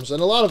homes,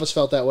 and a lot of us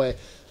felt that way.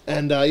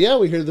 And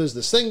we hear there's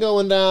this thing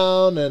going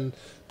down, and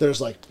there's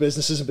like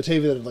businesses in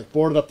Batavia that have like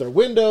boarded up their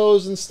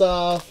windows and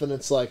stuff, and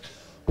it's like,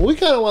 well, we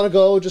kind of want to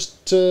go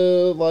just to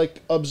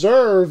like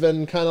observe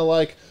and kind of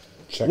like,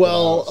 Check it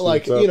well, out, see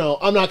like what's up.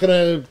 I'm not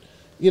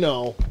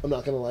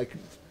gonna like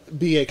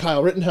be a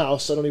Kyle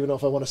Rittenhouse. I don't even know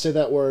if I want to say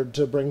that word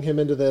to bring him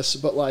into this,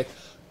 but like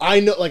I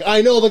know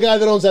the guy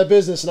that owns that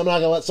business, and I'm not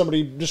gonna let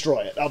somebody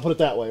destroy it. I'll put it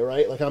that way,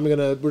 right? Like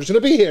we're just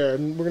gonna be here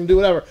and we're gonna do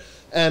whatever.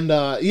 And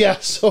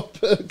so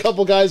a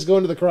couple guys go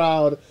into the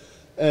crowd,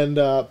 and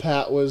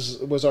Pat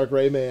was our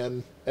gray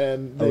man,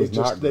 and he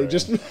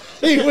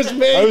was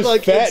made I was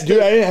like fat,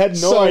 dude. I had no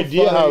so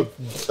idea funny.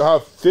 how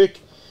thick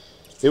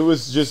it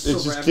was. It just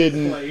Ceramic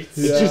didn't. plates.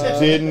 It just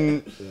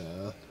didn't.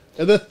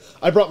 And then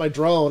I brought my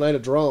drone. I had a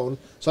drone,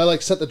 so I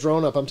like set the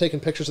drone up. I'm taking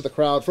pictures of the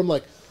crowd from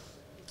like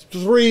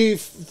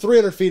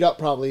 300 feet up,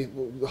 probably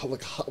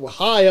like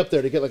high up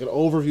there to get like an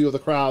overview of the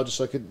crowd, just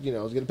so I could get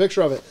a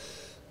picture of it.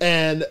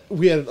 And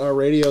we had our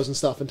radios and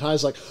stuff, and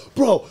Ty's like,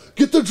 bro,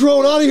 get the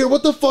drone out of here.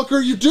 What the fuck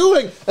are you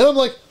doing? And I'm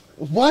like,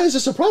 why is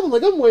this a problem?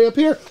 Like, I'm way up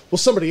here. Well,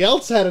 somebody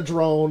else had a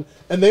drone,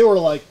 and they were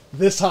like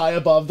this high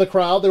above the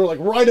crowd. They were like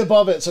right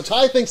above it. So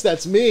Ty thinks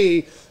that's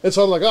me. And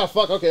so I'm like, oh,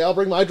 fuck, okay, I'll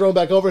bring my drone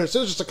back over here. So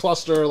it was just a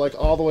cluster, like,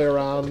 all the way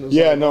around. It was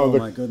Yeah, like, no. Oh the,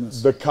 my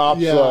goodness. The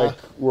cops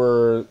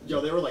were Yo,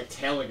 they were like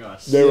tailing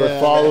us. they were Yeah.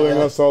 following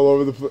us all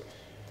over the place.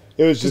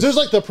 It was just. Because there's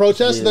like the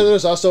protest, and then weird.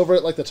 there's us over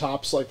at like the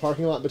Tops like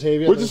parking lot in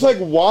Batavia. We're just like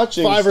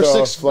watching five or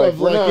stuff, six like, of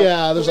we're like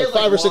not- there's We like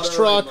had, 5 or 6 water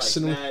trucks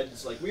and, and like,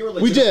 meds. Like, we were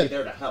We legitimately did.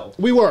 there to help.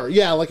 we were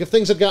like if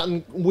things had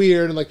gotten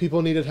weird and like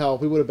people needed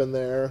help, we would have been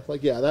there.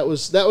 Like that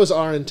was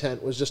our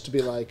intent, was just to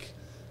be like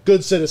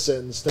good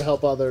citizens to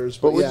help others.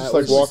 But we're yeah, just it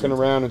like was- walking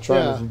around and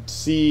trying to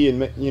see and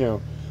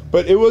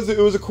But it was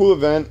a cool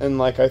event, and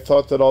like I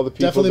thought that all the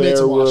people Definitely made there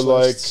some were watch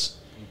like. lists.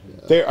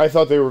 I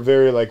thought they were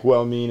very like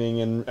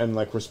well-meaning and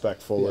like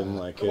respectful and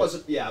like It was a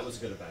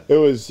good event. it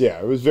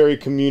was very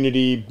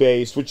community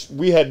based, which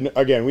we had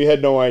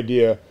no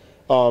idea,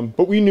 but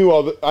I knew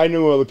all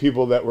the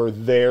people that were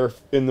there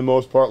in the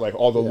most part, like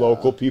all the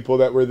local people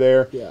that were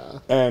there,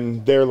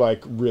 and they're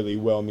like really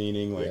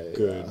well-meaning, like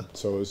good. yeah.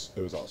 So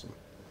it was awesome.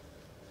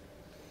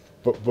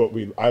 But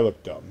I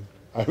looked dumb.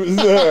 I was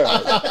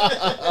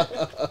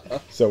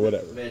so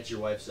whatever. Mitch, your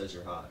wife says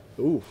you're hot.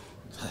 Ooh.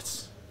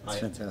 That's I-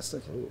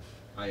 fantastic.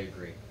 I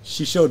agree.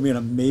 She showed me an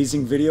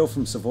amazing video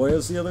from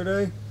Savoya's the other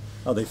day.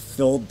 How they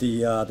filled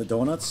the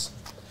donuts.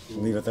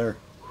 Leave it there.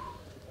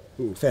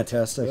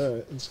 Fantastic.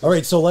 All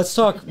right, so let's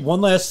talk one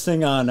last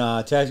thing on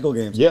tactical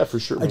games. Yeah, for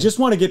sure. I just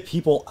want to get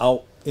people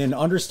out in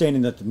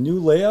understanding that the new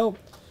layout,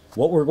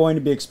 what we're going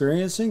to be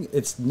experiencing,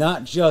 it's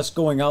not just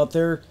going out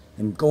there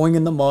and going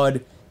in the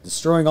mud,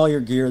 destroying all your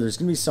gear. There's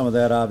going to be some of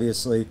that,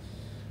 obviously.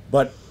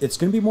 But it's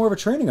going to be more of a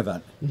training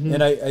event.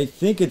 And I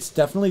think it's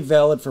definitely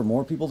valid for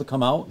more people to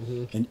come out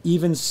and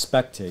even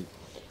spectate.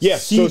 Yeah,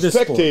 See so the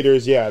sport.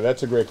 spectators,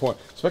 that's a great point.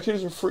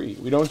 Spectators are free.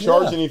 We don't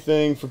charge Yeah.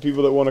 anything for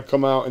people that want to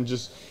come out and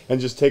just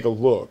take a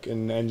look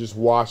and just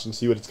watch and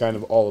see what it's kind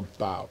of all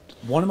about.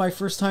 One of my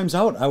first times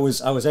out, I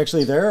was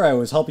actually there. I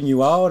was helping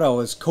you out. I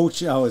was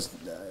coaching. I was,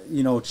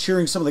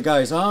 cheering some of the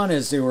guys on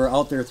as they were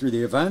out there through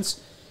the events,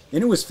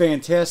 and it was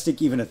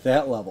fantastic even at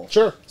that level.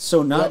 Sure.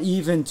 So not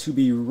even to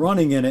be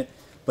running in it,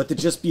 but to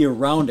just be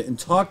around it and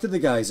talk to the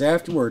guys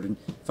afterward and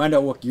find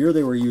out what gear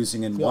they were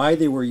using and why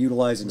they were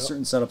utilizing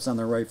certain setups on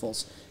their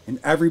rifles. And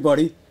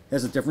everybody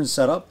has a different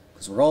setup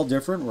because we're all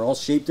different. We're all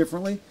shaped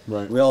differently.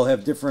 Right. We all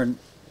have different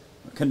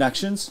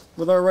connections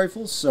with our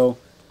rifles. So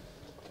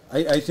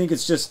I think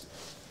it's just.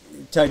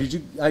 Ty,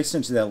 I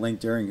sent you that link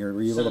during here.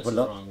 Were you able to put it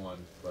the up? wrong one,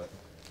 but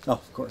Oh,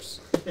 of course.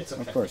 It's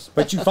okay. Of course.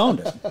 But you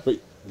found it. But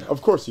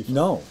of course you.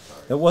 No.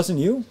 That wasn't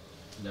you?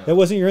 No. That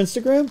wasn't your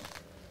Instagram?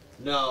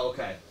 No.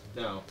 Okay.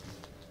 No.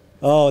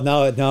 Oh,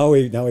 now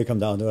we come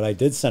down to it. I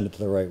did send it to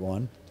the right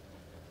one.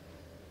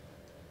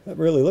 That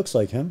really looks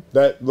like him.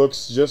 That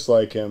looks just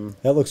like him.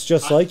 That looks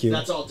just like you.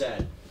 That's all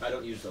dead. I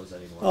don't use those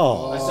anymore.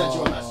 Oh. I sent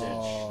you a message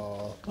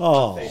on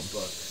Oh.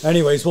 Facebook.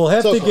 Anyways, we'll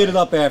have It's to okay. get it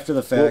up after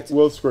the fact.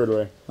 We'll square it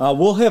away.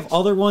 We'll have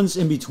other ones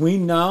in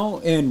between now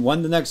and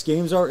when the next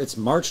games are. It's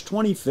March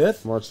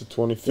 25th. March the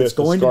 25th. It's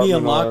going to be in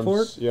Escarpment Lockport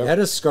Arms. Yep. at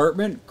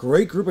Escarpment.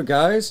 Great group of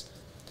guys.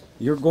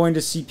 You're going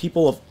to see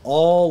people of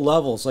all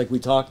levels, like we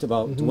talked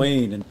about,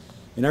 Dwayne and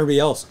everybody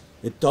else.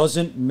 It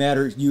doesn't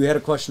matter. You had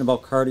a question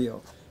about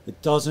cardio. It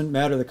doesn't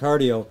matter the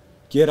cardio.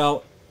 Get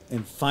out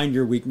and find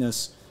your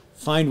weakness.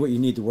 Find what you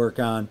need to work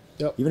on.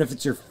 Yep. Even if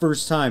it's your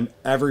first time,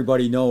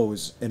 everybody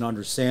knows and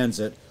understands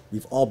it.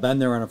 We've all been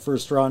there on a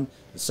first run,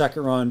 the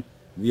second run,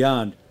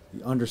 beyond.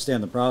 We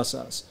understand the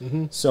process.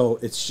 So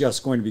it's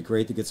just going to be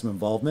great to get some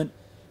involvement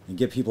and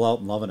get people out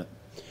and loving it.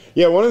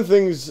 Yeah, one of the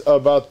things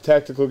about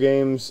tactical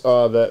games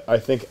that I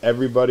think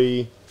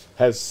everybody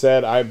has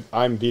said,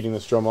 I'm beating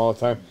this drum all the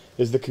time,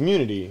 is the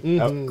community.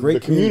 Great the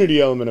community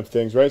element of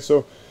things, right?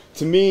 So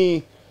to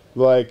me,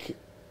 like,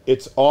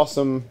 it's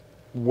awesome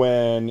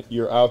when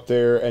you're out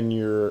there and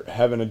you're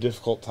having a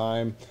difficult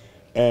time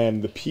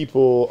and the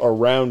people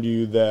around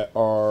you that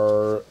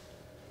are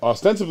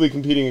ostensibly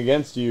competing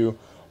against you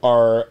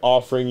are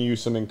offering you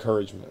some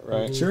encouragement,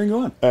 right? Cheering you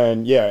on.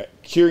 And yeah,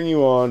 cheering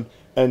you on.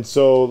 And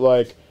so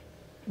like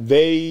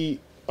they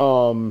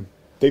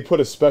put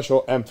a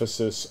special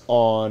emphasis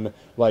on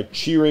like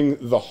cheering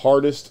the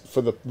hardest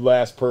for the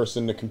last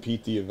person to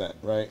compete the event,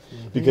 right?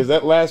 Because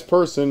that last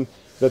person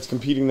that's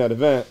competing that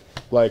event,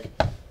 like,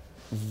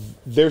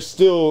 they're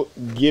still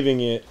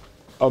giving it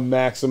a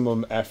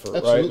maximum effort,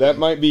 Absolutely. right? That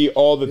might be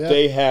all that Yeah.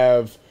 they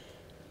have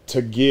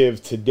to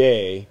give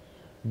today,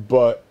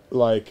 but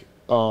like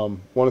one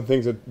of the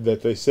things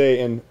that they say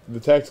in the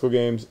tactical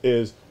games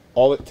is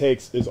all it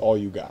takes is all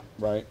you got,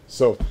 right?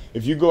 So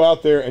if you go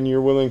out there and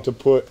you're willing to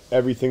put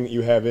everything that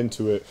you have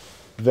into it,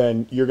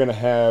 then you're going to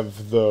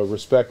have the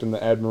respect and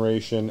the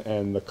admiration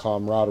and the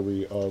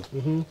camaraderie of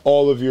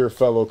all of your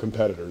fellow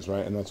competitors,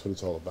 right? And that's what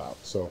it's all about.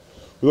 So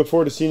we look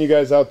forward to seeing you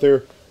guys out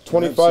there.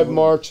 25 Absolutely.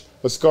 March,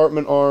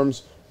 Escarpment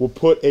Arms. We'll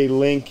put a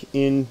link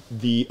in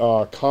the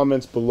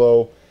comments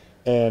below.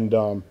 And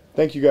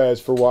thank you guys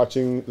for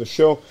watching the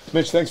show.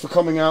 Mitch, thanks for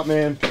coming out,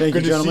 man. Thank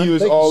Good you, to gentlemen. see you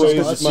as Thank you so always,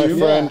 much. my Yeah.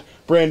 friend.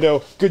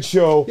 Brando, good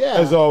show Yeah.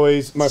 as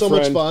always, my So much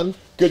friend. fun.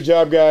 Good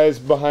job, guys,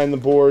 behind the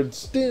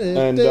boards.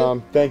 And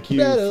thank you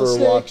for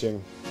Rattlesnake.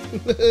 watching.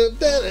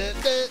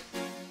 Da-da-da.